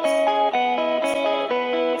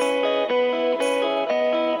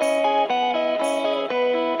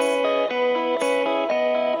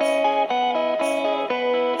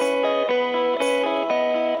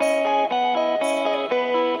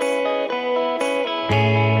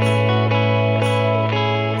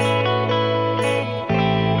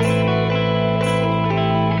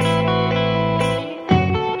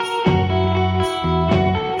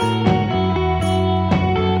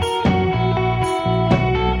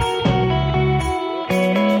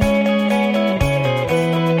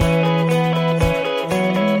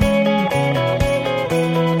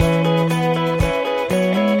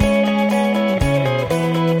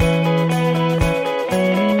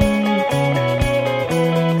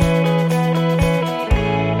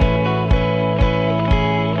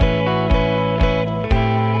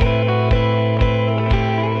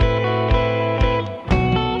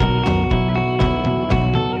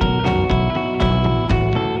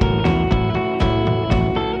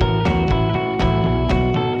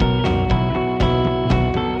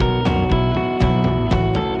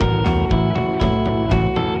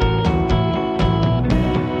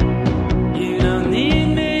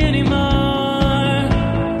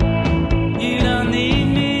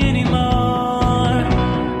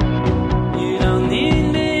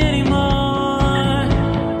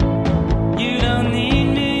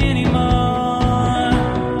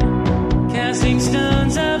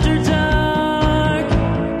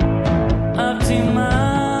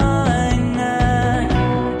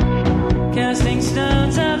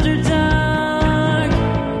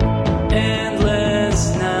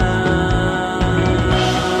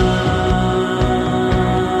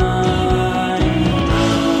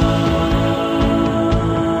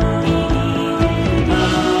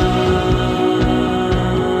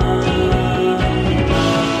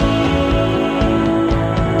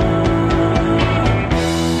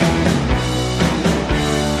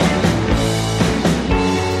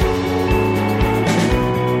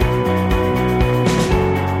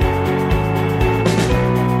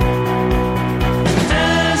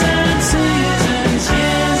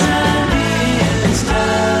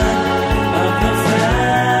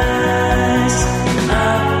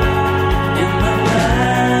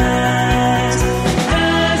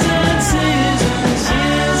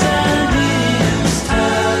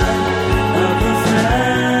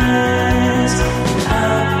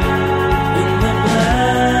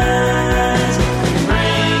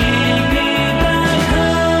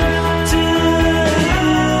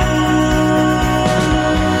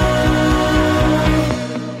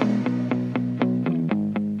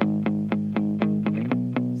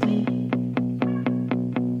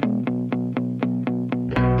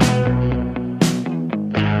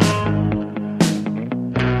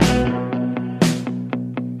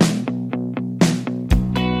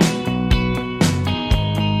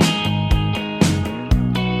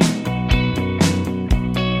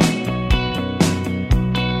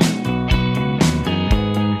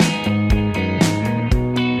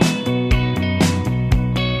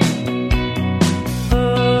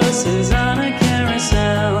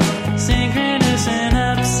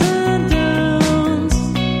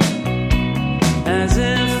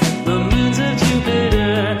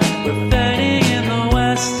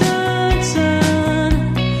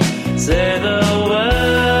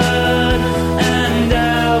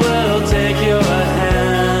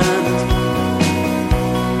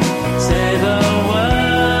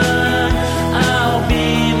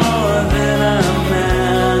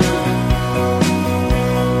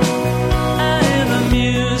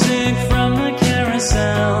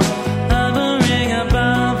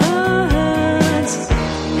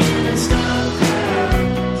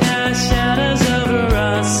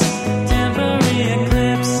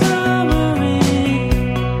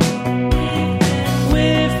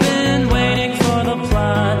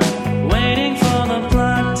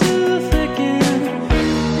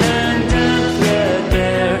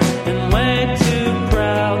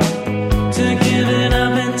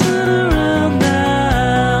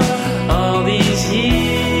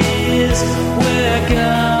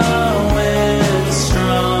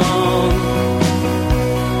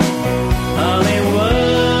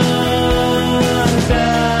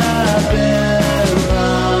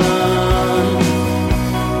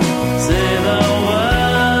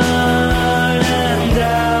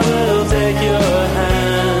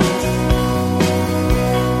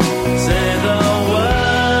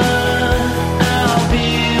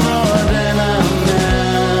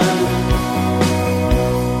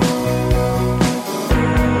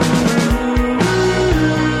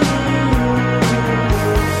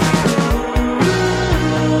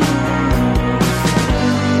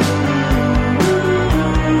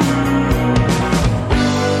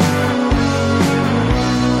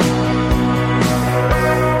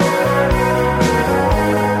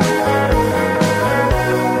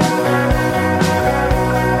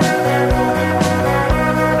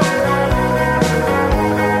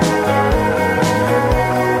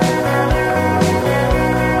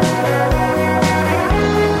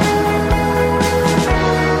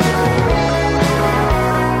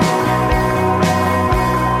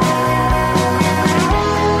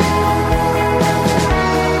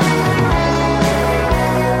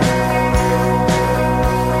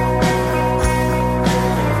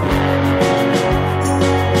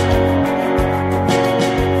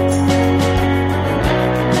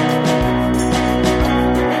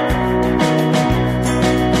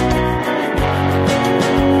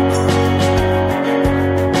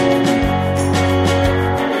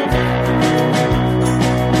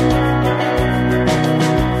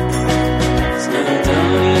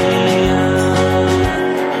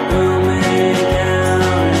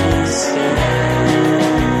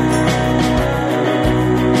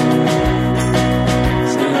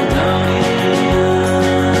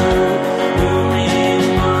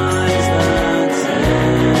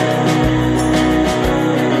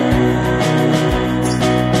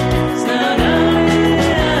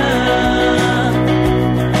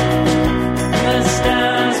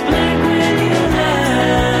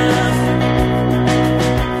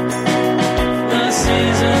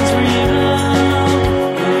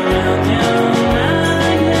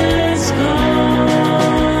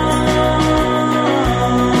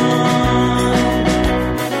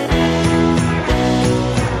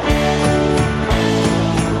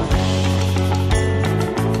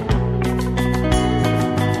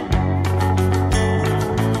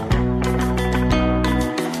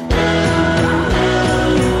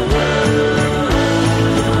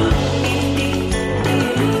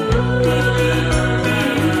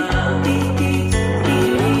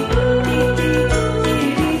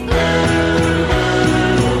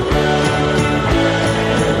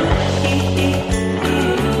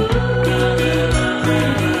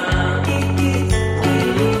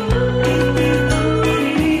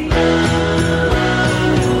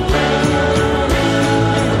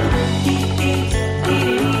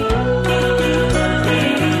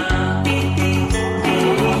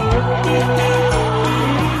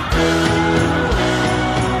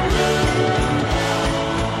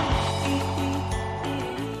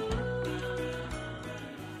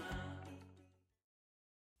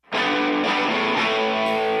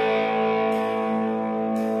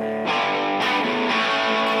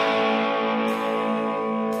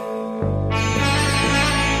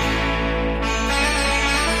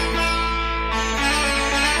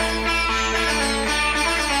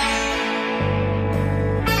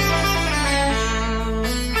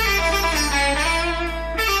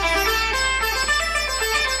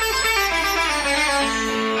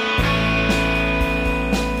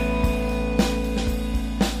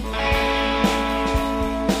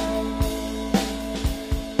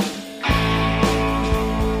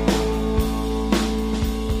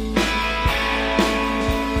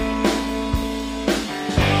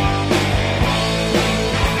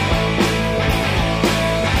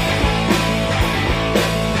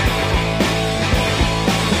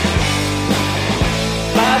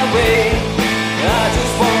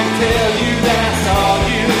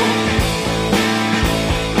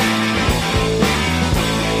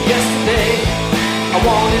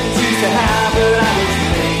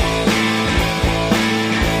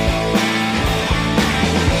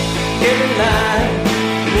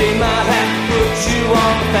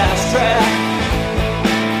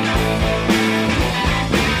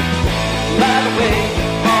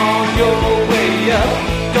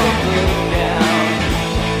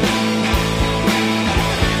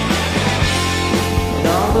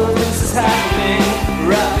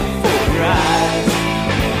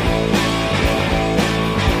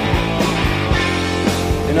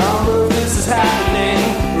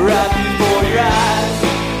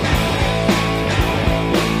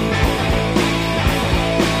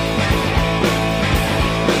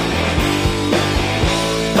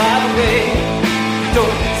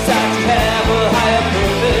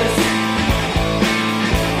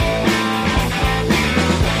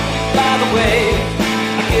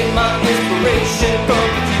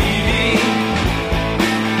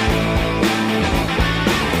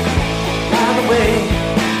 away.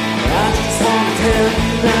 I just want to tell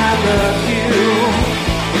you that I love you.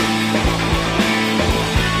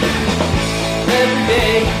 Every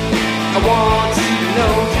day I want you to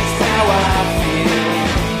know just how I feel.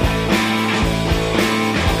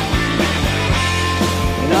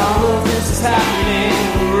 And all of this is happening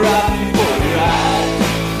right before your eyes.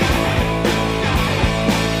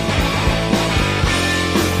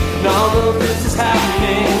 And all of this is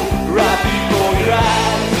happening right before your eyes.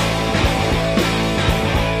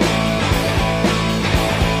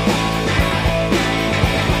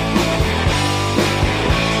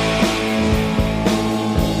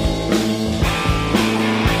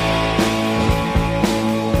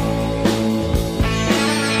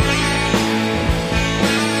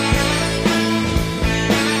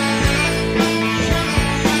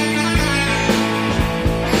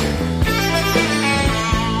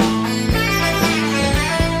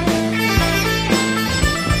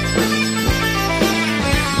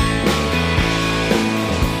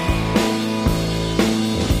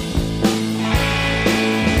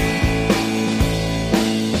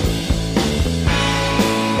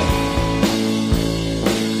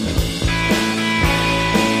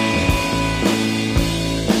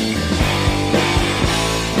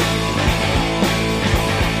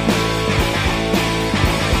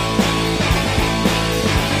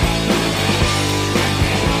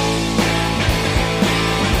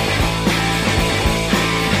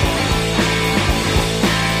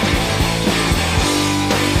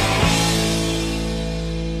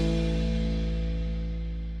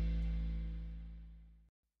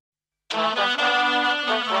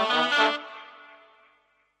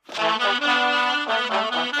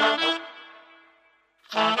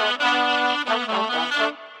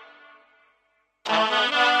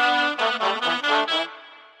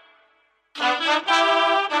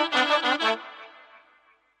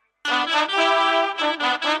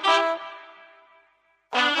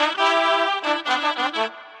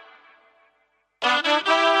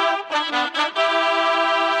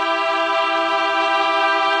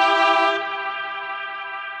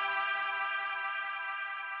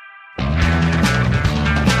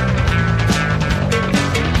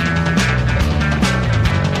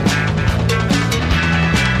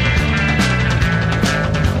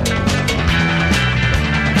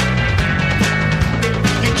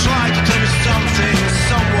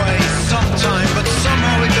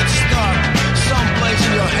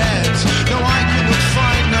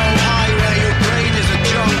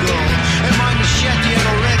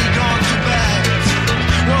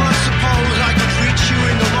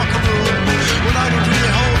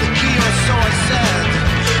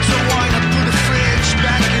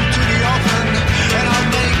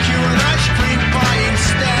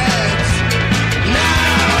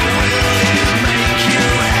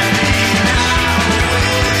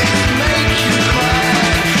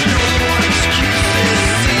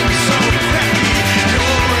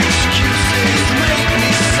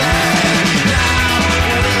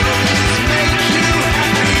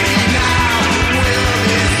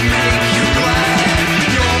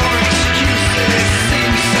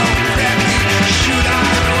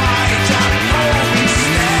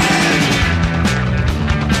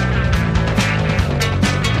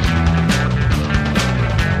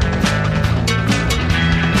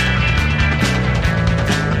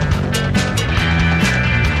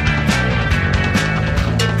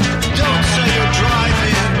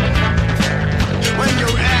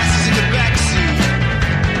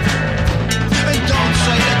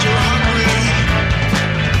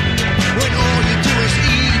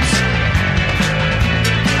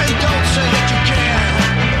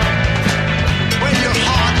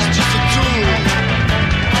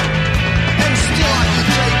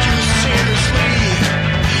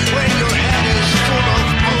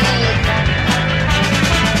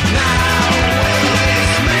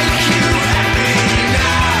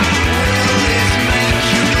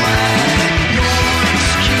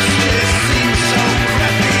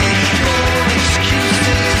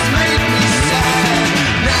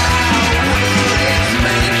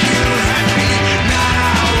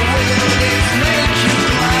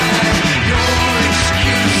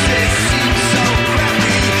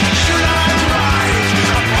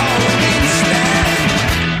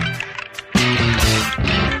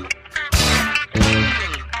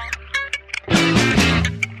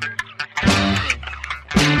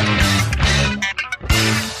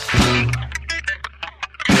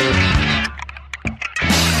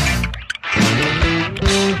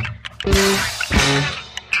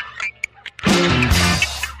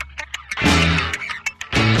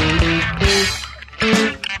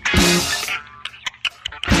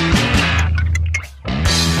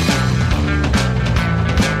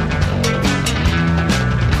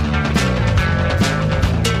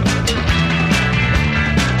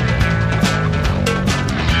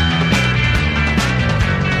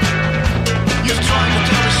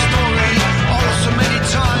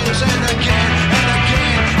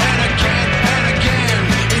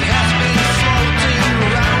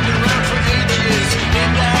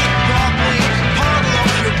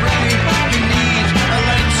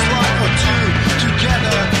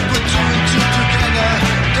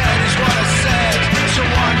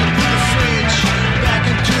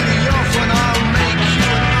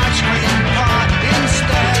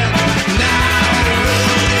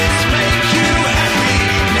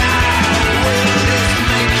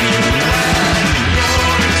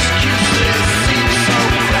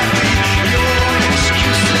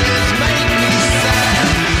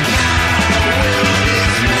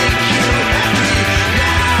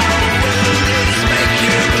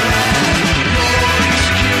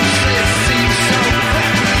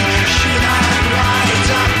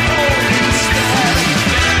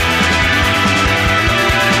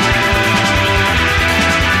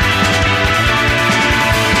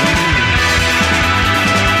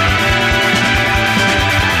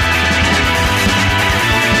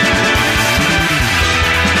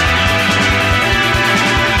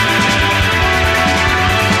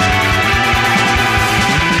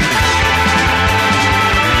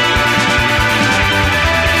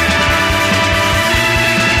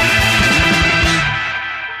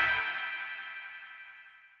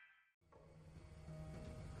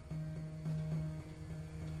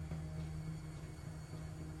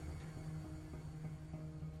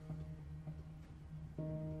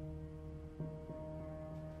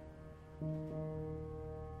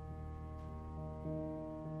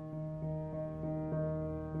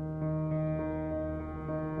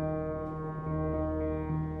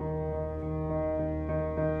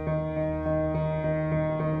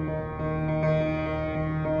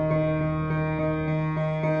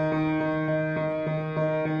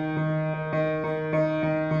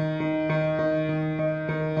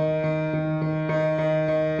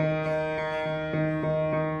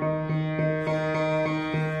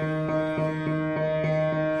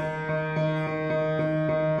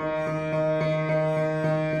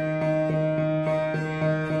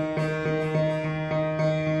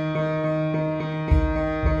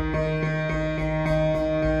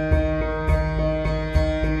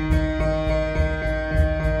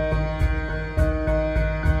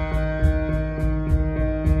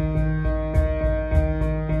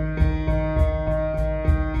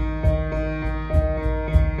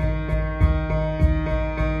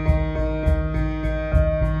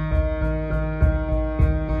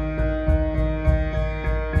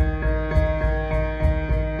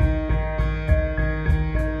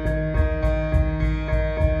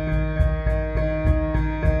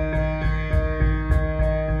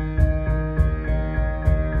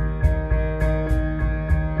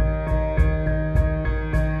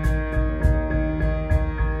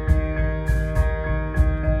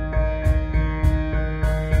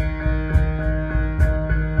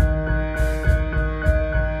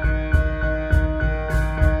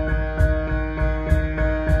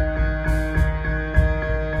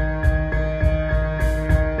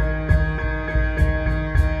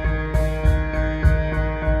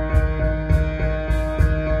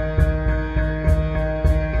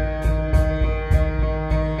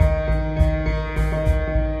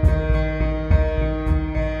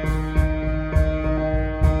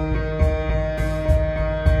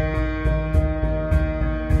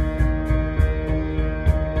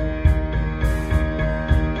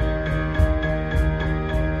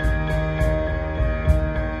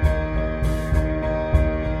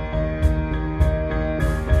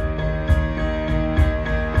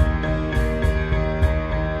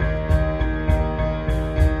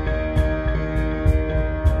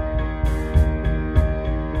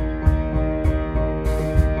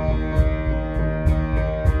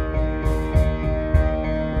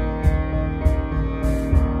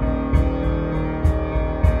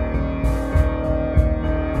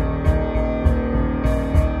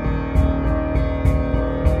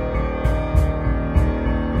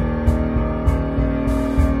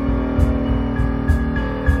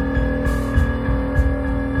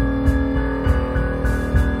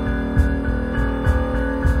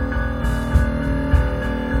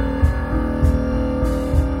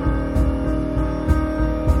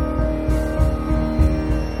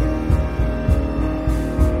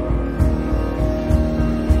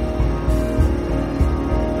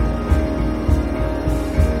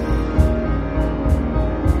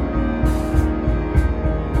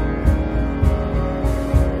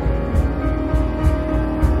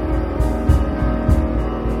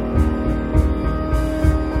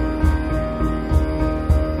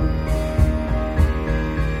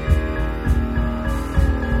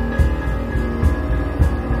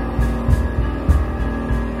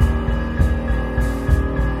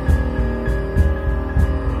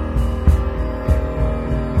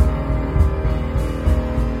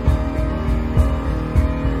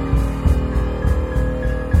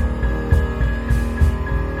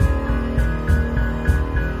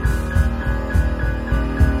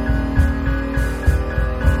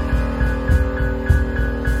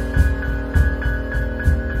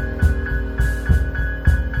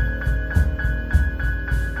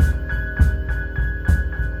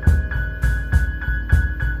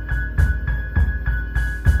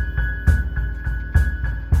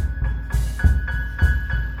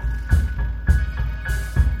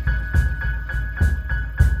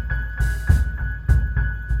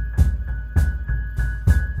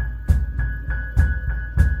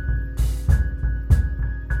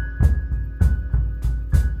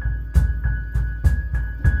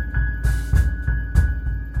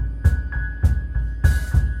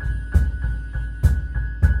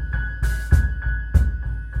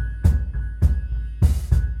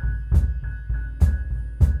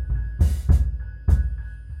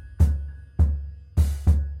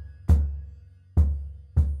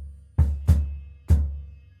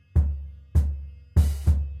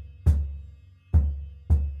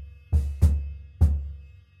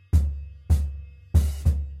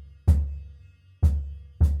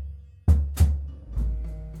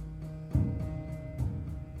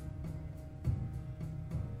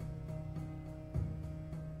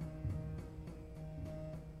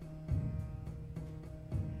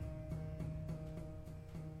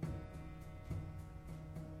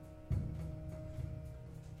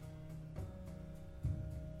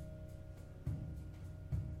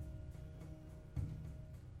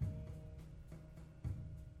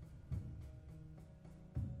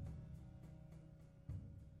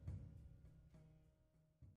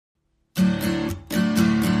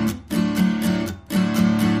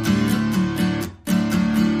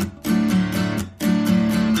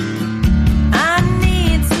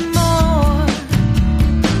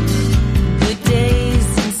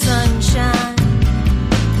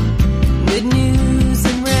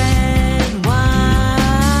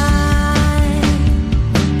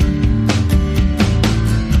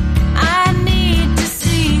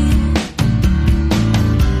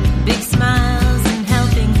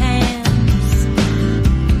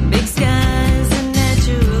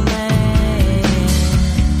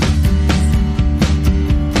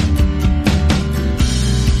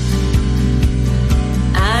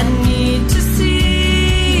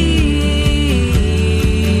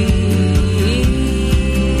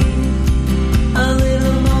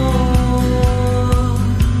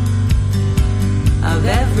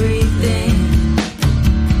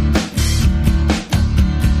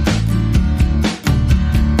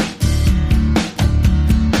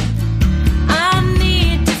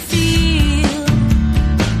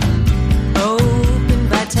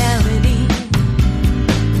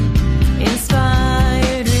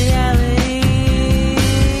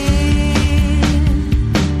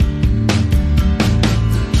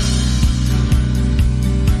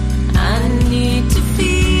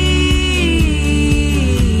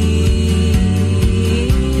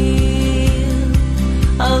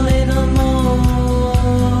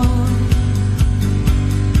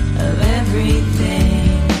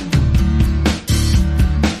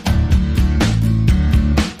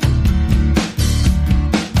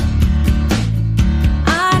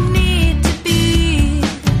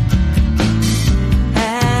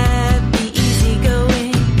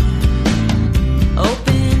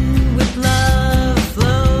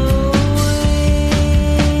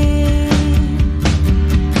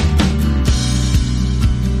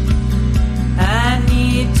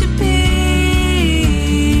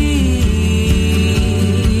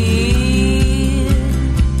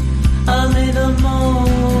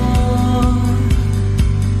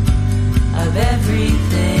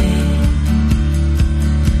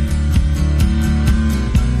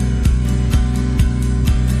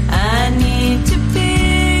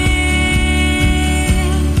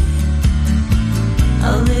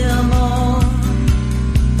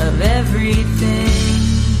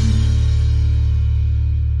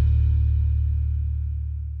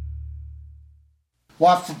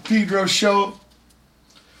 Watt from Pedro Show.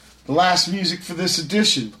 The last music for this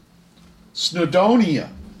edition. Snowdonia.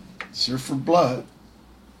 Surf for Blood.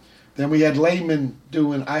 Then we had Layman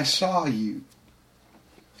doing I Saw You.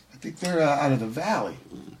 I think they're out of the valley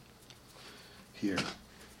here.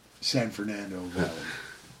 San Fernando Valley.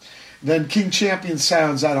 Then King Champion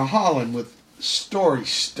Sounds out of Holland with Story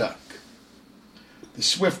Stuck. The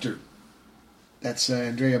Swifter. That's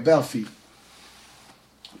Andrea Belfi.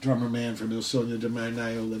 Drummer man from Il Sogno di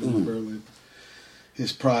Marnaio, living in Berlin.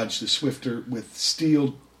 His proj, The Swifter, with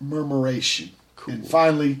Steel Murmuration. Cool. And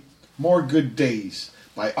finally, More Good Days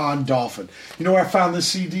by On Dolphin. You know where I found this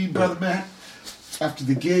CD, Brother Matt? After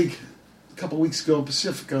the gig a couple weeks ago in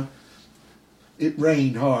Pacifica, it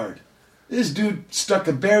rained hard. This dude stuck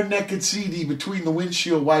a bare-naked CD between the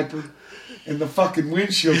windshield wiper and the fucking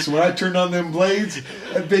windshield, so when I turned on them blades,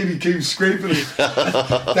 that baby came scraping.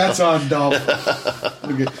 That's On Dolphin.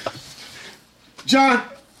 Okay. John,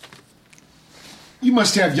 you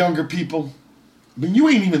must have younger people. I mean, you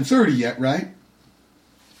ain't even 30 yet, right?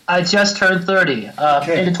 I just turned 30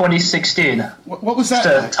 in 2016. What was that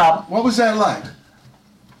like? What was that like?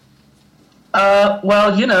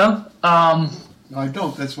 Well, you know... I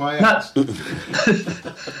don't. That's why I asked.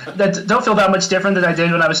 That don't feel that much different than I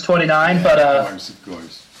did when I was 29, but... Of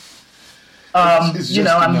course. It's just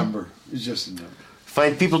a number. It's just a number.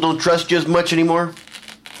 Find people don't trust you as much anymore?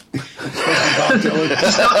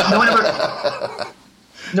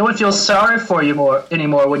 No one feels sorry for you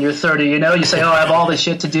anymore when you're 30, you know? You say, I have all this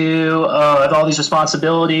shit to do, I have all these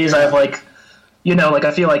responsibilities, I have, like, you know, like,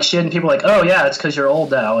 I feel like shit, and people are like, oh, yeah, it's because you're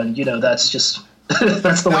old now, and, you know, that's just...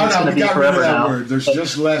 That's the way it's going to be forever now. Word. There's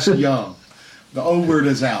just less young. The old word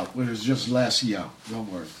is out. There's just less young.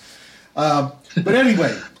 Don't worry. But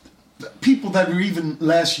anyway, people that are even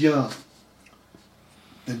less young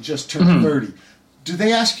than just turned 30, do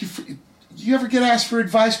they ask you for... Do you ever get asked for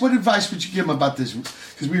advice? What advice would you give them about this?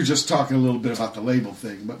 Because we were just talking a little bit about the label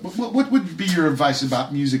thing. But what would be your advice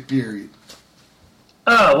about music, period?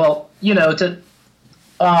 Oh, well, you know,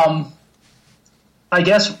 I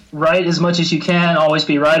guess write as much as you can, always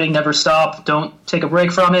be writing, never stop, don't take a break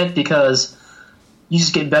from it, because you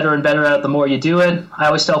just get better and better at it the more you do it. I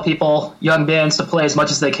always tell people, young bands, to play as much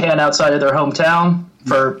as they can outside of their hometown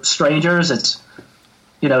for strangers. It's,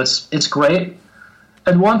 you know, it's great.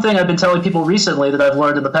 And one thing I've been telling people recently that I've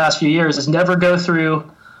learned in the past few years is never go through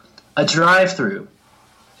a drive-through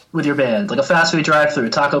with your band, like a fast food drive-through,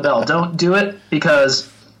 Taco Bell. Don't do it because,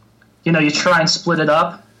 you know, you try and split it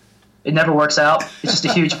up. It never works out. It's just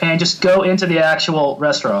a huge pain. Just go into the actual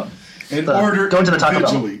restaurant. And order go into the Taco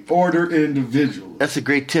individually. Order individually. That's a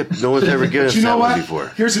great tip. No one's ever given us that one before.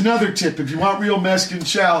 Here's another tip. If you want real Mexican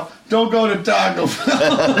chow, don't go to Taco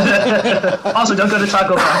Bell. Also, don't go to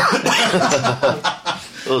Taco Bell.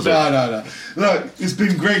 No. Look, it's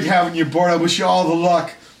been great having you aboard. I wish you all the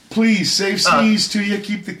luck. Please, safe seas to you.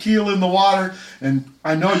 Keep the keel in the water. And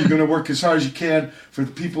I know you're going to work as hard as you can for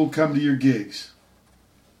the people who come to your gigs.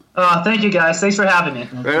 Thank you, guys. Thanks for having me.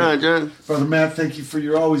 Okay. Right on, John. Brother Matt, thank you for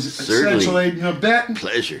your always essential aid and abetting.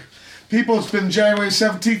 Pleasure. People, it's been January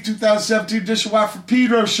 17th, 2017 edition Watt from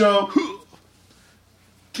Pedro Show.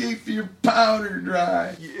 Keep your powder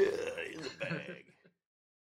dry. Yeah.